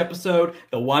beach episode,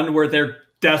 the one where they're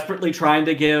desperately trying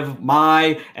to give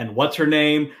Mai and what's her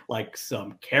name like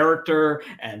some character,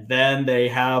 and then they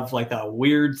have like a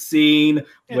weird scene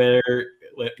where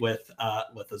with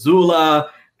Azula,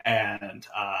 and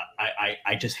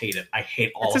I just hate it. I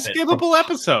hate all of it. It's a skippable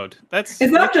episode. It's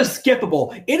not just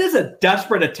skippable. It is a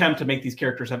desperate attempt to make these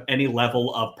characters have any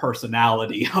level of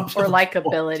personality or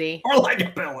likability.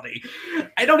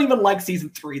 I don't even like season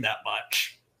 3 that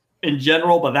much in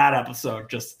general, but that episode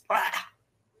just. I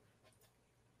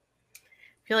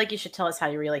feel like you should tell us how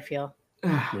you really feel.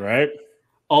 Right.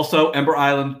 Also, Ember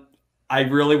Island. I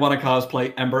really want to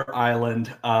cosplay Ember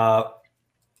Island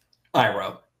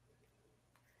Iroh.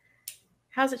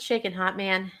 How's it shaking, hot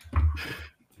man?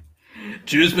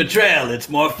 Choose betrayal. It's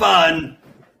more fun.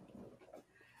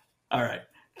 All right.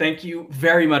 Thank you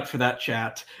very much for that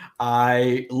chat.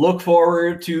 I look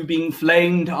forward to being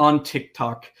flamed on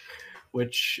TikTok,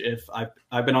 which if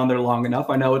I've been on there long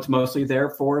enough, I know it's mostly there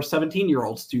for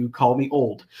 17-year-olds to call me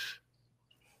old.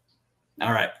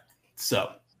 All right,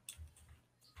 so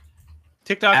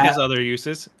TikTok has other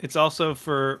uses. It's also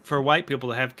for white people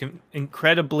to have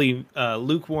incredibly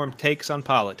lukewarm takes on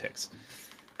politics.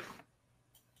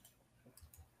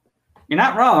 You're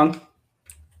not wrong.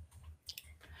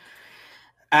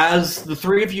 As the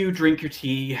three of you drink your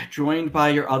tea, joined by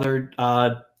your other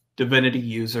divinity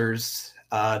users,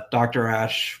 Dr.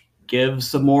 Ash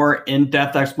gives a more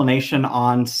in-depth explanation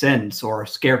on sins, or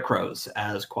scarecrows,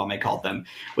 as Kwame called them,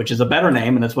 which is a better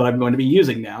name, and that's what I'm going to be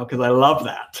using now, because I love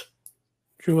that.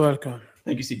 You're welcome.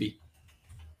 Thank you, CB.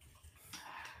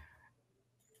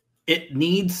 It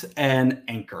needs an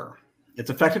anchor. It's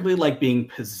effectively like being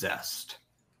possessed.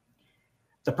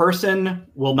 The person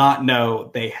will not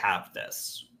know they have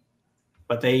this,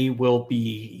 but they will be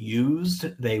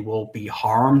used, they will be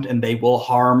harmed, and they will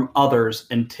harm others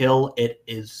until it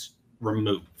is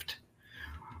removed.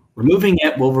 Removing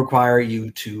it will require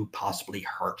you to possibly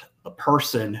hurt the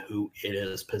person who it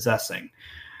is possessing.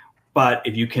 But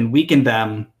if you can weaken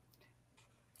them,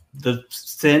 the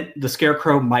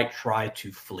scarecrow might try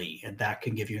to flee, and that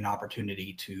can give you an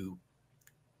opportunity to,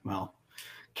 well,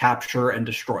 capture and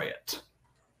destroy it.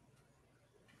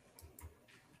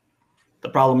 The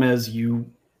problem is you,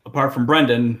 apart from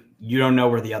Brendan, you don't know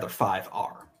where the other 5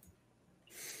 are.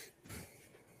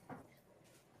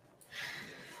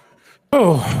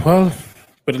 Oh, well,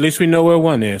 but at least we know where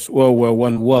one is. Well, where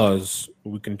one was.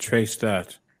 We can trace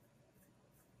that.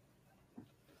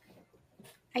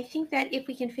 I think that if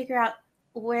we can figure out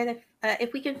where the,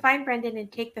 if we can find Brendan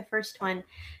and take the first one,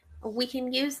 we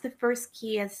can use the first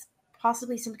key as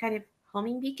possibly some kind of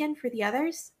homing beacon for the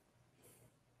others.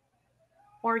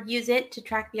 Or use it to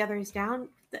track the others down.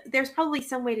 There's probably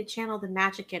some way to channel the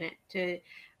magic in it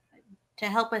to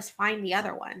help us find the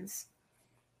other ones.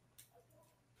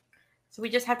 So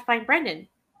we just have to find Brendan.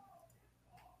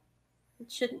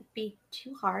 It shouldn't be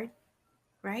too hard,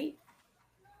 right?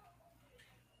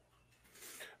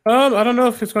 I don't know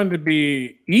if it's going to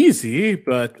be easy,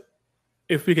 but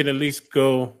if we can at least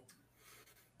go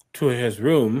to his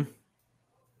room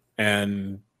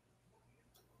and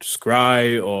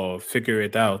scry or figure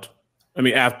it out. I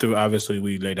mean, after obviously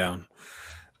we lay down,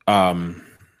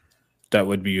 that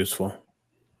would be useful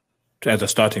as a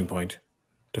starting point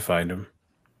to find him.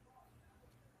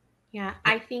 Yeah,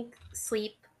 I think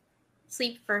sleep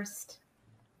first.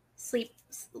 Sleep,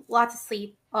 lots of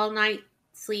sleep all night.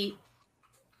 Sleep,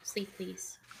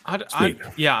 please. I'd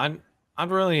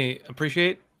really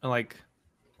appreciate like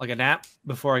a nap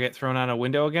before I get thrown out a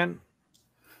window again.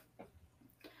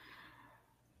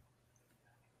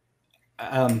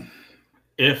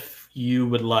 If you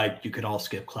would like, you can all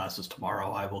skip classes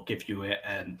tomorrow. I will give you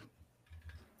an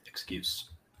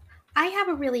excuse. I have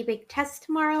a really big test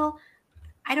tomorrow.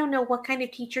 I don't know what kind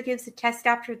of teacher gives a test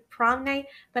after prom night,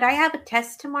 but I have a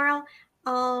test tomorrow.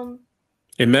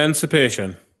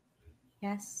 Emancipation.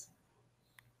 Yes.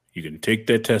 You can take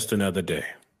that test another day.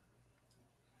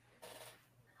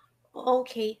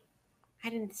 Okay. I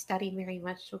didn't study very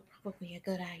much, so probably a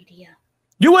good idea.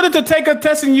 You wanted to take a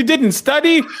test and you didn't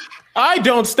study? I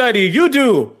don't study. You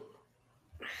do.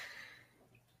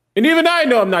 And even I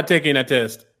know I'm not taking a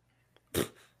test.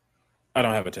 I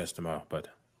don't have a test tomorrow, but.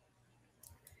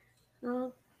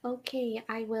 Oh, okay.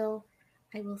 I will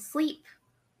sleep.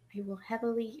 I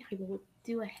will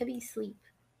do a heavy sleep.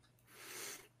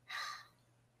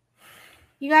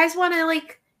 You guys want to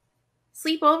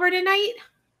sleep over tonight?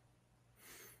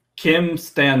 Kim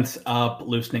stands up,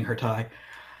 loosening her tie.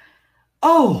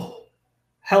 Oh,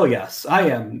 hell yes. I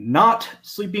am not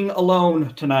sleeping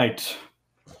alone tonight.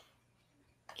 You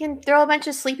can throw a bunch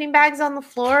of sleeping bags on the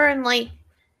floor and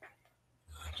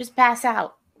just pass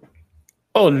out.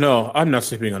 Oh no, I'm not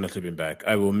sleeping on a sleeping bag.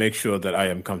 I will make sure that I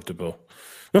am comfortable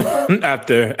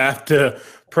after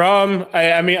prom.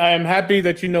 I mean, I am happy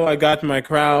that I got my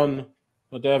crown.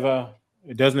 Whatever.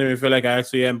 It doesn't even feel like I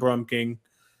actually am prom king.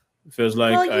 It feels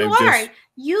like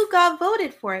You got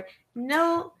voted for it.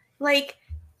 No,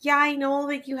 yeah, I know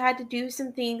you had to do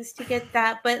some things to get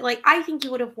that, but I think you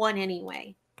would have won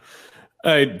anyway.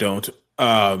 I don't.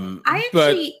 I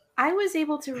was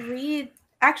able to read.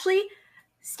 Actually,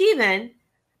 Steven,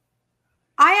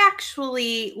 I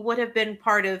actually would have been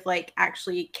part of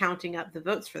actually counting up the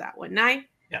votes for that, wouldn't I?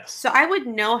 Yes. So I would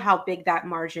know how big that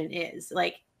margin is.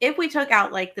 If we took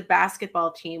out the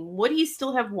basketball team, would he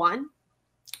still have won?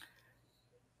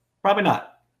 Probably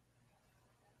not.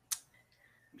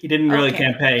 He didn't really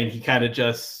campaign. He kind of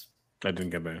just. I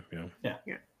didn't campaign. Yeah.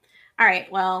 Yeah. All right,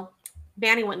 well,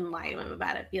 Banny wouldn't lie to him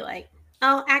about it. Be like,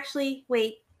 oh, actually,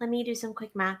 wait, let me do some quick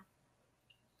math.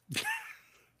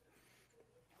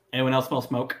 Anyone else smell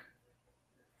smoke?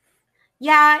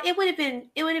 Yeah, it would have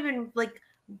been like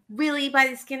really by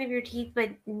the skin of your teeth, but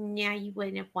yeah, you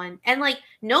wouldn't have won. And like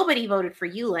nobody voted for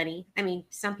you, Lenny. I mean,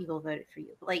 some people voted for you,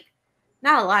 but like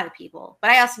not a lot of people.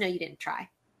 But I also know you didn't try.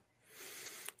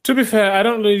 To be fair, I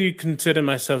don't really consider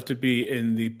myself to be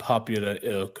in the popular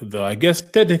ilk, though. I guess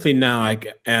technically now I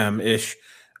am-ish.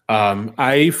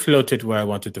 I floated where I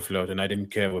wanted to float, and I didn't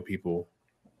care what people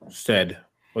said.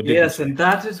 Or didn't Yes, say. and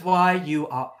that is why you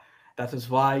are. That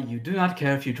is why you do not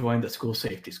care if you join the school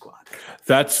safety squad.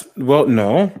 That's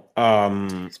no.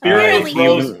 Apparently, Spiro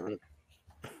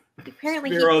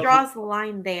he draws the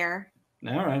line there.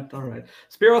 All right.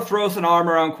 Spiro throws an arm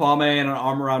around Kwame and an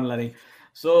arm around Lenny.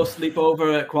 So sleep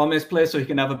over at Kwame's place so he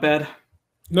can have a bed.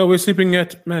 No, we're sleeping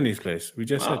at Manny's place. We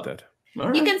just said that.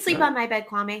 You can sleep on my bed,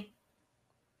 Kwame.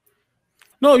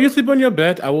 No, you sleep on your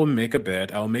bed. I will make a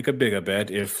bed. I will make a bigger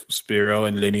bed if Spiro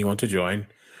and Lenny want to join.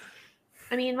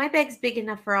 I mean, my bed's big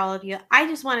enough for all of you. I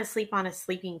just want to sleep on a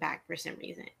sleeping bag for some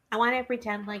reason. I want to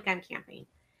pretend like I'm camping.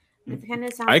 It kind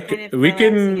of sounds kind of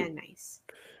relaxing and nice.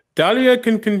 Dahlia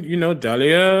can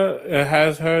Dahlia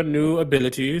has her new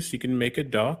abilities. She can make it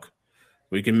dark.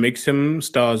 We can make some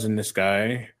stars in the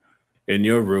sky in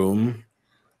your room.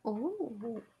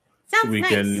 Oh, sounds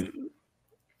nice.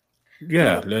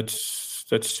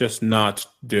 Let's just not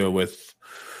deal with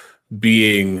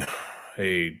being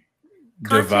a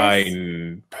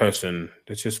divine person.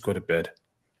 Let's just go to bed.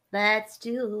 Let's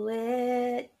do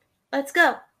it. Let's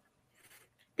go.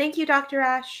 Thank you, Dr.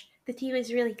 Ash. The tea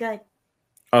was really good.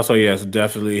 Also, yes,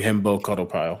 definitely himbo cuddle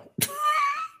pile.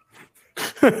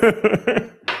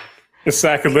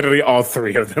 Exactly, literally all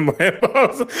three of them were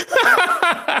himbos.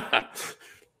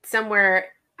 Somewhere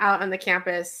out on the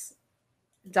campus,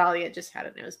 Dahlia just had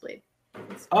a nosebleed.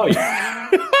 Oh, yeah.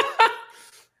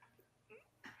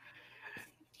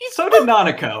 So did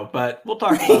Nanako, but we'll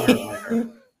talk about her later.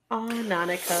 Oh,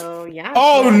 Nanako, yeah.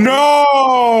 Oh,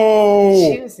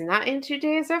 no! She was not in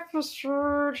today's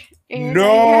episode.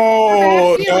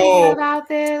 No! About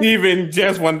this. Even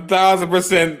just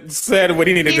 1,000% said what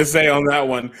he needed to say on that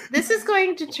one. This is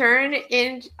going to turn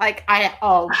in like I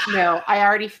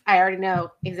already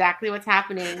know exactly what's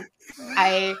happening.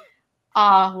 Letty.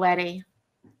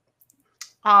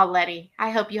 Letty. I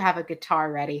hope you have a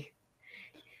guitar ready.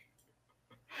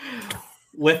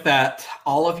 With that,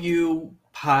 all of you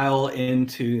pile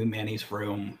into Manny's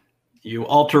room. You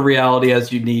alter reality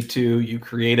as you need to. You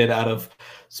create it out of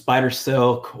spider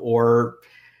silk or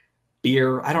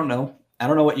beer. I don't know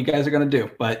what you guys are going to do,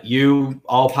 but you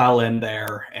all pile in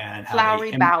there and have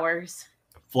flowery bowers.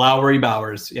 Flowery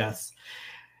bowers, yes.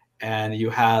 And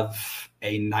you have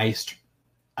a nice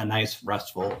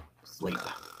restful sleep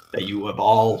that you have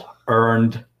all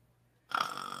earned.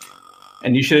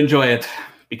 And you should enjoy it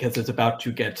because it's about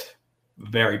to get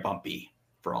very bumpy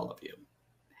for all of you.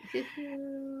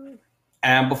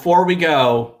 And before we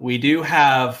go, we do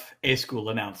have a school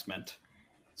announcement.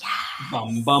 Yes.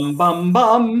 Bum bum bum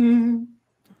bum.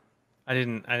 I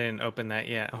didn't open that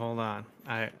yet. Hold on.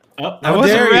 I How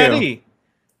wasn't dare ready. you.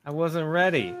 I wasn't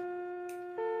ready.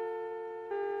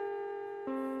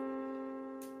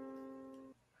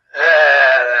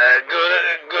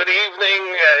 Good evening,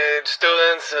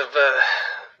 students of the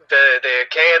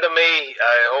academy.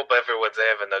 I hope everyone's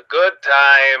having a good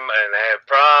time and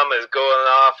prom is going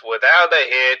off without a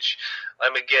hitch.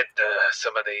 Let me get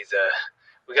some of these.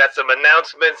 We got some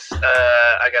announcements.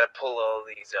 I gotta pull all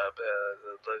these up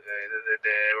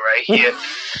right here.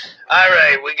 All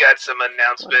right, we got some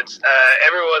announcements.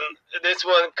 Everyone, this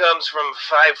one comes from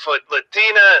 5 Foot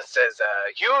Latina. It says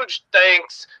huge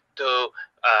thanks to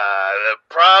the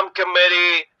prom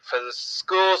committee for the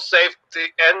school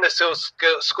safety and the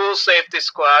school safety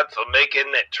squad for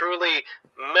making it truly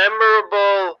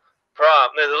memorable prom.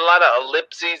 There's a lot of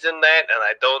ellipses in that, and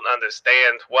I don't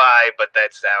understand why, but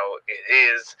that's how it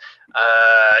is.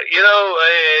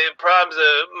 Prom's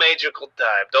a magical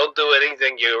time. Don't do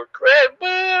anything you regret,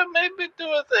 but maybe do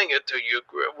a thing or two you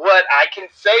regret. What I can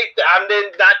say, I'm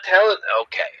not telling.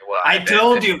 Okay, well, I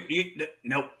told you.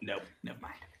 Nope, never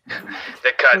mind.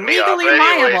 They cut me off. Legally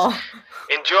liable.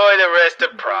 Enjoy the rest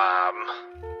of prom.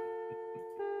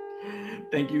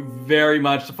 Thank you very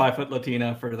much to 5 Foot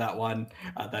Latina for that one.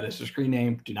 That is her screen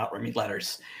name. Do not write me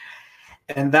letters.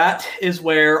 And that is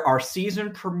where our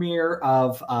season premiere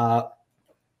of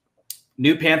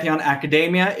New Pantheon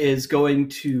Academia is going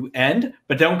to end.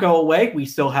 But don't go away. We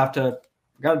still have to,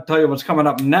 got to tell you what's coming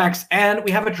up next. And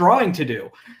we have a drawing to do.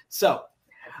 So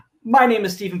My name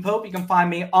is Stephen Pope. You can find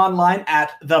me online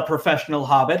at The Professional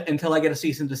Hobbit. Until I get a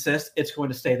cease and desist, it's going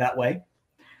to stay that way.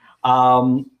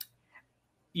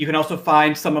 You can also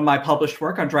find some of my published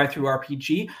work on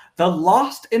DriveThruRPG. The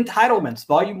Lost Entitlements,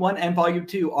 Volume 1 and Volume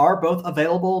 2 are both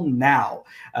available now.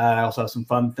 I also have some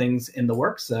fun things in the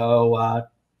works, so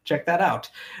check that out.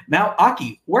 Now,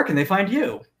 Aki, where can they find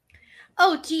you?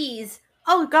 Oh, geez.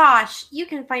 Oh, gosh. You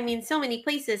can find me in so many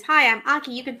places. Hi, I'm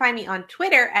Aki. You can find me on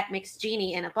Twitter at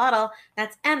MixGenie in a Bottle.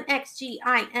 That's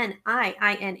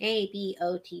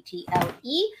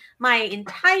MXGINIINABOTTLE. My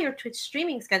entire Twitch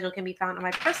streaming schedule can be found on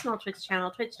my personal Twitch channel,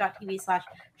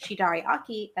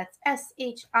 twitch.tv/ShidariAki. That's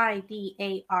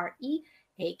SHIDAREAKI.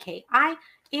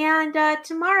 And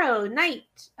tomorrow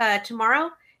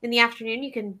in the afternoon,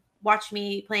 you can watch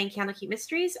me playing Candlekeep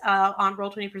Mysteries on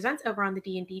Roll20 Presents over on the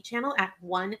D&D channel at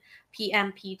 1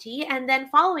 p.m. PT. And then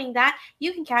following that,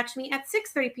 you can catch me at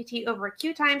 6:30 PT over at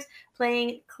Q Times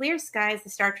playing Clear Skies, the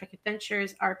Star Trek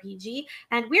Adventures RPG.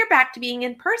 And we're back to being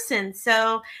in person.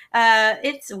 So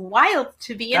it's wild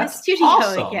to be in a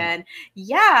studio again.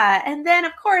 Yeah. And then,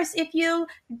 of course, if you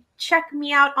check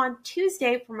me out on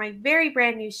Tuesday for my very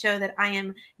brand new show that I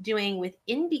am doing with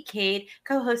Indiecade,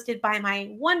 co-hosted by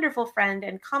my wonderful friend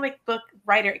and comic book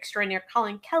writer extraordinaire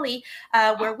Colin Kelly,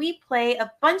 where we play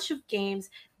a bunch of games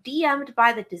DM'd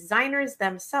by the designers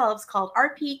themselves called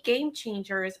RP Game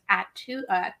Changers at 3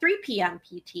 p.m.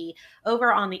 PT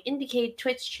over on the Indiecade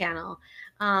Twitch channel.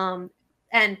 And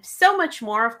so much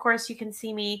more. Of course, you can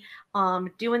see me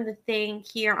doing the thing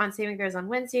here on Saving Throws on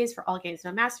Wednesdays for All Games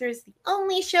No Masters, the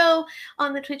only show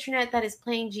on the Twitchnet that is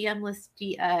playing GM-less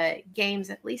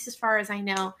games, at least as far as I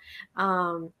know.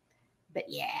 But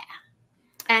yeah.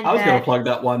 And I was going to plug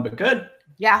that one, but good.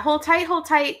 Yeah, hold tight.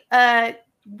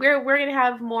 We're going to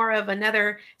have more of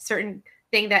another certain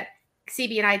thing that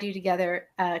CB and I do together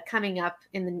coming up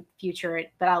in the future,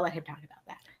 but I'll let him talk about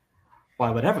that. Why,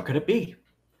 whatever could it be?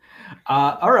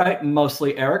 All right,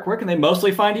 Mostly Eric, where can they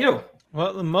mostly find you?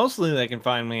 Well, mostly they can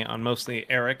find me on Mostly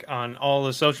Eric on all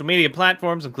the social media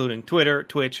platforms, including Twitter,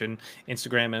 Twitch, and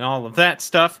Instagram, and all of that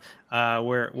stuff,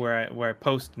 where I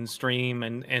post and stream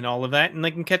and all of that. And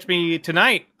they can catch me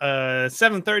tonight,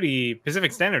 7:30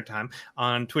 Pacific Standard Time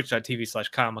on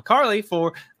twitch.tv/Kyle McCarley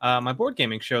for my board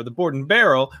gaming show, The Board and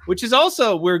Barrel, which is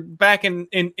also, we're back in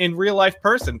real life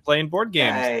person playing board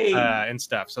games and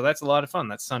stuff. So that's a lot of fun.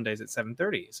 That's Sundays at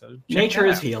 7:30. So nature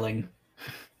is healing.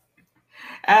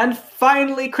 And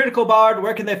finally, Critical Bard,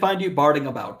 where can they find you barding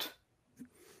about?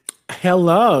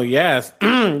 Hello, yes. You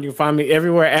can find me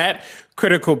everywhere at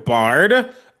Critical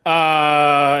Bard,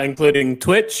 including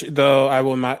Twitch, though I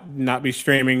will not be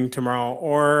streaming tomorrow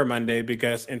or Monday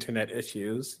because internet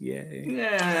issues. Yay.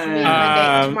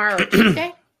 Yeah. Tomorrow or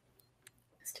Tuesday?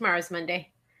 Tomorrow's Monday.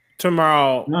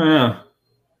 Tomorrow. Oh, yeah.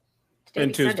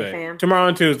 And Tuesday. Tomorrow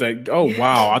and Tuesday. Oh,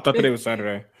 wow. I thought today was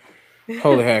Saturday.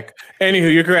 Holy heck.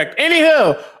 Anywho, you're correct.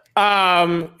 Anywho,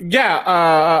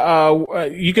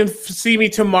 you can see me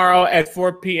tomorrow at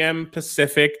 4 p.m.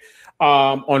 Pacific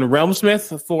on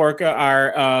Realmsmith for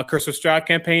our Curse of Strahd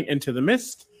campaign, Into the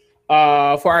Mist.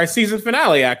 For our season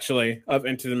finale, actually, of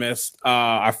Into the Mist.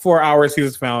 Our 4-hour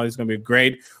season finale is going to be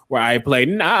great, where I play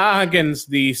against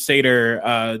the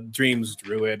Satyr Dreams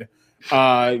Druid.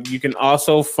 You can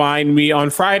also find me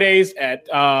on Fridays at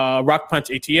Rock Punch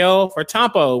ATL for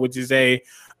Tampo, which is a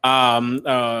D&D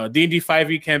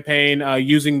 5e campaign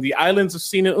using the Islands of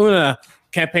Sina Una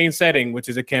campaign setting, which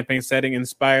is a campaign setting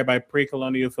inspired by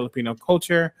pre-colonial Filipino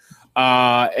culture.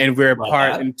 And we're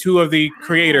and two of the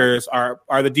creators are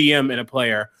the DM and a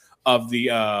player of the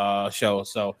show.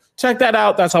 So check that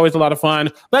out. That's always a lot of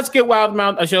fun. Let's Get Wild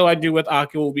Mount, a show I do with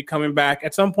Aki, will be coming back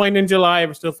at some point in July.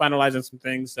 We're still finalizing some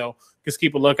things, so just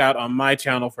keep a lookout on my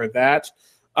channel for that.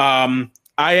 I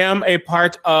am a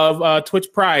part of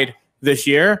Twitch Pride this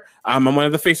year. I'm one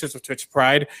of the faces of Twitch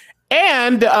Pride,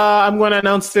 and I'm going to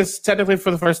announce this technically for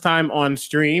the first time on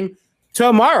stream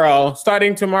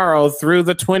starting tomorrow through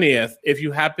the 20th. If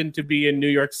you happen to be in New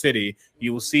York City,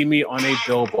 you will see me on a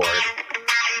billboard.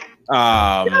 Get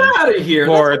out of here.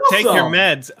 Or take your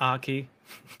meds, Aki.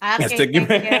 Okay,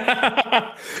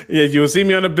 Yeah, you will see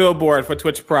me on a billboard for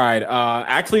Twitch Pride.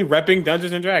 Actually repping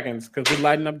Dungeons and Dragons because we're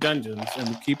lighting up dungeons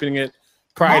and keeping it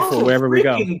prideful wherever we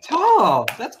go. Tall.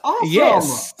 That's awesome.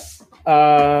 Yes.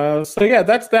 So yeah,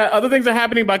 that's that. Other things are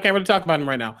happening, but I can't really talk about them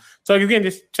right now. So again,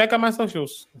 just check out my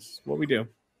socials. That's what we do.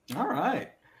 All right.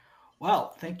 Well,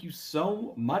 thank you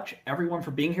so much, everyone,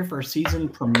 for being here for our season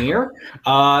premiere.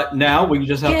 Now we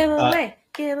just have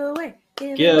give away.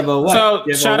 So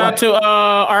shout out to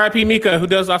RIP Mika, who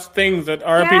does lots of things at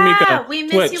RIP Mika. We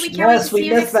miss Twitch. you. We can't wait to see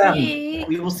you next them. week.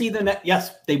 We will see them.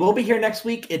 Yes, they will be here next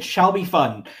week. It shall be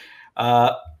fun.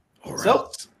 Or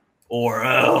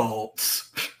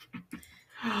else.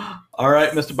 All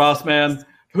right, Mr. Bossman,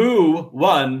 who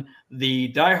won the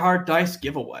Die Hard Dice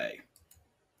giveaway?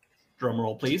 Drum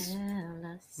roll, please.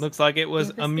 Looks like it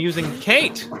was Amusing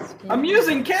Kate.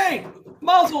 Amusing Kate!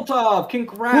 Mazel tov!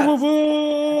 Congrats!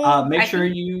 Make sure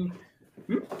you...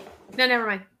 No, never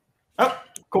mind. Oh,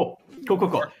 cool.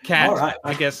 Cat. All right.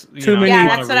 I guess. Yeah,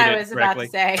 that's what I was about to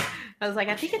say. I was like,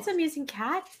 I think it's Amusing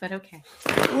Cat, but okay.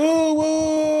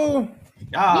 Woo!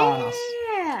 Yes.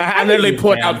 Yeah. I literally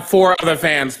put out 4 other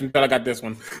fans until I got this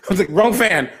one. I was like, wrong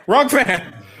fan.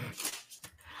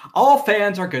 All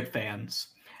fans are good fans.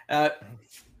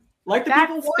 Like the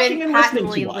people watching and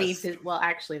listening to us. Well,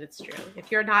 actually, that's true.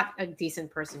 If you're not a decent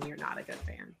person, you're not a good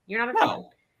fan. You're not a fan.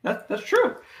 That's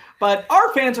true. But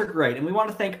our fans are great, and we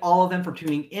want to thank all of them for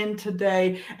tuning in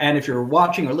today. And if you're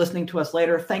watching or listening to us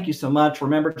later, thank you so much.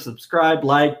 Remember to subscribe,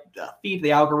 like, feed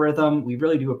the algorithm. We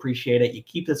really do appreciate it. You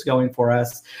keep this going for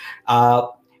us.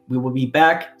 We will be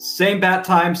back. Same bat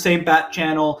time, same bat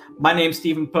channel. My name's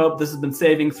Stephen Pope. This has been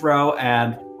Saving Throw,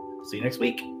 and see you next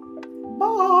week.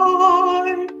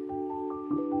 Bye.